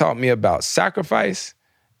life. It's taught me about sacrifice.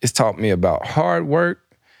 It's taught me about hard work.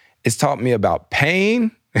 It's taught me about pain,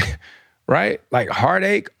 right? Like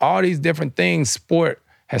heartache, all these different things sport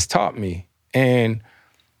has taught me. And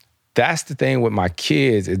that's the thing with my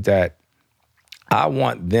kids, is that I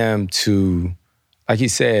want them to, like you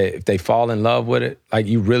said, if they fall in love with it, like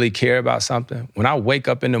you really care about something. When I wake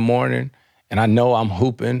up in the morning and I know I'm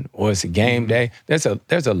hooping or it's a game day, there's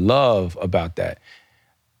a love about that.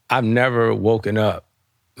 I've never woken up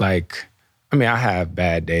like, I have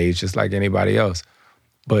bad days just like anybody else,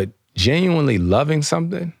 but genuinely loving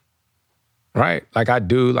something, right? Like I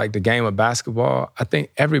do, like the game of basketball, I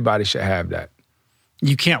think everybody should have that.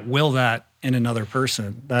 You can't will that in another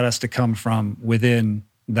person. That has to come from within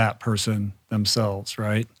that person themselves,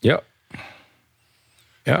 right? Yep.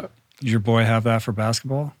 Does your boy have that for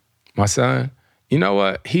basketball? My son, you know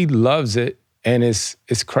what? He loves it, and it's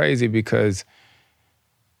crazy because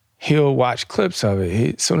he'll watch clips of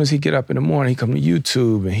it. As soon as he get up in the morning, he come to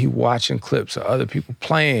YouTube and he watching clips of other people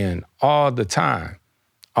playing all the time.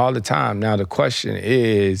 Now the question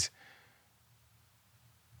is,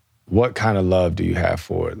 what kind of love do you have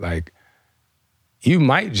for it? Like, you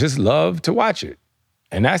might just love to watch it,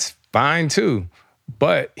 and that's fine too,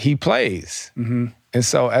 but he plays. And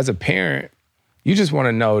so as a parent, you just want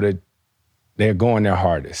to know that they're going their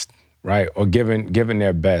hardest, right? Or giving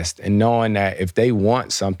their best, and knowing that if they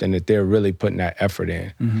want something, that they're really putting that effort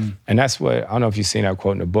in. Mm-hmm. And that's what, I don't know if you've seen that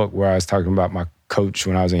quote in the book where I was talking about my coach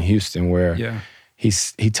when I was in Houston, where he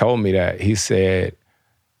told me that. He said,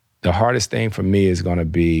 the hardest thing for me is going to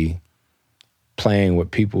be playing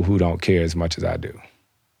with people who don't care as much as I do.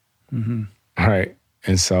 Mm-hmm. Right?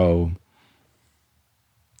 And so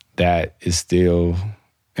that is still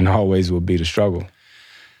and always will be the struggle.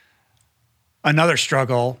 Another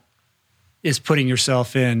struggle is putting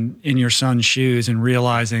yourself in your son's shoes and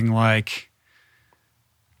realizing like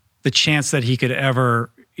the chance that he could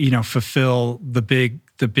ever, fulfill the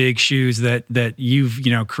big shoes that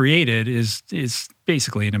you've, created is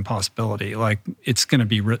basically an impossibility. Like it's going to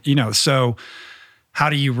be, so how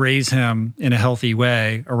do you raise him in a healthy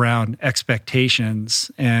way around expectations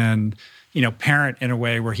and, parent in a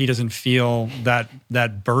way where he doesn't feel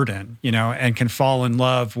that burden, and can fall in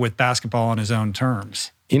love with basketball on his own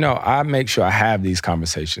terms? I make sure I have these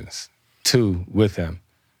conversations too with him.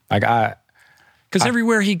 Because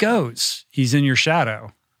everywhere he goes, he's in your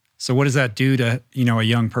shadow. So what does that do to, a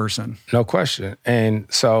young person? No question. And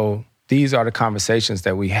so these are the conversations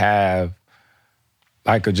that we have,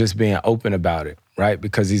 like of just being open about it, right?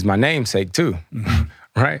 Because he's my namesake too,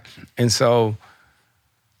 right? And so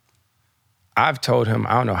I've told him,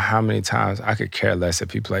 I don't know how many times, I could care less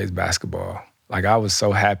if he plays basketball. Like I was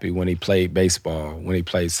so happy when he played baseball, when he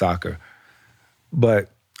played soccer. But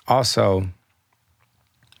also,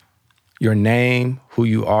 your name, who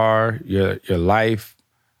you are, your life,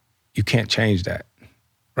 you can't change that,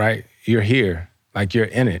 right? You're here, like you're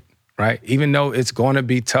in it, right? Even though it's going to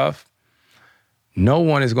be tough, no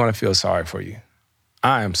one is going to feel sorry for you.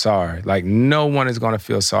 I am sorry. Like no one is going to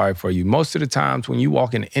feel sorry for you. Most of the times when you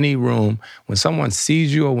walk in any room, when someone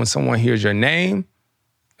sees you or when someone hears your name,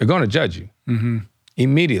 they're going to judge you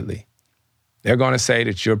immediately. They're going to say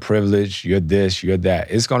that you're privileged, you're this, you're that.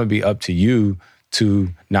 It's going to be up to you to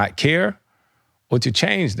not care or to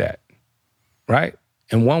change that, right?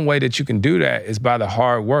 And one way that you can do that is by the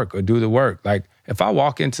hard work or do the work. Like if I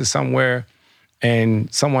walk into somewhere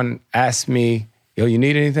and someone asks me, yo, you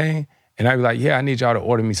need anything? And I'd be like, yeah, I need y'all to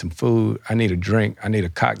order me some food. I need a drink. I need a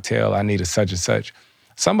cocktail. I need a such and such.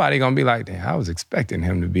 Somebody gonna be like, damn, I was expecting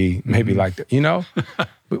him to be maybe like that,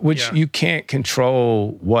 Which you can't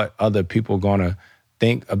control what other people gonna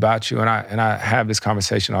think about you. And I have this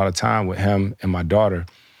conversation all the time with him and my daughter.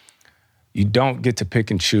 You don't get to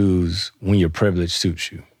pick and choose when your privilege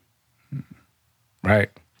suits you, right?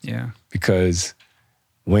 Yeah. Because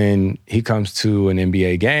when he comes to an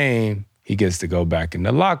NBA game, he gets to go back in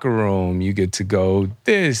the locker room. You get to go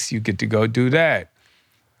this, you get to go do that.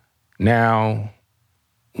 Now,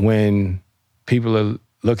 when people are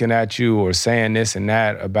looking at you or saying this and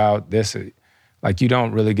that about this, like you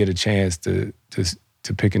don't really get a chance to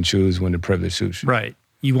pick and choose when the privilege suits you. Right.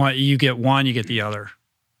 You get one, you get the other.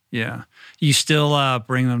 Yeah. You still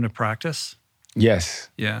bring them to practice? Yes.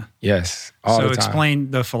 Yeah. Yes. All the time. So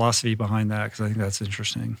explain the philosophy behind that, because I think that's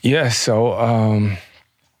interesting. Yeah. So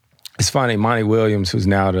it's funny. Monty Williams, who's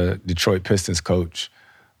now the Detroit Pistons coach,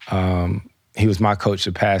 he was my coach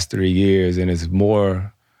the past 3 years, and is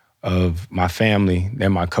more of my family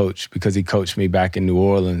than my coach because he coached me back in New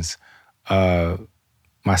Orleans my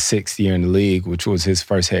 6th year in the league, which was his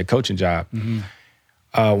first head coaching job.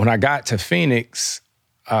 When I got to Phoenix,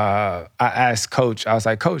 I asked Coach, I was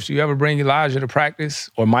like, Coach, do you ever bring Elijah to practice?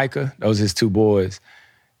 Or Micah? Those are his two boys.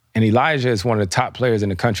 And Elijah is one of the top players in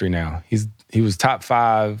the country now. He was top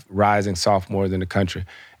 5 rising sophomores in the country.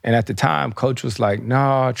 And at the time, Coach was like,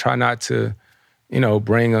 no, try not to,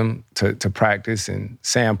 bring him to practice. And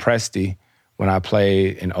Sam Presti, when I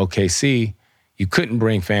played in OKC, you couldn't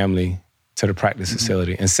bring family to the practice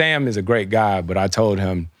facility. And Sam is a great guy, but I told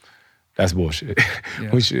him, that's bullshit.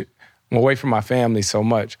 Yeah. I'm away from my family so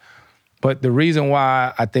much. But the reason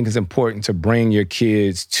why I think it's important to bring your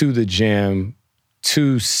kids to the gym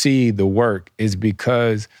to see the work is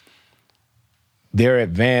because their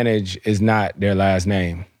advantage is not their last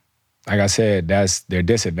name. Like I said, that's their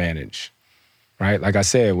disadvantage, right? Like I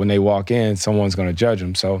said, when they walk in, someone's gonna judge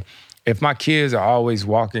them. So if my kids are always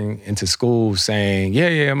walking into school saying,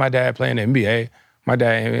 yeah, my dad playing the NBA, my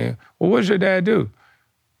dad, well, what does your dad do?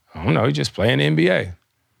 I don't know, he just playing the NBA.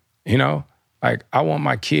 Like I want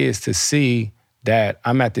my kids to see that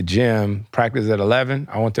I'm at the gym, practice at 11.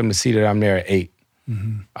 I want them to see that I'm there at 8.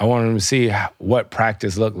 I want them to see what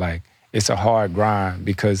practice looked like. It's a hard grind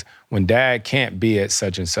because when dad can't be at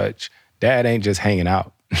such and such, dad ain't just hanging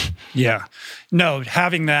out. Yeah. No,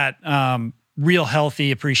 having that real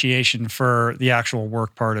healthy appreciation for the actual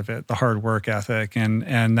work part of it, the hard work ethic,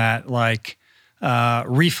 and that like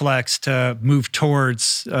reflex to move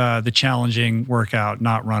towards the challenging workout,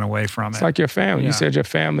 not run away from it. It's like your family. Yeah. You said your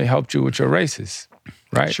family helped you with your races,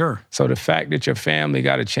 right? Sure. So the fact that your family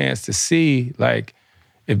got a chance to see, like,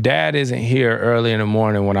 if Dad isn't here early in the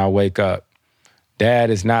morning when I wake up, Dad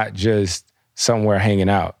is not just somewhere hanging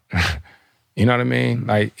out. You know what I mean?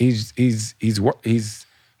 Like he's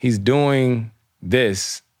doing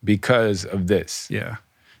this because of this. Yeah.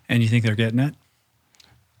 And you think they're getting it?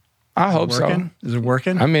 I hope so. Is it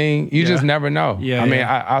working? I mean, you just never know. Yeah, I mean,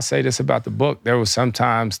 I'll say this about the book. There was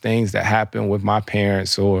sometimes things that happened with my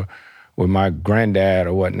parents or with my granddad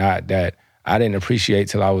or whatnot that I didn't appreciate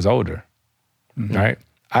till I was older, right?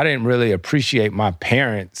 I didn't really appreciate my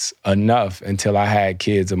parents enough until I had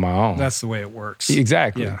kids of my own. That's the way it works.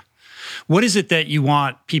 Exactly. Yeah. What is it that you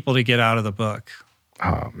want people to get out of the book?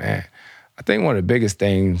 Oh, man. I think one of the biggest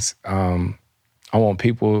things, I want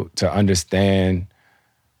people to understand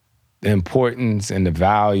the importance and the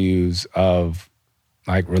values of,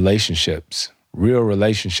 like, relationships, real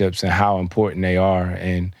relationships, and how important they are.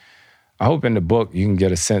 And I hope in the book you can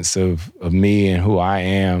get a sense of me and who I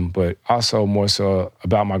am, but also more so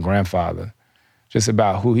about my grandfather, just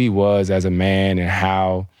about who he was as a man and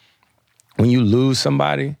how when you lose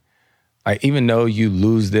somebody, like, even though you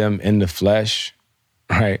lose them in the flesh,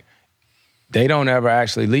 right, they don't ever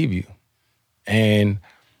actually leave you. And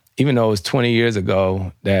even though it was 20 years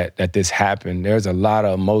ago that this happened, there's a lot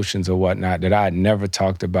of emotions or whatnot that I had never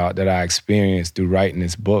talked about that I experienced through writing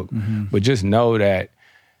this book. But just know that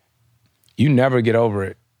you never get over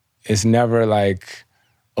it. It's never like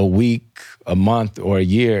a week, a month, or a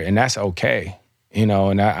year, and that's okay. You know,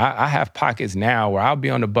 and I have pockets now where I'll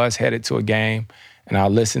be on the bus headed to a game and I'll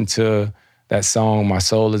listen to that song, My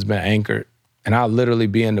Soul Has Been Anchored, and I'll literally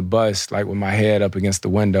be in the bus, like, with my head up against the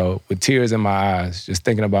window with tears in my eyes, just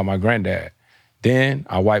thinking about my granddad. Then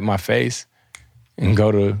I wipe my face and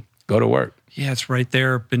go to work. Yeah, it's right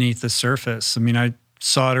there beneath the surface. I mean, I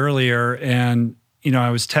saw it earlier, and, you know,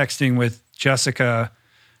 I was texting with Jessica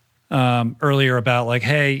earlier about, like,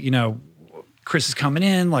 hey, you know, Chris is coming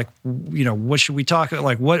in, like, you know, what should we talk about?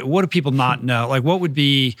 Like, what do people not know? Like, what would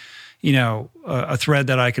be, you know, a thread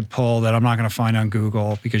that I could pull that I'm not going to find on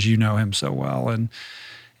Google because you know him so well.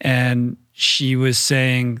 And she was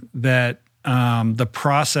saying that the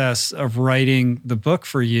process of writing the book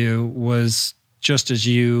for you was just as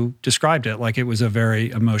you described it. Like, it was a very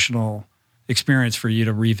emotional experience for you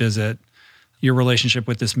to revisit your relationship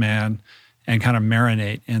with this man and kind of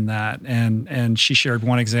marinate in that. And she shared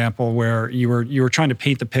one example where you were trying to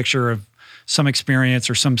paint the picture of some experience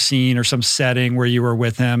or some scene or some setting where you were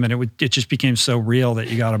with him, and it just became so real that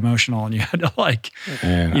you got emotional and you had to, like,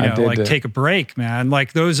 take a break, man.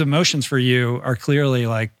 Like, those emotions for you are clearly,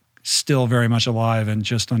 like, still very much alive and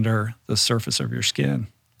just under the surface of your skin.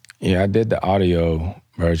 Yeah, I did the audio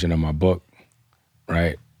version of my book,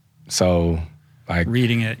 right? So, like,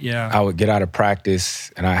 reading it, yeah. I would get out of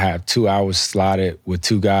practice and I have 2 hours slotted with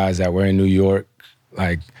two guys that were in New York,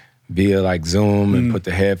 like, via, like, Zoom, and put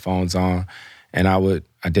the headphones on. And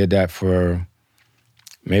I did that for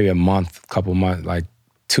maybe a month, couple months, like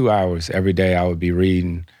 2 hours every day I would be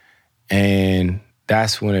reading. And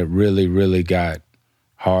that's when it really, really got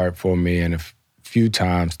hard for me. And a few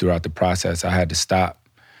times throughout the process, I had to stop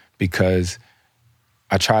because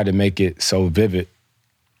I tried to make it so vivid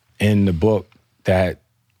in the book that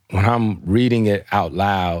when I'm reading it out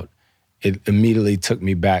loud, it immediately took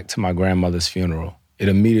me back to my grandmother's funeral. It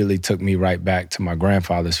immediately took me right back to my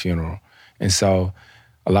grandfather's funeral. And so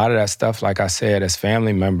a lot of that stuff, like I said, as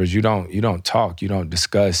family members, you don't talk, you don't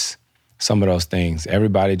discuss some of those things.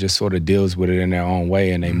 Everybody just sort of deals with it in their own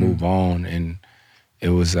way and they move on. And it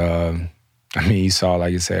was, I mean, you saw,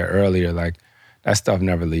 like you said earlier, like, that stuff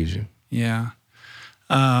never leaves you. Yeah.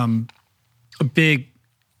 A big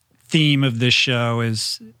theme of this show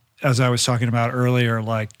is, as I was talking about earlier,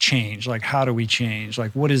 like, change. Like, how do we change?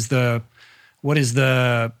 Like, what is the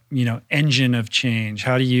you know, engine of change?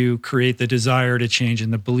 How do you create the desire to change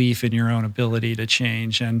and the belief in your own ability to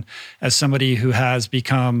change? And as somebody who has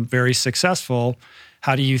become very successful,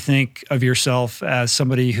 how do you think of yourself as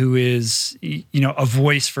somebody who is, you know, a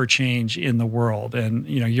voice for change in the world? And,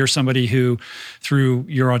 you know, you're somebody who, through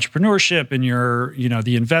your entrepreneurship and your, you know,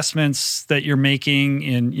 the investments that you're making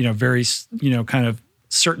in, you know, very, you know, kind of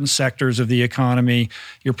certain sectors of the economy,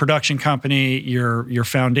 your production company, your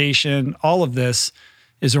foundation, all of this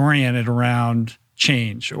is oriented around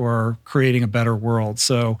change or creating a better world.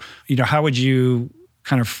 So, you know, how would you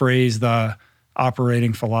kind of phrase the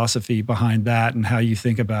operating philosophy behind that and how you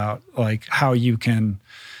think about, like, how you can,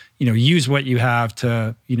 you know, use what you have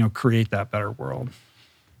to, you know, create that better world?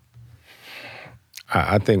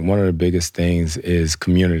 I think one of the biggest things is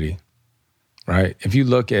community, right? If you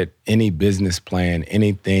look at any business plan,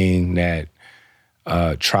 anything that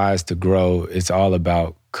tries to grow, it's all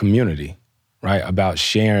about community, right? About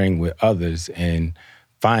sharing with others and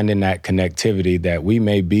finding that connectivity that we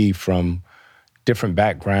may be from different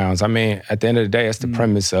backgrounds. I mean, at the end of the day, that's the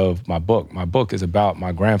premise of my book. My book is about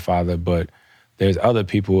my grandfather, but there's other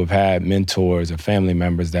people who have had mentors or family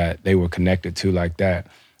members that they were connected to like that.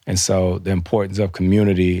 And so the importance of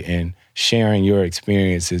community and sharing your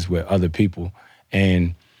experiences with other people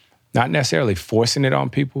and not necessarily forcing it on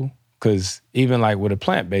people, because even like with a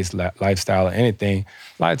plant-based lifestyle or anything,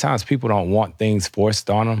 a lot of times people don't want things forced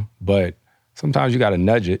on them, but sometimes you got to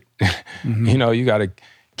nudge it. You know, you got to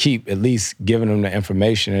keep at least giving them the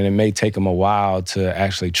information, and it may take them a while to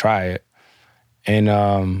actually try it. And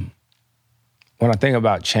when I think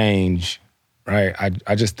about change, right,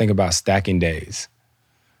 I just think about stacking days.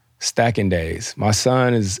 Stacking days. My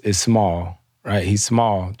son is small, right? He's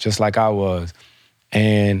small, just like I was.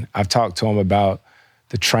 And I've talked to him about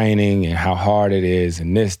the training and how hard it is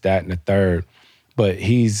and this, that, and the third. But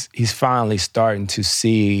he's finally starting to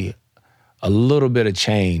see a little bit of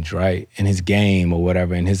change, right, in his game or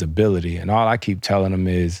whatever, in his ability. And all I keep telling him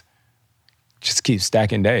is just keep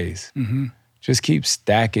stacking days. Just keep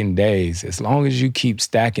stacking days. As long as you keep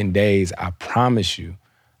stacking days, I promise you,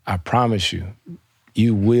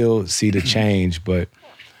 you will see the change. But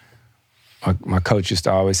my coach used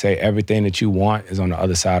to always say, everything that you want is on the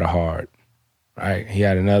other side of hard, right? He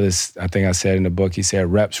had another, I think I said in the book, he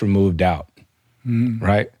said, reps removed doubt,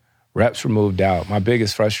 right? Reps removed doubt. My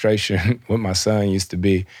biggest frustration with my son used to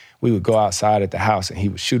be, we would go outside at the house and he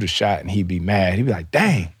would shoot a shot and he'd be mad. He'd be like,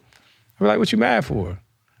 dang. I'd be like, what you mad for?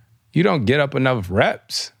 You don't get up enough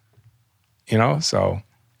reps, you know, so.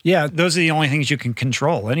 Yeah, those are the only things you can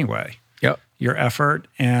control anyway. Yep. Your effort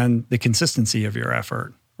and the consistency of your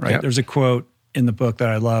effort, right? Yep. There's a quote in the book that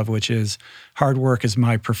I love, which is, hard work is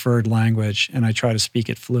my preferred language and I try to speak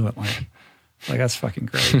it fluently. Like, that's fucking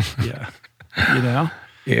great. Yeah. You know?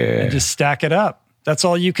 Yeah. And just stack it up. That's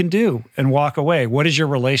all you can do and walk away. What is your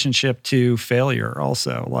relationship to failure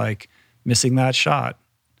also? Like missing that shot.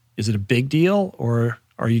 Is it a big deal or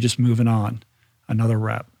are you just moving on? Another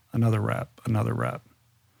rep, another rep, another rep.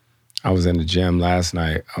 I was in the gym last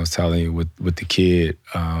night. I was telling you with the kid,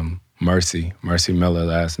 Mercy Miller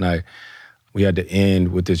last night. We had to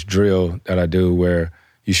end with this drill that I do where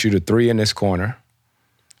you shoot a 3 in this corner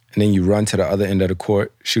and then you run to the other end of the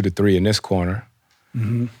court, shoot a 3 in this corner,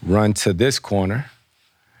 run to this corner,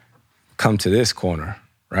 come to this corner,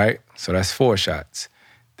 right? So that's 4 shots.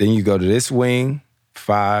 Then you go to this wing,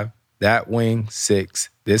 5, that wing, 6,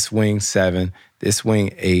 this wing, 7, this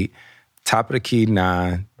wing, 8, top of the key,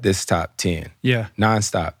 9, this top, 10. Yeah.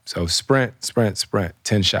 Nonstop. So sprint,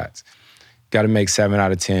 10 shots. Got to make 7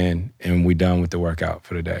 out of 10, and we done with the workout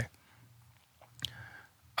for the day.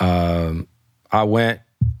 I went,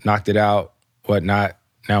 knocked it out, whatnot.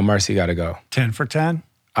 Now Mercy got to go. 10 for 10?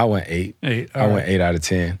 I went 8. I went 8 out of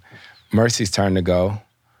 10. Mercy's turn to go.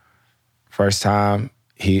 First time,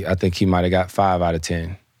 I think he might have got 5 out of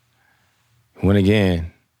 10. Went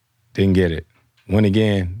again, didn't get it. Went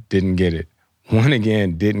again, didn't get it. Went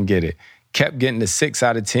again, didn't get it. Kept getting the 6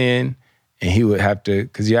 out of 10, and he would have to,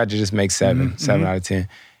 because you had to just make 7 out of 10.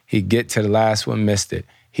 He'd get to the last one, missed it.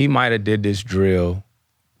 He might have did this drill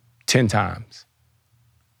 10 times.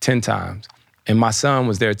 10 times. And my son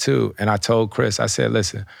was there too. And I told Chris, I said,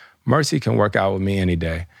 listen, Mercy can work out with me any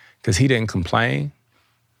day because he didn't complain.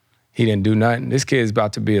 He didn't do nothing. This kid's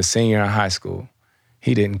about to be a senior in high school.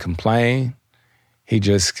 He didn't complain. He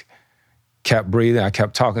just kept breathing. I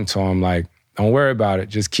kept talking to him like, don't worry about it.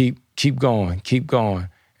 Just keep going.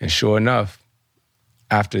 And sure enough,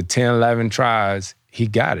 after 10, 11 tries, he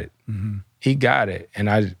got it. He got it. And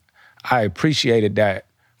I appreciated that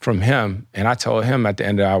from him. And I told him at the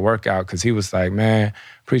end of our workout, because he was like, man,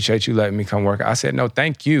 appreciate you letting me come work out. I said, no,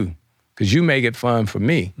 thank you, because you make it fun for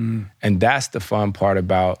me. And that's the fun part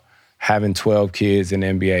about having 12 kids in the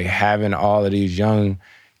NBA, having all of these young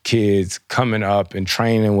kids coming up and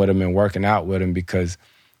training with them and working out with them, because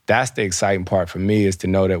that's the exciting part for me, is to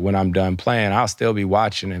know that when I'm done playing, I'll still be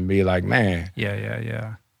watching and be like, man.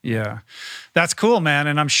 Yeah. That's cool, man.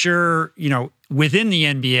 And I'm sure, within the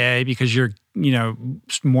NBA, because you're,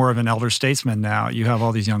 more of an elder statesman now, you have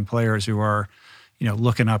all these young players who are,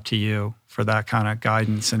 looking up to you for that kind of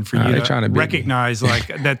guidance, and for you to recognize like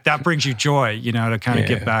that brings you joy, to kind of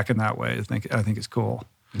get back in that way. I think it's cool.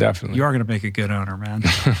 Definitely. You are going to make a good owner, man.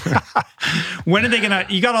 When are they going to,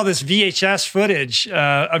 you got all this VHS footage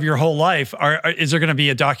of your whole life. Is there going to be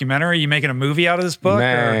a documentary? Are you making a movie out of this book?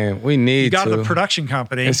 Man, we need to. You got the production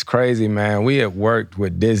company. It's crazy, man. We had worked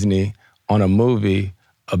with Disney on a movie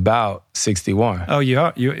about 61. Oh,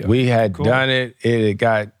 we had done it. It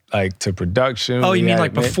got like to production. Oh, you mean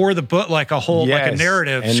like before the book, like a whole, like a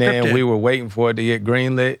narrative and scripted. then we were waiting for it to get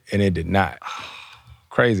greenlit, and it did not.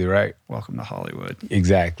 Crazy, right? Welcome to Hollywood.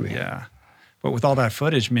 Exactly. Yeah. But with all that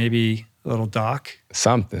footage, maybe a little doc.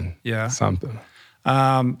 Something. Yeah. Something.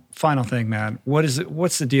 Final thing, man.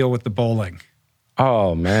 What's the deal with the bowling?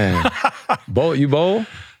 Oh, man. You bowl?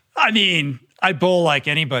 I mean, I bowl like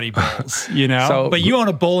anybody bowls, you know? But you own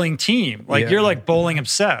a bowling team. Like, you're like bowling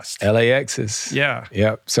obsessed. LAX's. Yeah.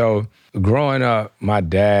 Yep. So growing up, my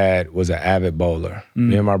dad was an avid bowler.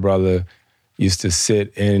 Me and my brother used to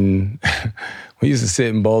sit in... We used to sit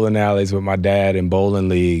in bowling alleys with my dad in bowling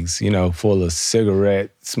leagues, you know, full of cigarette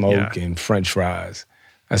smoke and French fries.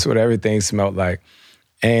 That's what everything smelled like.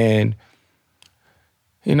 And,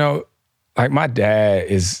 you know, like my dad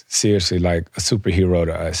is seriously like a superhero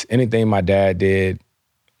to us. Anything my dad did,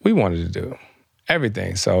 we wanted to do.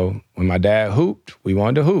 Everything. So when my dad hooped, we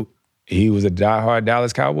wanted to hoop. He was a diehard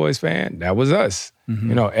Dallas Cowboys fan. That was us. Mm-hmm.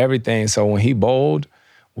 You know, everything. So when he bowled,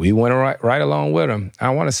 we went right along with him. I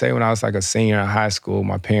want to say when I was like a senior in high school,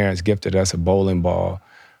 my parents gifted us a bowling ball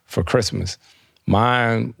for Christmas.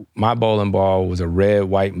 My bowling ball was a red,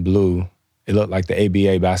 white, and blue. It looked like the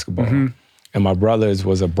ABA basketball. Mm-hmm. And my brother's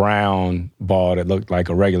was a brown ball that looked like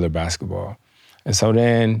a regular basketball. And so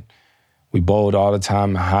then we bowled all the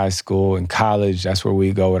time in high school. In college, that's where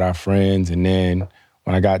we go with our friends. And then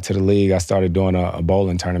when I got to the league, I started doing a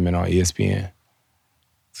bowling tournament on ESPN.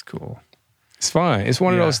 It's cool. It's fun. It's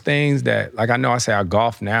one of those things that, like I know I say I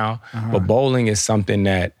golf now, but bowling is something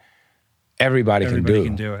that everybody can do. Everybody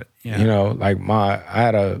can do it. Yeah. You know, like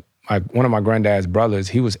one of my granddad's brothers,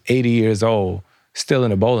 he was 80 years old, still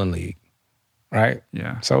in the bowling league, right?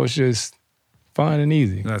 Yeah. So it's just fun and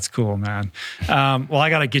easy. That's cool, man. Well,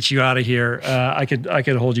 I got to get you out of here. I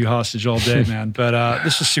could hold you hostage all day, man. But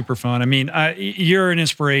this is super fun. I mean, you're an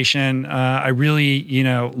inspiration. I really,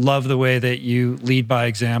 love the way that you lead by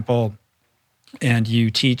example. And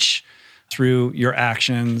you teach through your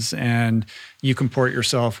actions, and you comport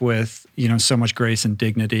yourself with, so much grace and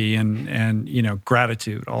dignity and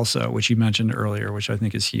gratitude also, which you mentioned earlier, which I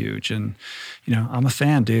think is huge. And, I'm a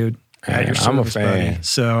fan, dude. I'm a fan. Buddy.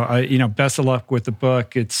 So, best of luck with the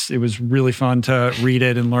book. It was really fun to read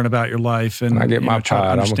it and learn about your life. And when I get my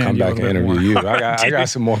pod, I'm gonna come back and interview you. I got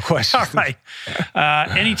some more questions. All right.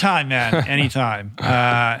 Anytime, man. Anytime.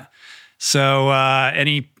 So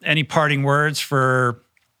any parting words for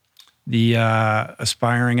the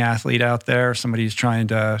aspiring athlete out there, somebody who's trying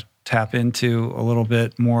to tap into a little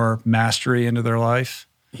bit more mastery into their life?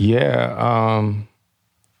 Yeah.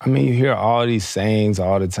 I mean, you hear all these sayings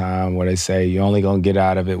all the time where they say you're only going to get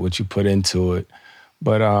out of it what you put into it.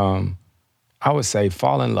 But I would say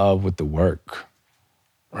fall in love with the work,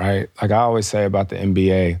 right? Like I always say about the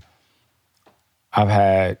NBA, I've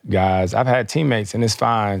had teammates, and it's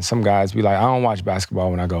fine. Some guys be like, I don't watch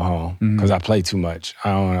basketball when I go home because I play too much. I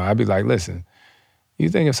don't know. I'd be like, listen, you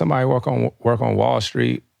think if somebody work on Wall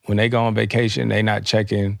Street, when they go on vacation, they not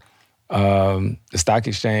checking the stock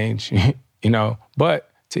exchange, but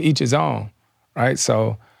to each his own, right?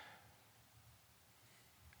 So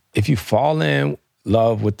if you fall in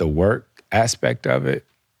love with the work aspect of it,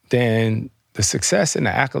 then the success and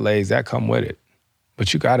the accolades that come with it.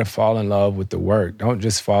 But you got to fall in love with the work. Don't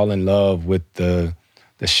just fall in love with the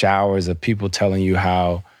showers of people telling you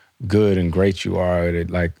how good and great you are at it.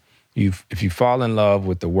 Like, if you fall in love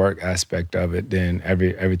with the work aspect of it, then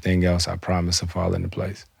everything else, I promise, will fall into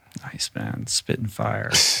place. Nice, man. Spitting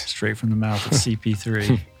fire straight from the mouth of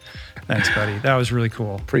CP3. Thanks, buddy. That was really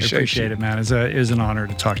cool. Appreciate it, man. It was an honor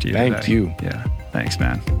to talk to you today. Thank you. Yeah. Thanks,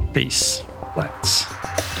 man. Peace. Let's.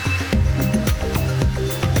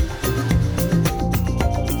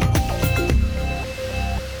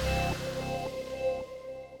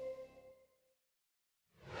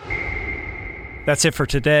 That's it for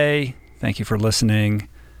today. Thank you for listening.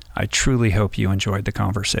 I truly hope you enjoyed the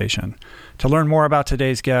conversation. To learn more about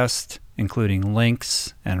today's guest, including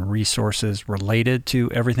links and resources related to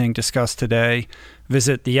everything discussed today,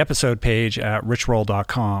 visit the episode page at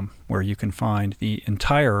richroll.com, where you can find the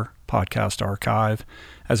entire podcast archive,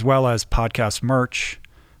 as well as podcast merch,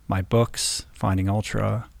 my books, Finding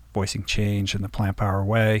Ultra, Voicing Change in the Plant Power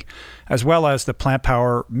Way, as well as the Plant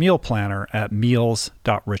Power Meal Planner at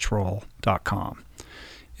meals.richroll.com.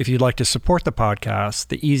 If you'd like to support the podcast,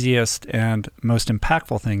 the easiest and most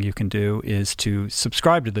impactful thing you can do is to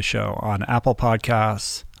subscribe to the show on Apple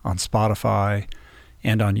Podcasts, on Spotify,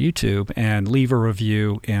 and on YouTube, and leave a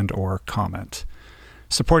review and or comment.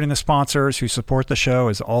 Supporting the sponsors who support the show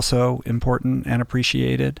is also important and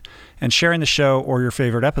appreciated, and sharing the show or your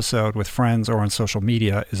favorite episode with friends or on social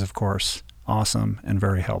media is, of course, awesome and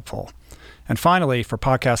very helpful. And finally, for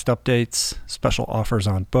podcast updates, special offers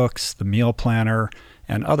on books, the meal planner,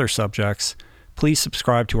 and other subjects, please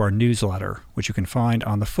subscribe to our newsletter, which you can find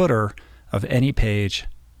on the footer of any page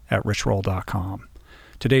at richroll.com.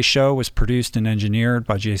 Today's show was produced and engineered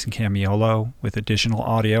by Jason Camiolo, with additional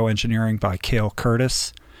audio engineering by Cale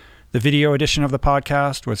Curtis. The video edition of the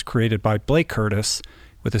podcast was created by Blake Curtis,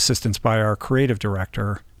 with assistance by our creative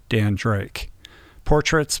director, Dan Drake.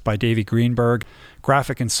 Portraits by Davey Greenberg,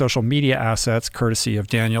 graphic and social media assets courtesy of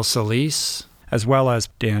Daniel Solis, as well as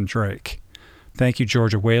Dan Drake. Thank you,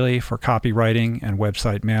 Georgia Whaley, for copywriting and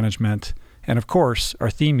website management. And of course, our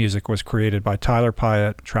theme music was created by Tyler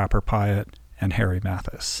Pyatt, Trapper Pyatt, and Harry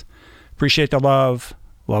Mathis. Appreciate the love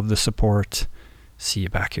the support. See you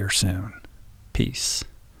back here soon. Peace.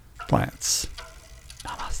 Plants.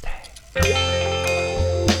 Namaste.